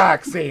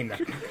relaxing.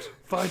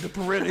 Find a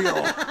perennial.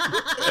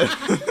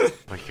 Oh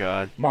my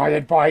god. My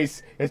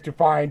advice is to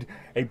find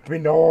a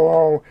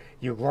binaural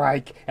you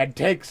like and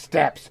take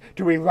steps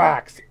to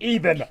relax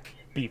even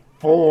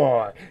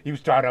before you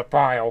start a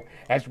file,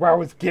 as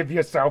well as give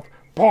yourself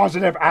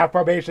positive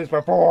affirmations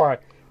before.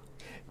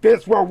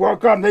 This will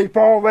work on me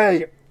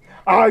fully.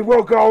 I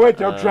will go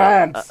into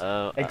trance,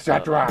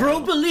 etc.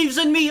 Bro believes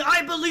in me,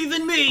 I believe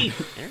in me!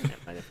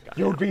 Internet might have gone.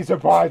 You'd be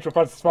surprised with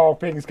what small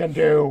things can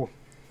do.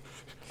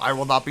 I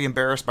will not be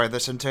embarrassed by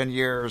this in 10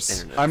 years.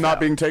 Internet's I'm not out.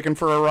 being taken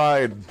for a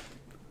ride.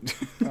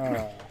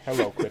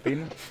 Hello,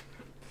 Clipping.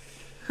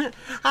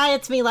 Hi,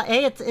 it's me,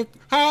 hey,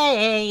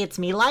 it's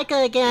me,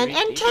 Laika again, You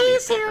and can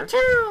Tay's be a here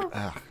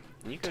pepper.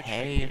 too! You go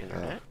check the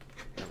internet.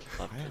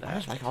 Love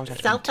that.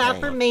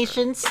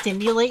 Self-affirmations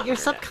stimulate your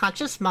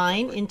subconscious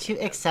mind into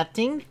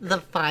accepting the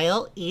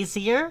file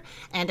easier,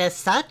 and as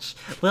such,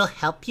 will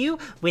help you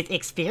with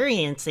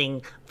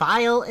experiencing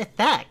file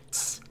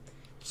effects.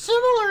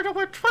 Similar to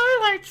what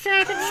Twilight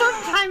said, and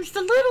sometimes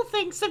the little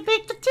things that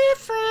make the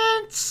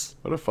difference.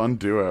 What a fun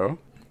duo.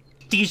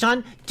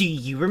 Dijon, do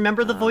you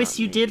remember the voice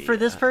you did for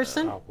this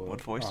person? What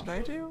voice did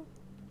I do?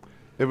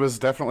 It was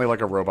definitely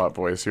like a robot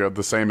voice. You had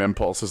the same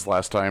impulse as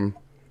last time.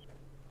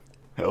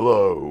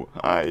 Hello,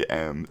 I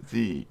am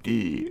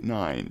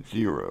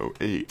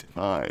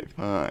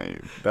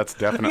ZD90855. That's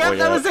definitely Yep,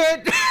 that it. was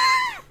it!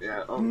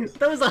 Yeah.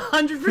 That was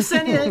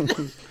 100% it!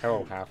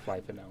 Hello,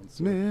 Half-Life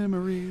announcer.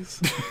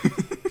 Memories.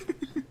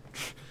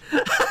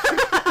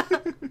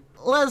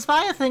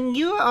 Lesviathan,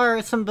 you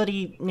are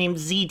somebody named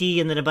ZD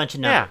and then a bunch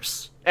of Yeah.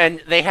 numbers.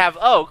 And they have,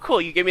 oh,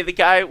 cool, you gave me the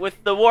guy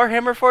with the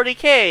Warhammer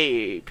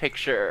 40k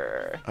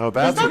picture. Oh,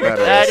 that's that what that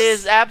is. That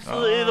is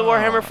absolutely the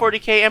Warhammer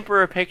 40k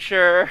Emperor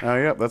picture. Oh,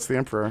 yep, that's the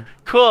Emperor.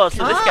 Cool,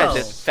 so this guy's Oh.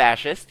 just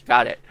fascist.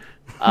 Got it.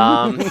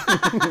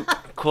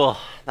 Cool.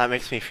 That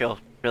makes me feel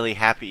really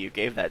happy you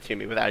gave that to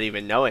me without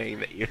even knowing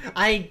that you...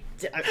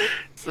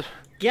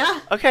 Yeah,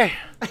 Okay.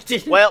 I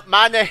didn't. Well,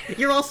 my name...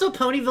 You're also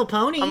Ponyville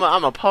Pony. I'm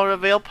a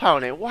Ponyville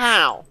pony.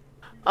 Wow.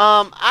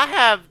 I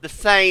have the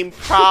same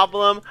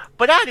problem,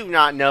 but I do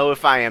not know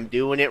if I am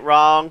doing it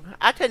wrong.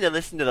 I tend to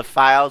listen to the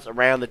files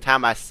around the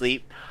time I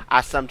sleep.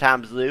 I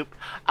sometimes loop.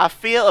 I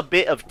feel a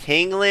bit of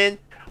tingling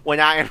when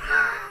I am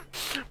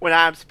when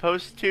I'm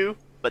supposed to,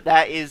 but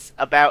that is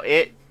about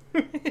it.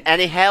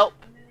 Any help?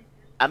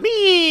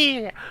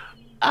 Doing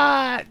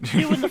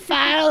the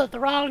file at the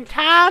wrong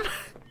time?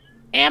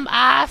 Am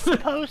I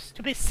supposed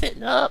to be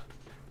sitting up?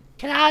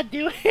 Can I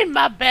do it in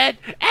my bed?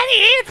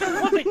 Any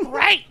answer would be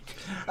great.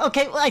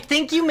 Okay, well, I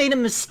think you made a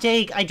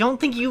mistake. I don't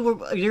think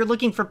you're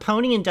looking for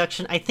pony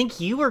induction. I think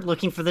you were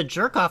looking for the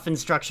jerk-off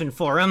instruction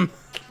for him.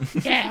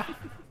 Yeah,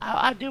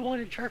 I do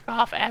want to jerk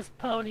off as a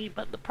pony,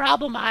 but the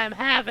problem I am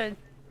having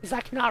is I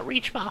cannot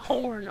reach my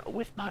horn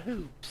with my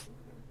hooves.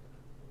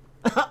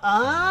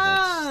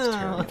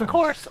 Oh. Of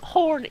course,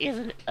 horn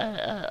isn't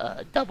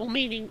a double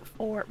meaning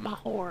for my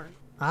horn.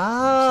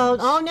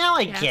 Oh, now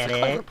I Yeah, get it's a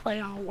clever it. play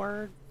on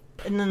word.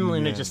 And then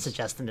Luna just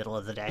suggests the middle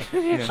of the day.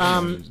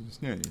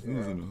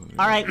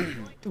 All right,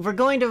 we're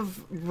going to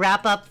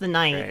wrap up the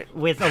night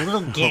with a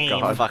little game.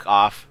 God. Fuck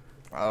off.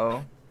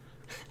 Oh.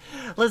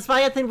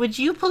 Lesbiathan, would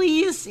you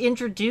please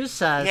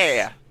introduce us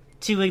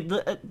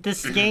to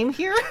this game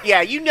here?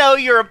 Yeah, you know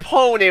your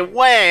opponent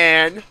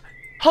when.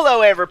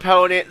 Hello, every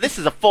opponent. This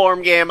is a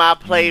form game I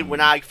played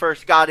when I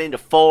first got into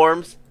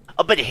forms.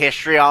 A bit of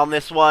history on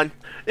this one.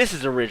 This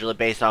is originally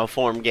based on a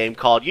form game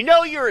called You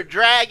Know You're a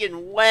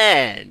Dragon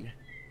When.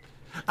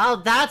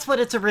 Oh, that's what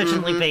it's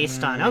originally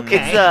based on.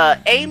 Okay.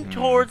 It's aimed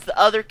towards the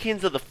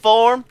otherkins of the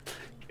form.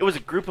 It was a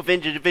group of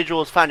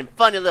individuals finding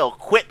funny little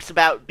quips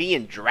about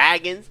being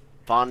dragons,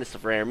 fondness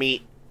of rare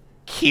meat,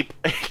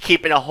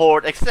 keeping a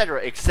horde,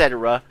 etc.,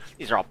 etc.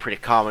 These are all pretty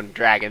common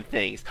dragon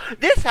things.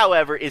 This,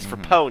 however, is for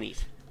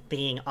ponies.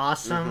 Being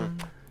awesome.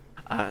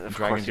 Of Dragons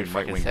course you and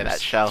fucking white say that,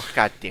 wingers. Shell.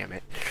 God damn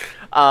it.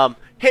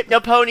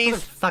 Hypnoponies.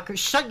 Motherfucker,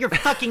 shut your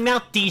fucking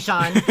mouth,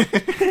 Dijon.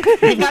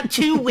 They've got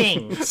 2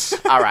 wings.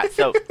 Alright,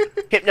 so,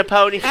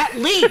 Hypnoponies. At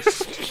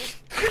least.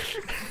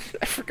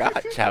 I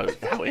forgot how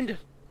into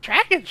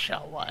Dragon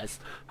Shell was.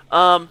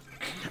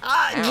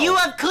 You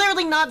have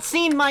clearly not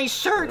seen my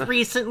shirt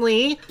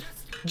recently.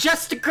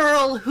 Just a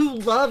girl who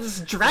loves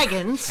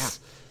dragons.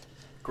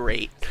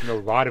 Great. A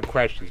lot of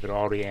questions that are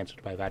already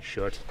answered by that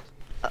shirt.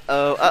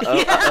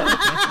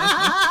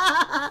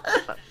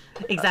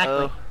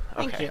 Exactly.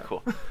 Thank Okay, you.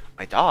 cool.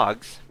 My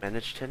dogs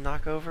managed to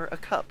knock over a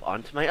cup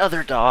onto my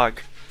other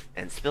dog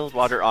and spilled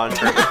water on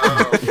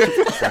her.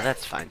 So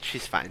that's fine.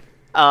 She's fine.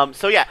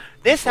 So yeah,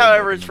 this,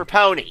 however, is for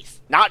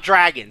ponies, not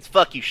dragons.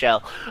 Fuck you,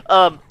 Shell.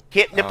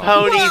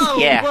 Hypnoponies, Whoa,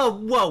 yeah.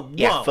 whoa.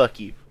 Yeah, fuck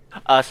you.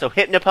 So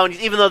Hypnoponies,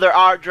 even though there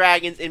are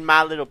dragons in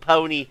My Little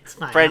Pony,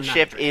 fine, I'm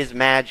friendship not is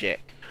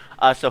magic.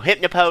 So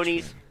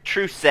Hypnoponies,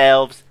 True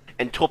Selves,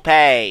 and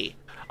Toupee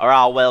are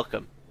all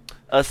welcome.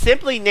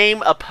 Simply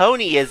name a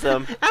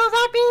ponyism. Oh,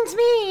 that means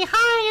me.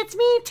 Hi, it's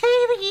me,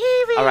 Tay the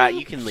Evie. Alright,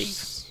 you can leave.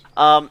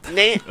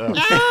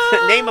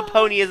 Name a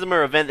ponyism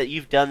or event that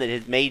you've done that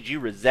has made you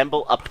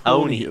resemble a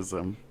pony.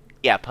 Ponyism.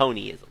 Yeah,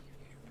 ponyism.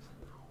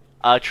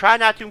 Try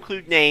not to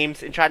include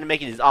names and try to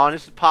make it as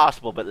honest as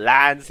possible, but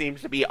lying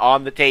seems to be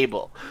on the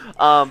table.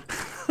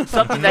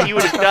 Something that you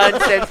would have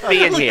done since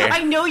being Look, here.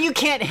 I know you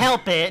can't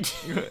help it.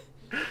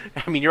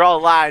 I mean, you're all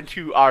lying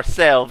to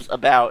ourselves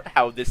about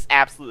how this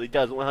absolutely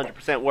does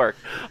 100% work.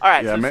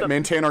 Alright, Yeah, so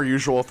maintain our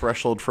usual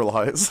threshold for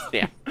lies.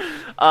 yeah.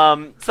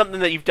 Something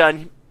that you've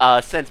done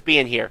since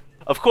being here.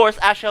 Of course,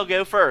 I shall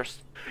go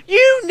first.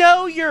 You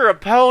know you're a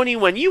pony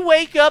when you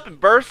wake up and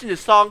burst into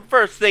song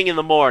first thing in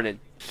the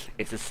morning.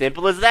 It's as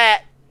simple as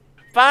that.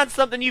 Find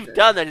something you've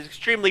done that is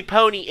extremely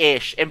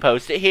pony-ish and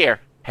post it here.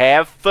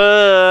 Have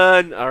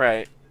fun!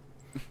 Alright.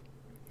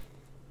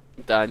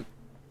 Done.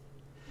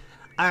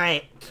 All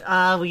right,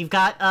 we've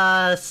got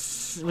a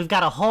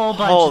whole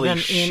bunch Holy of them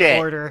shit. in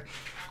order.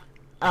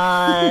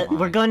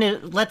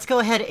 Let's go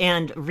ahead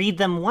and read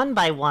them one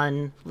by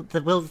one.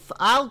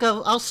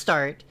 I'll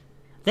start,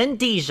 then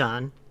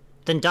Dijon,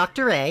 then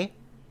Dr. A,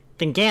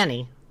 then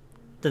Ganny,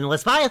 then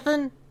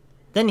Lesbiathan,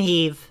 then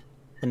Heave,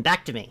 then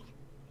back to me.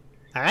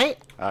 All right?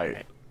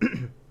 Aye.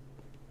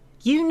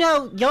 You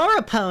know you're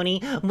a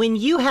pony when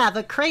you have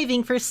a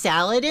craving for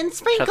salad and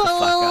sprinkles. the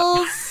fuck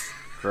up.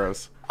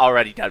 Gross.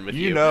 Already done with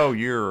you. You know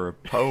you're a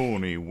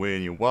pony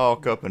when you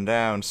walk up and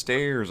down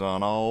stairs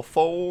on all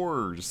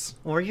fours.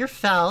 Or your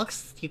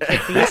Felix. You could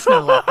be a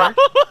snow leopard.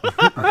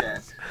 Okay.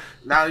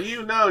 Now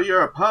you know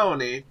you're a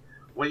pony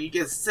when you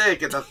get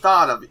sick at the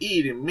thought of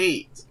eating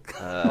meat.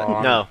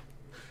 No.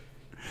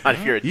 Not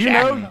if you're a You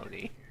jack know-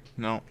 pony.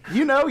 No.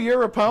 You know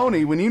you're a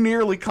pony when you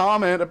nearly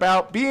comment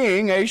about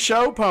being a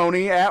show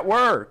pony at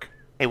work.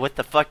 Hey, what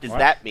the fuck does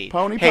that mean?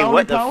 Pony, hey, pony,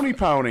 what the pony,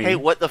 pony. Hey,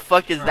 what the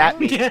fuck does that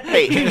mean? You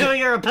Hey, know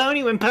you're a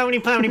pony when pony.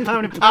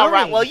 all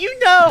right. Well, you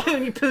know,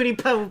 Pony.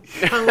 Pony.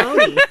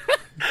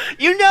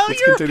 you know Let's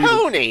you're a continue to-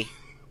 pony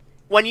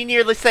when you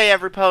nearly say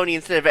every pony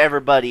instead of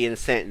everybody in a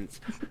sentence.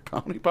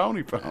 Pony,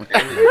 pony, pony.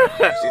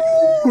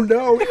 Oh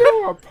no,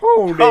 you're a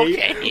pony.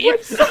 Okay.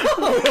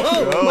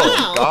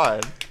 Oh,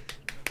 God.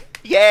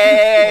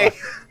 Yay!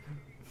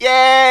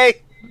 Yay!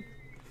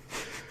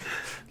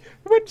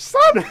 But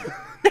son,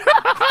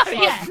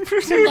 Yeah.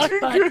 Good luck,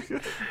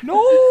 bud.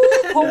 no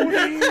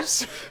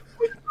ponies.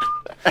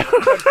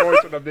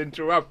 Unfortunately, I'm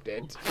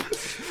interrupted.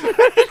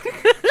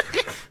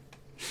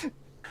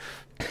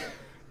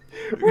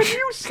 When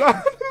you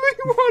suddenly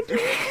want to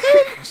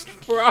eat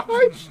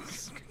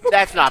fries.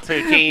 That's not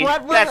poutine.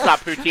 What? That's not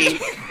poutine.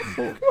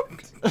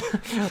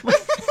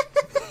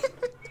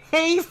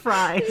 Hey,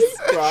 fries.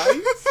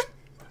 Fries?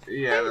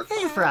 Yeah, that's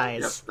Hey,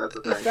 fries. Yep,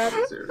 that's a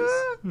thank series.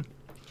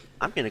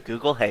 I'm gonna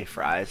Google hay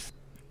fries.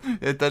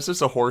 That's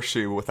just a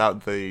horseshoe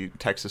without the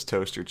Texas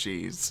toaster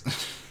cheese.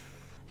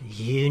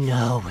 You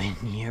know when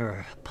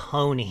you're a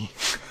pony,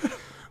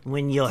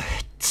 when your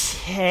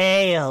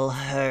tail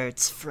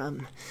hurts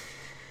from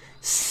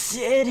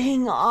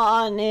sitting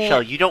on it.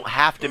 Shell, you don't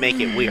have to make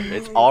it weird.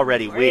 It's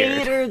already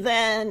weird. Greater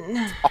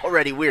than.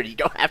 Already weird. You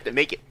don't have to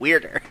make it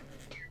weirder.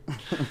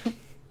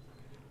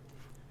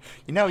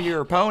 You know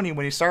you're a pony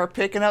when you start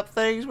picking up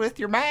things with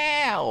your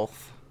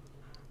mouth.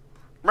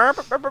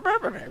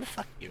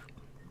 Fuck you.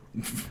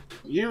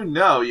 You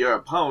know you're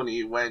a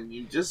pony when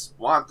you just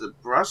want to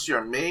brush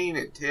your mane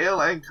and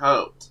tail and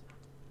coat.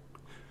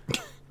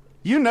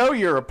 You know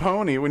you're a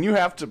pony when you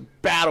have to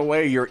bat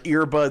away your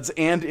earbuds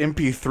and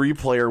MP3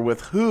 player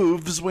with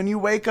hooves when you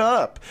wake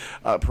up.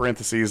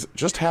 Parentheses,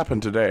 just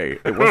happened today.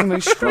 It wasn't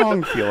a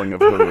strong feeling of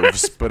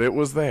hooves, but it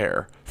was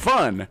there.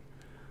 Fun.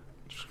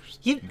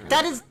 You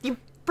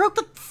broke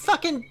the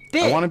fucking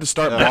bit. I wanted to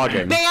start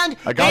blogging. Banned.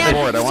 I got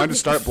bored. I wanted to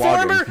start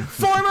blogging.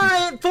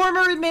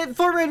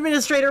 Former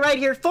administrator right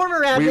here.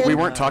 Former admin. We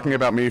weren't talking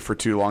about me for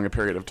too long a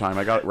period of time.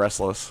 I got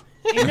restless.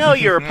 You know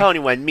you're a pony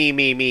when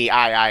me,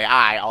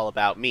 I, all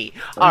about me.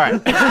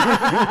 Alright.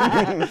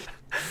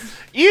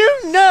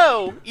 You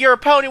know you're a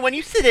pony when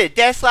you sit at a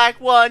desk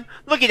like one,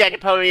 looking at your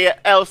pony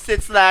else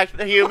sits like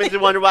the humans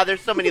and wonder why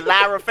there's so many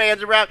Lara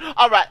fans around.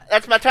 Alright,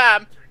 that's my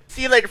time.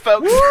 See you later,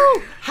 folks.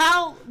 Woo!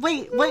 How?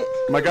 Wait.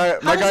 My guy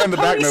in the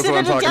back knows what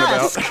I'm talking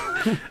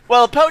about.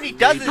 Well, a pony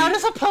doesn't. How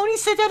does a pony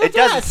sit at a desk? It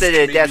doesn't sit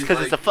at a desk because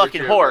Maybe, it's a like,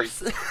 fucking with your,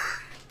 horse.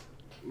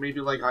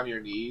 Maybe like on your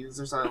knees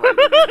or something. Like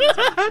your knees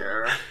on a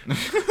chair.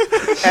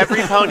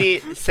 Every pony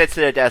sits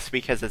at a desk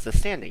because it's a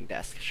standing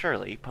desk.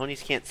 Surely,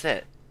 ponies can't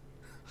sit.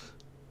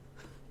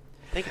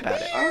 Think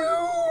about it.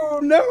 Oh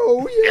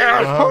no, you're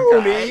a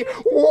pony.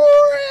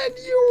 Warren,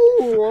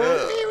 you are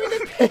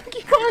the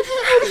pinky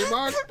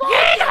on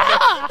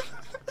Yeah!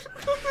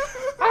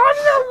 I'm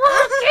the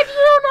working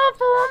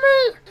uniform.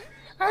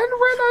 And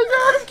when a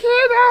young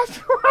kid asks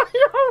why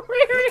you're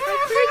wearing a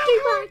pinky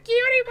on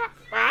cutie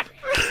bot.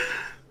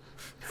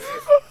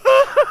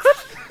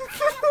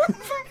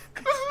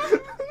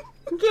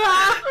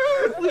 Yeah.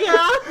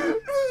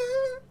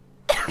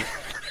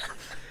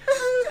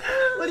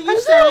 What are you And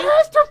saying? there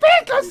has to be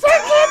a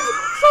second,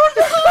 so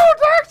you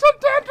don't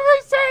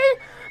accidentally say,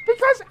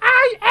 because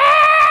I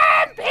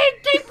am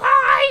Pinkie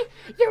Pie,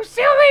 you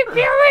silly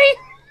Billy.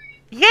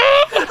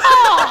 Yeah!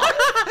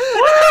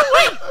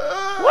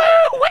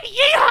 Woo-wee!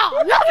 Yeah!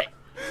 Love it!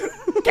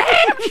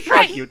 Damn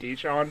straight! You,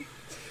 Dijon.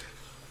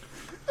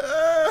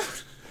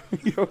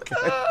 You okay?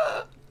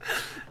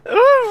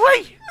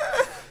 Woo-wee!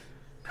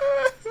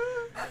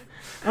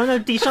 Oh no,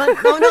 Dijon!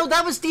 Oh no,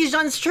 that was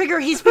Dijon's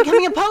trigger. He's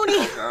becoming a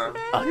pony.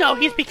 Oh no,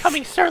 he's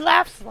becoming Sir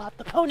Laughs-a-Lot,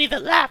 the pony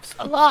that laughs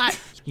a lot.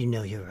 You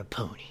know you're a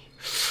pony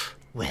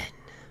when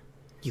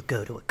you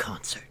go to a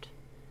concert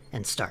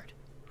and start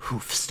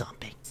hoof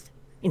stomping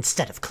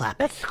instead of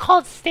clapping. That's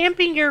called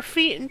stamping your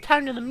feet in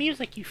time to the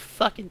music, you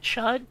fucking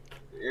chud.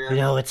 You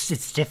know,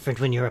 it's different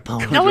when you're a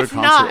pony. No, To a it's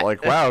concert, not.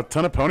 like, wow, a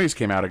ton of ponies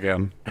came out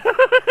again.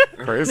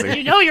 You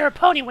Crazy. know you're a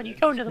pony when you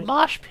go into the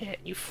mosh pit.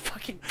 You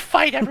fucking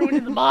fight everyone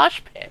in the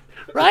mosh pit,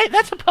 right?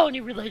 That's a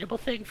pony relatable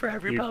thing for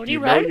every pony, You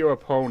right? know you're a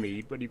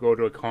pony, but you go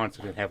to a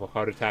concert and have a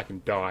heart attack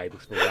and die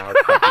because of the loud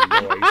fucking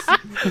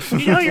noise.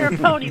 You know you're a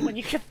pony when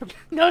you get the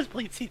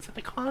nosebleed seats at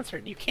the concert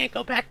and you can't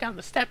go back down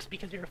the steps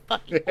because you're a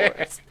fucking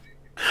horse.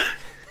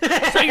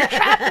 So you're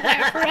trapped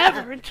there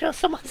forever until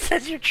someone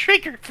says you're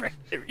triggered for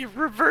your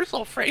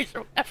reversal phrase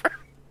or whatever.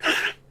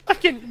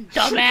 Fucking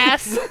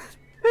dumbass.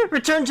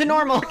 Return to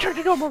normal. Return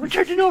to normal,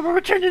 return to normal,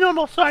 return to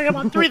normal. Sorry, I'm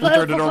on 3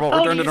 levels Return to of normal,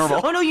 ponies. return to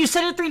normal. Oh no, you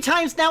said it 3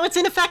 times. Now it's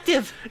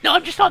ineffective. No,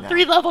 I'm just on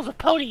 3 levels of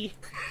pony.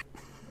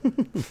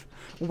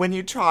 When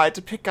you try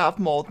to pick up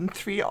more than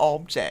 3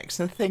 objects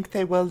and think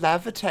they will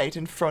levitate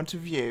in front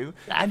of you.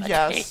 And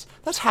yes,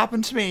 that's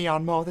happened to me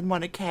on more than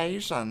one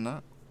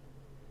occasion.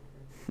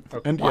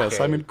 And yes,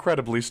 I'm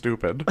incredibly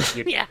stupid.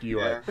 Yeah. You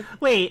are.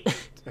 Wait.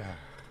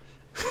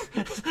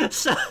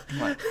 So,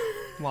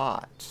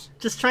 What?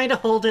 just trying to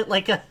hold it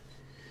like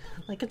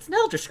it's an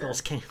Elder Scrolls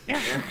game.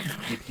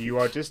 You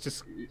are just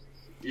as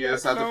You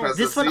just have to press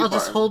This the one C I'll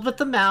just button. hold with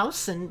the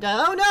mouse, and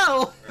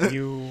oh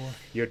no!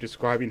 you're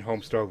describing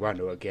Homestar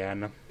Runner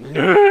again. How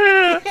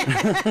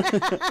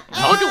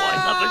do I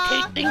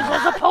levitate things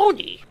as a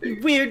pony?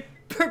 Weird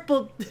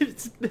purple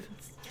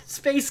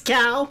space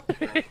cow.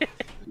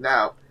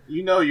 Now,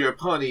 you know you're a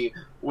pony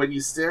when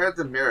you stare at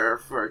the mirror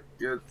for a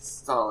good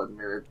solid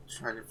minute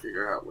trying to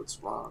figure out what's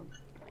wrong.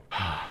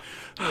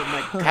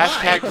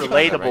 Hashtag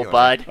relatable,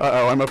 bud.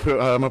 Uh-oh,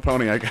 I'm a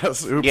pony, I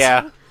guess. Oops.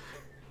 Yeah.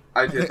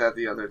 I did that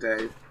the other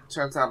day.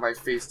 Turns out my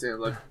face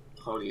didn't look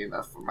pony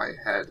enough for my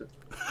head.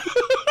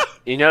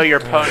 You know you're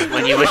pony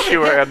when you wish you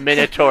were a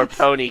Minotaur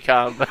pony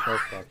comb. Go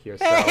fuck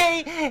yourself.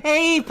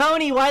 Hey,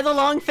 pony, why the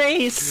long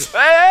face?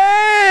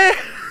 Hey!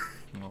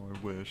 Oh, I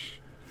wish.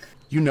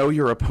 You know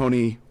you're a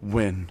pony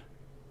when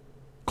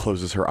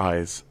closes her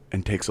eyes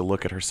and takes a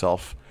look at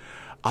herself.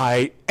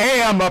 I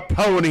am a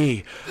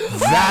pony!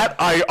 That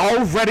I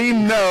already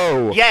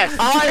know! Yes!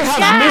 I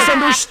have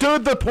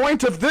misunderstood the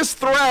point of this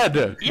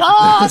thread!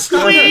 Y'all,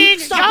 Stop queen!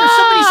 her! Stop her!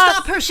 Somebody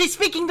stop her! She's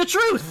speaking the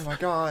truth! Oh my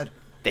god.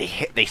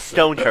 They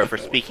stoned her for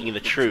speaking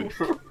the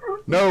truth.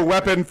 No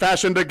weapon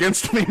fashioned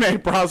against me may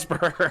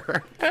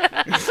prosper.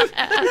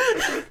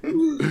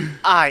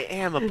 I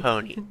am a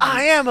pony.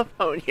 I am a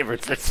pony.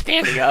 Everyone starts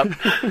standing up.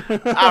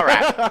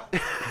 Alright.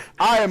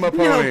 I am a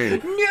pony.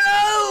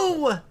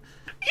 No!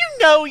 You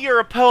know you're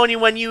a pony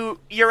when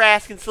you're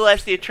asking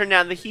Celestia to turn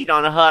down the heat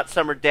on a hot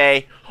summer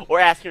day, or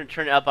asking her to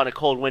turn it up on a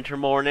cold winter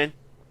morning.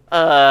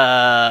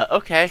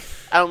 Okay.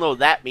 I don't know what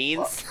that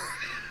means.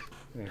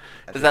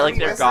 Is that like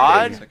their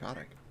god?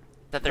 Psychotic.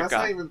 That their That's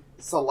god? not even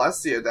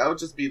Celestia. That would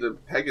just be the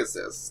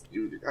Pegasus.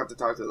 You have to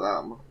talk to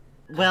them.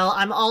 Well,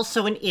 I'm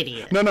also an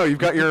idiot. No, you've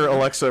got your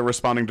Alexa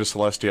responding to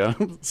Celestia.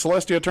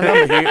 Celestia, turn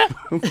down the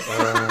heat.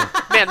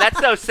 Man, that's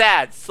so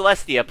sad.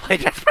 Celestia, play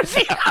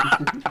Despacito.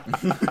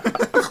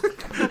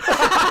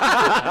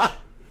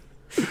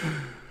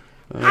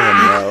 Oh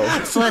no.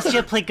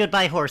 Celestia, play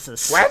Goodbye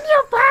Horses. When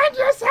you find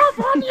yourself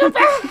on your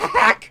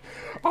back,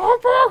 all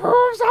four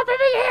hooves up in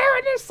the air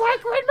in this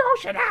cycling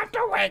motion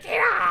after waking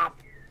up.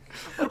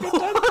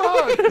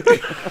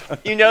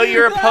 You know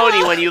you're a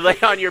pony when you lay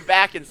on your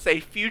back and say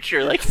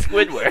future like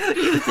Squidward.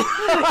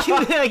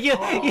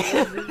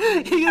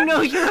 You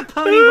know you're a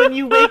pony when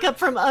you wake up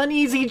from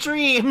uneasy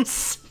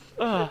dreams.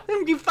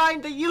 And you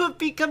find that you have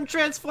become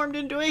transformed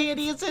into a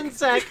hideous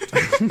insect.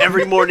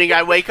 Every morning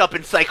I wake up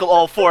and cycle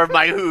all four of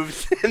my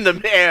hooves in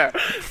the air.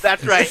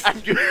 That's right.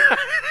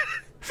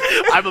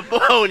 I'm a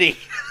pony.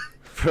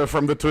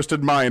 From the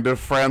twisted mind of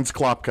Franz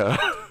Klopka.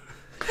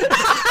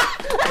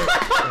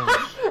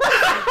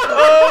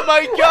 Oh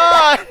my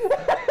god!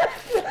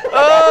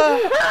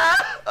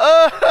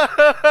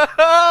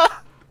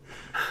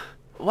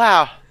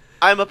 Wow,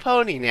 I'm a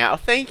pony now.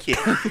 Thank you.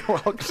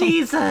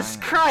 Jesus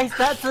Christ,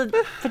 that's a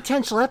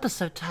potential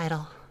episode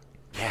title.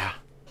 Yeah,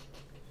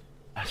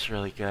 that's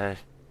really good.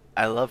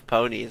 I love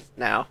ponies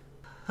now.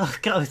 Oh,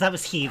 God, that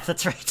was Heaves,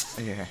 that's right.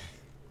 Yeah.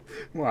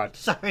 What?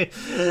 Sorry.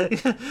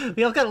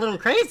 We all got a little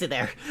crazy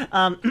there.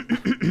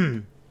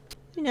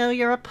 You know,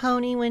 you're a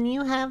pony when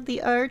you have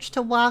the urge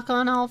to walk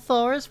on all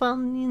fours while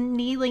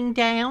kneeling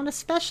down,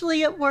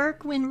 especially at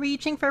work when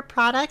reaching for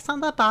products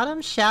on the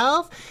bottom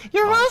shelf.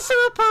 You're also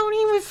a pony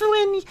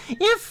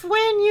if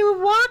when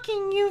you're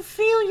walking you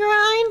feel your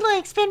hind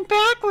legs bend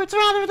backwards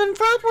rather than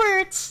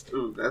frontwards.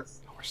 Ooh, that's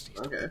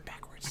okay.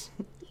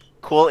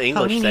 Cool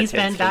English Pony knees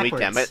sentence. bend Can we,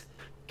 damn backwards. it?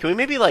 Can we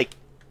maybe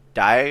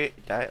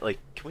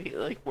can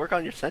we work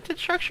on your sentence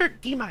structure?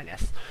 D-. All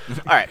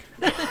right.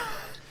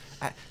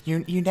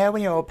 You know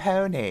when you're a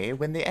pony,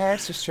 when the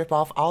urge to strip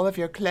off all of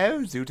your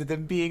clothes due to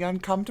them being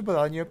uncomfortable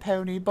on your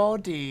pony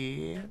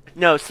body.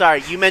 No,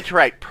 sorry. You meant to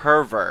write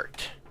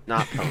pervert,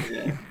 not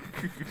pony.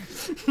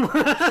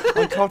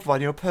 Uncomfortable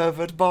on your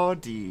pervert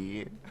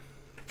body.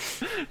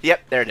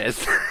 Yep, there it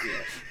is.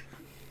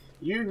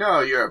 You know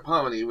you're a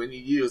pony when you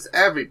use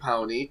every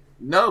pony,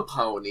 no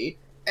pony,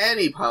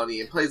 any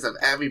pony in place of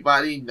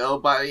everybody,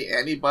 nobody,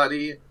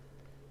 anybody.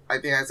 I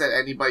think I said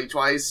anybody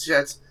twice.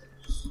 Shit.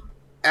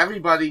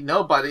 Everybody,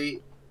 nobody,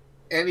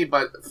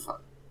 anybody.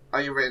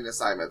 Are you written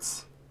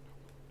assignments?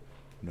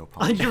 No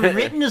On pony. your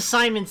written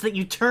assignments that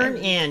you turn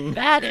in.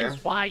 That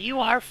is why you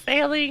are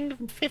failing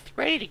 5th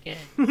grade again.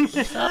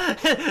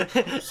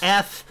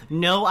 F,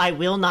 no, I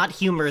will not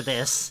humor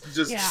this.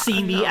 Just, Yeah.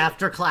 See me no.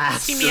 after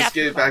class. See me just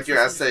after give back your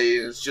classes. essay,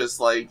 and it's just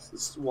like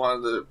one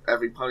of the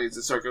every pony's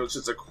in circle. It's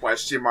just a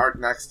question mark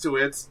next to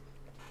it.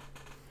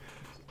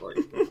 Like,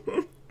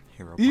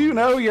 Hero You pony.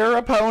 know you're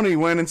a pony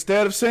when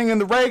instead of singing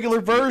the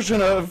regular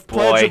version of Boy.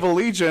 Pledge of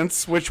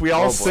Allegiance, which we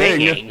all sing,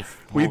 Singing.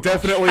 we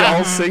definitely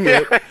all sing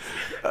it.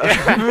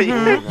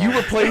 You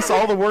replace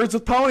all the words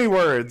with pony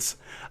words.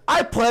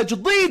 I pledge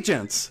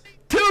allegiance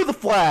to the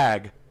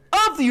flag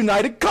of the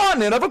United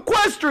Continent of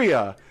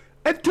Equestria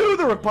and to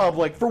the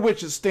republic for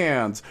which it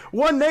stands,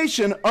 one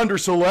nation under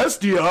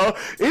Celestia,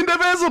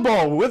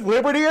 indivisible, with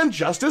liberty and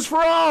justice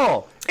for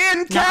all.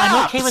 In caps. Now,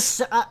 I'm okay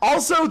with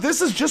Also,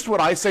 this is just what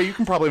I say. You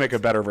can probably make a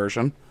better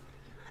version.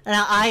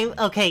 Now, I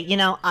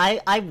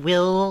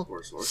will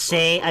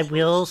say, I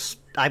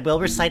will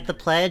recite the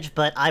pledge,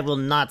 but I will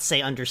not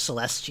say under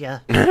Celestia.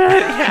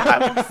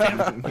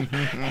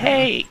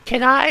 Hey,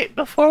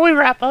 before we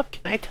wrap up,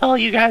 can I tell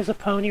you guys a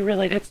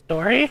pony-related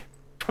story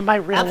from my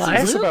real life?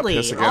 Absolutely,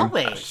 piss again?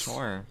 always.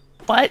 Sure.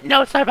 What?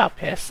 No, it's not about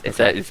piss. It's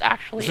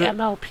actually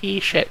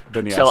MLP shit.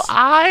 Then yes. So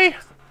I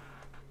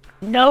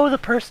know the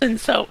person.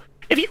 So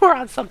if you were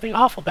on Something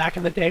Awful back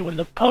in the day when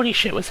the pony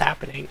shit was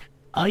happening,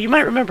 you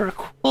might remember a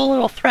cool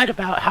little thread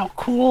about how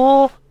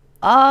cool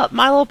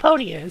My Little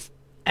Pony is.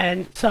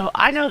 And so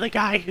I know the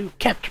guy who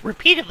kept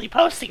repeatedly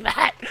posting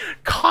that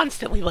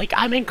constantly. Like,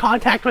 I'm in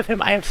contact with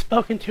him. I have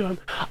spoken to him.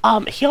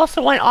 He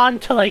also went on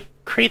to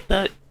create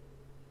the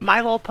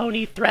My Little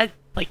Pony thread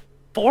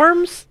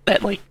forums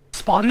that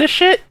spawn this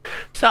shit.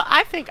 So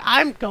I think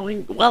I'm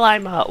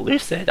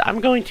lucid, I'm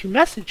going to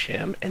message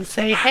him and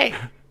say, hey,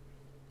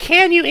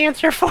 can you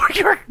answer for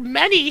your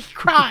many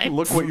crimes?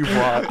 Look what you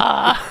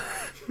brought.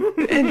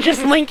 And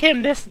just link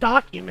him this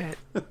document.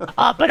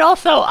 But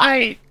also,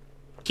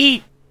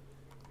 he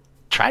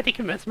tried to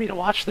convince me to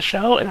watch the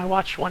show, and I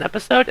watched one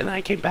episode, and then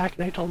I came back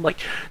and I told him,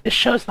 this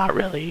show's not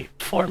really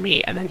for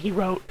me. And then he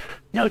wrote,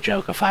 no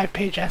joke, a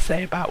 5-page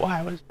essay about why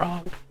I was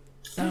wrong.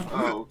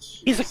 So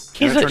he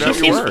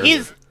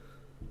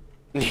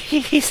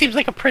seems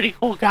like a pretty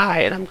cool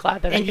guy, and I'm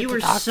glad that I And get you to were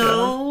talk to him.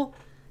 so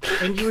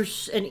And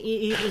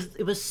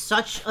it was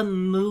such a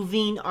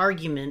moving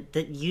argument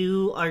that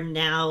you are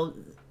now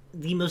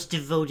the most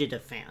devoted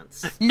of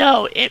fans.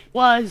 No, it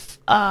was,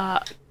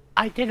 I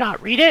did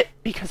not read it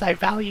because I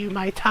value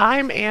my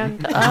time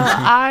and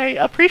I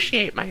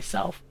appreciate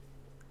myself.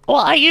 Well,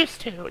 I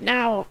used to.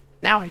 Now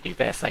I do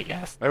this, I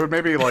guess. I would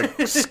maybe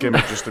like skim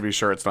it just to be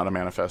sure it's not a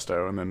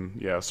manifesto, and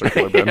then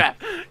circular bin.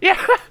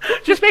 yeah.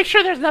 Just make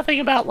sure there's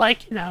nothing about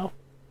like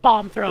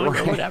bomb throwing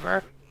or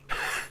whatever.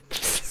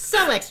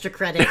 So extra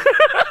credit.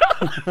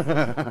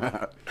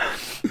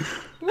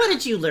 What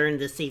did you learn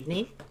this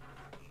evening?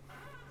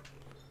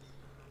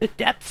 The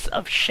depths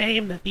of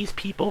shame that these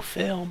people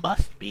feel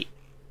must be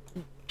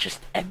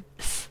just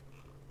endless.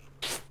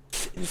 Just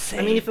insane.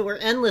 I mean, if it were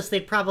endless,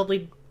 they'd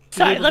probably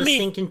be able to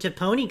sink into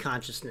pony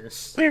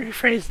consciousness. Let me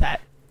rephrase that.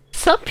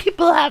 Some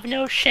people have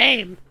no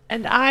shame,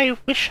 and I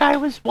wish I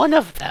was one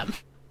of them.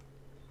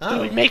 It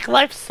would make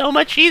life so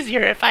much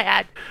easier if I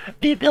had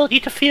the ability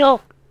to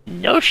feel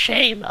no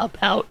shame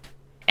about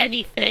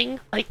anything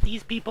like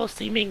these people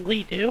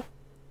seemingly do.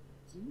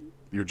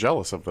 You're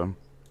jealous of them.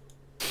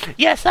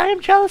 Yes, I am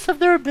jealous of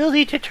their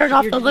ability to turn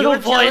off the little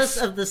voice. You're jealous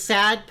of the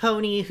sad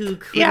pony who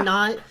could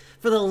not,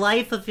 for the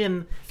life of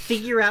him,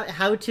 figure out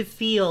how to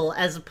feel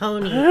as a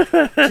pony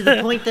to the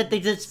point that they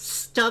just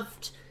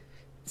stuffed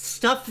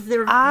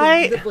their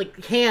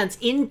hands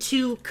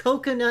into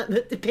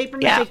paper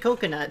mache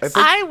coconuts.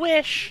 I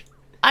wish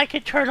I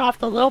could turn off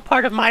the little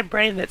part of my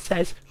brain that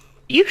says,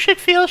 you should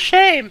feel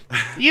shame.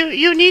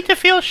 You need to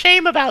feel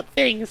shame about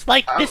things.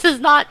 Like, this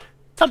is not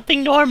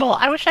something normal.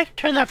 I wish I could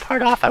turn that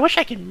part off. I wish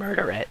I could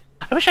murder it.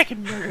 I wish I could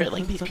murder it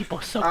like these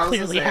people so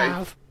clearly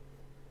have.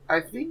 I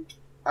think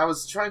I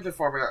was trying to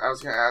formulate. I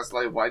was going to ask,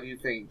 like, why do you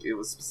think it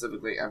was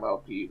specifically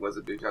MLP? Was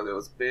it because it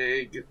was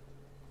big,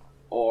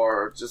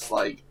 or just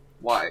like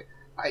why?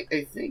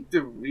 I think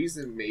the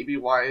reason maybe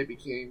why it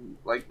became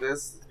like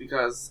this is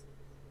because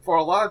for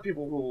a lot of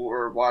people who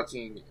were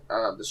watching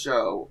the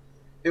show,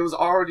 it was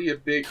already a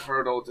big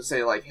hurdle to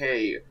say like,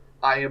 hey,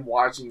 I am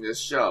watching this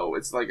show.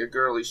 It's like a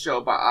girly show,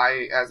 but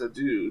I, as a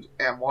dude,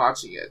 am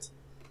watching it.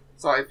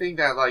 So I think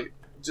that, like,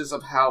 just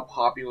of how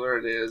popular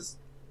it is,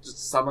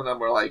 just some of them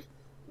were like,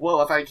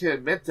 well, if I can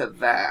admit to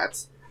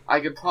that, I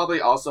could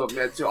probably also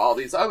admit to all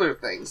these other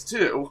things,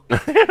 too.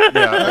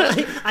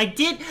 I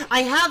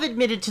have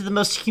admitted to the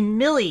most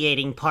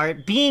humiliating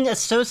part, being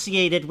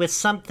associated with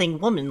something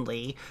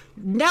womanly.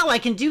 Now I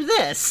can do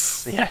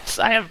this. Yes,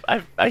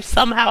 I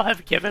somehow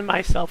have given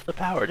myself the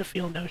power to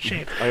feel no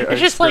shame. I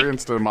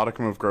experienced a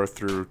modicum of growth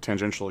through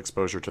tangential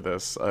exposure to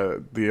this.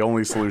 The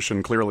only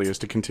solution, clearly, is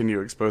to continue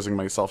exposing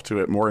myself to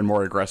it more and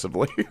more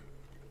aggressively.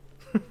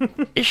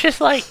 It's just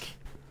like,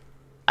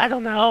 I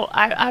don't know,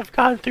 I've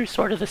gone through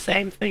sort of the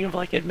same thing of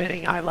like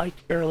admitting I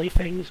liked girly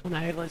things when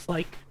I was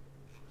like,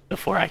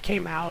 before I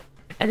came out.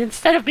 And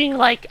instead of being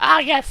like,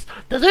 yes,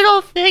 the little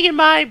thing in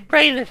my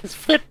brain that has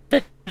flipped,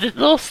 the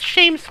little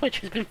shame switch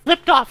has been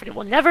flipped off and it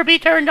will never be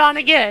turned on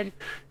again.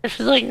 It's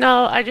just like,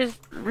 no, I just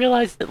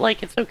realized that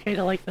like it's okay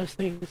to like those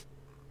things.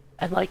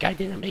 And like I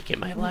didn't make it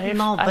my life.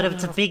 No, but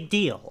it's a big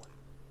deal.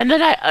 And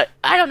then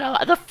I don't know,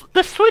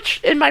 the switch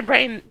in my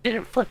brain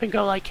didn't flip and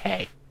go like,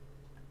 hey,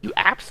 you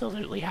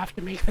absolutely have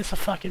to make this a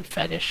fucking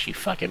fetish, you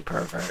fucking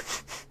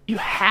pervert. You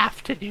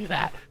have to do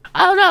that.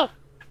 I don't know.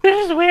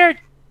 This is weird.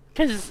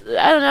 Because,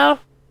 I don't know.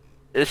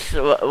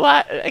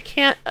 What? I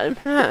can't.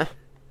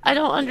 I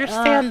don't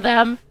understand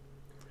them.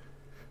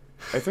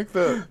 I think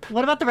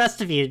What about the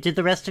rest of you? Did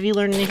the rest of you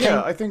learn anything?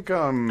 Yeah, I think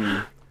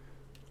I'm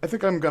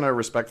gonna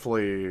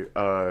respectfully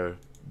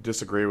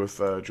disagree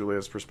with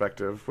Julia's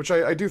perspective, which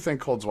I do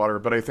think holds water,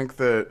 but I think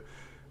that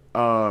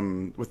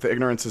with the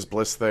ignorance is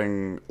bliss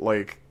thing,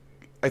 like,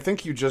 I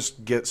think you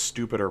just get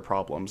stupider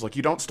problems. Like,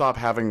 you don't stop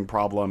having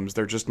problems,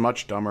 they're just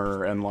much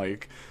dumber, and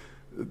like,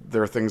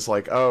 there are things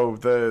like, oh,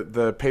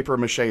 the paper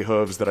mache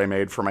hooves that I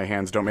made for my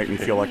hands don't make me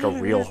feel like a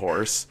real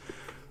horse.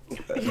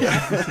 And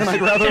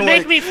I'd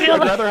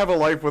rather have a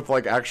life with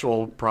like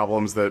actual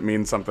problems that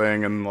mean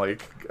something and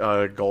like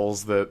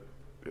goals that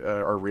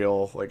are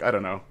real. Like, I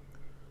don't know.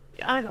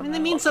 I mean, they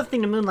mean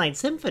something to Moonlight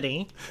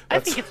Symphony. I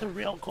think it's a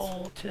real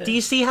goal to. Do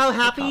you see how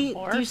happy?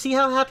 Do you see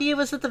how happy it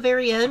was at the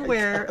very end,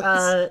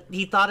 where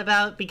he thought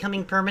about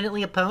becoming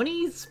permanently a pony?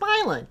 He's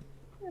smiling.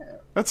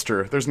 That's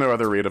true. There's no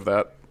other read of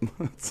that.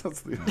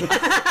 That's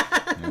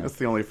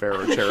the only fair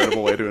or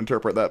charitable way to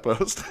interpret that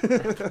post.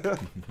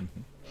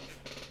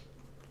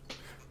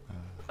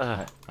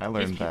 I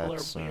learned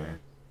that.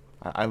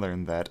 I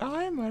learned that.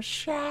 I'm a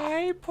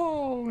shy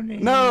pony.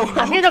 No,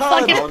 I'm gonna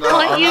fucking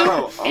punt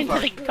you into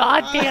the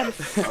goddamn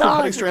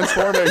sun. He's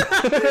transforming.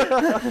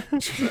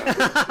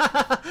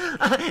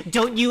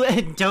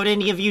 Don't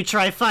any of you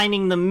try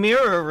finding the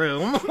mirror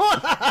room?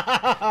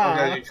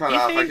 Okay, you cut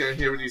off. I couldn't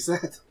hear what you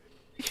said.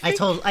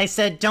 I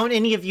said, don't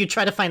any of you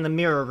try to find the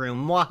mirror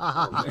room.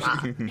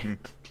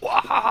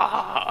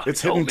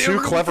 It's hidden too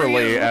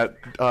cleverly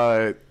at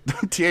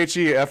thefmin.us.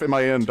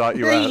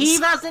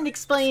 He hasn't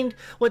explained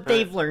what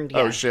they've learned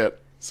yet. Oh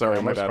shit! Sorry,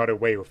 I my almost bad. got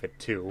away with it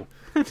too.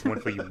 One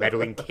for you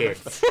meddling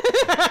kids.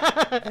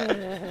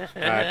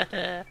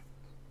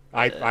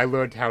 I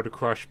learned how to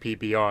crush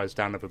PBRs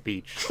down at the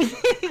beach.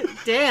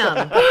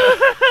 Damn.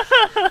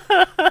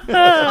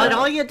 And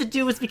all you had to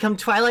do was become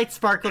Twilight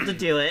Sparkle to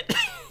do it.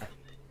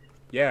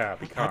 Yeah,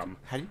 become.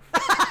 How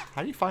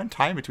do you find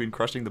time between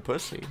crushing the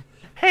pussy?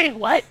 Hey,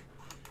 what?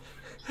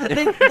 You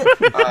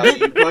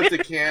put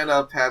the can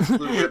of Pat's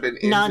Blue Ribbon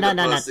into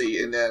the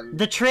pussy, and then...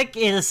 The trick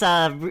is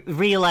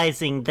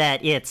realizing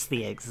that it's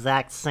the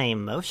exact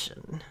same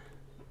motion.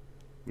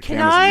 Can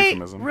I,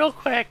 real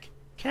quick,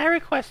 can I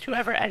request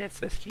whoever edits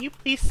this, can you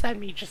please send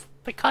me just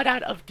the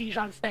cutout of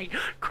Dijon saying,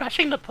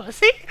 crushing the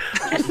pussy?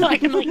 Just so I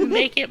can, like,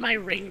 make it my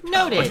ringtone.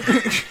 Noted.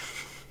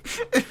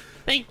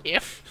 Thank you.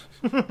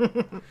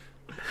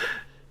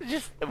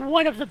 Just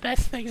one of the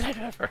best things I've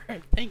ever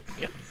heard. Thank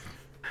you.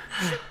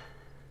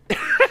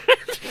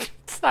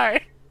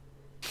 Sorry.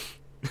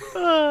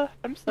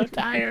 I'm so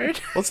tired.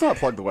 Let's not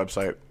plug the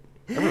website.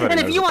 Everybody And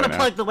if knows you it want by to now.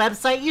 plug the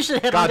website, you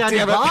should head on down to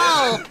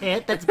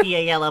Ballpit. That's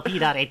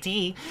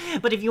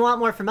BALLP.at. But if you want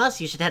more from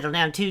us, you should head on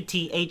down to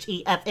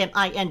THEFMIN.US.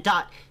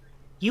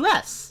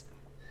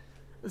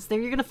 So there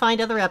you're going to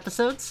find other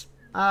episodes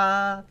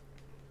and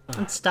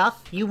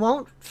stuff. You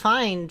won't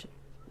find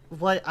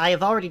what I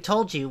have already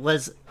told you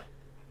was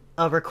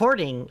a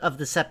recording of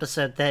this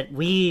episode that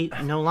we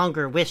no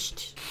longer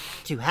wished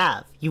to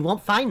have. You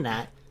won't find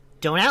that.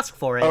 Don't ask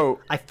for it.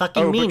 I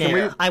fucking mean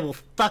it. I will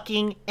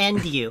fucking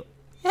end you.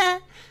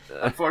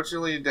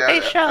 Unfortunately, that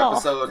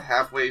episode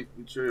halfway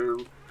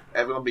through,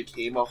 everyone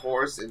became a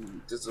horse,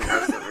 and just the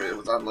rest of it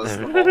was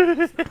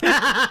unlistenable.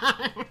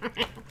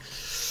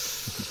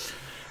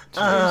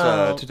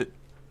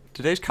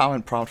 Today's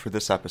comment prompt for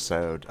this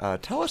episode,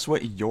 tell us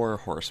what your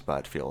horse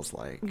butt feels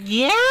like.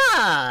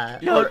 Yeah!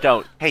 No,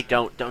 don't. Hey,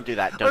 don't do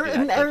that. Don't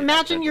do that. Or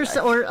imagine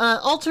yourself, or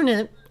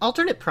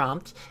alternate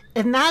prompt.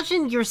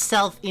 Imagine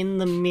yourself in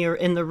the mirror,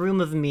 in the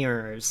room of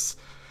mirrors.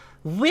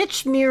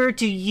 Which mirror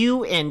do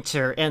you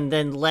enter and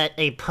then let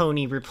a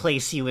pony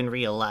replace you in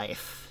real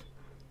life?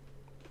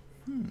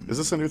 Is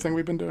this a new thing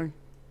we've been doing?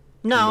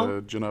 No. In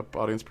the Gin Up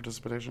audience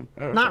participation?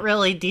 Oh, okay. Not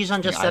really.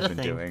 Dijon just said a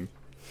thing. Doing.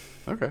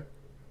 Okay.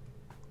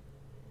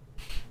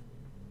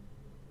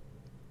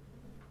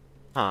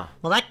 Huh.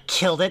 Well, that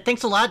killed it.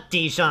 Thanks a lot,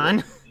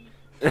 Dijon.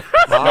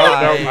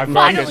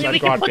 Finally, we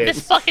can put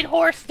this fucking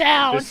horse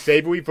down. The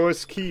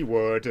Savoryverse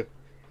keyword.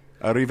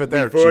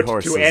 Arrivederci, Revert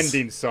horses. to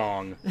ending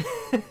song.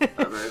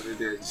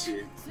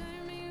 Arrivederci.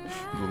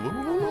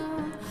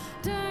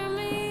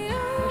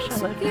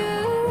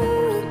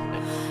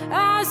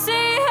 I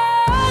see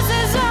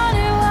houses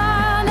running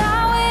wild. I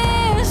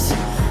wish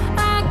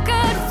I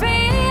could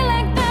feel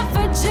like that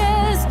for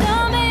just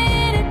a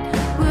minute.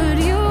 Would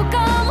you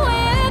come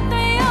with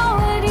me or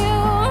would you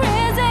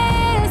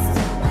resist?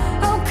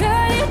 How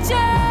could you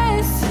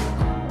just?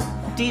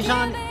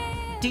 Dijon,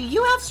 do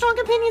you have strong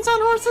opinions on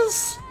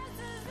horses?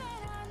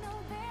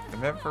 I've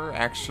never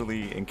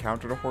actually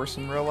encountered a horse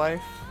in real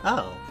life.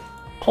 Oh.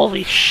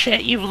 Holy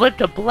shit, you've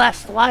lived a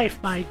blessed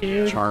life, my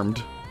dude.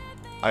 Charmed.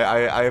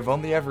 I've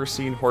only ever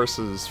seen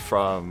horses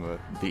from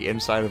the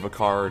inside of a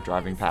car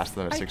driving past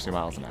them at 60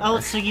 miles an hour. Oh,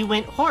 so you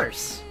went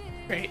horse.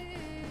 Great.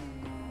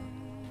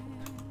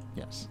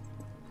 Yes.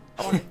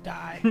 I want to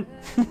die. I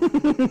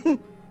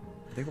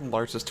think the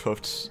largest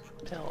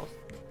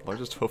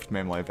hoofed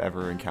mammal I've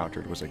ever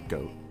encountered was a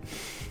goat.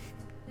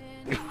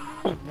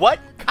 What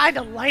kind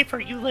of life are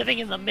you living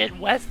in the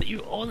Midwest that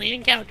you only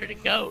encountered a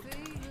goat?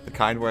 The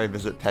kind where I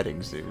visit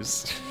petting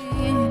zoos.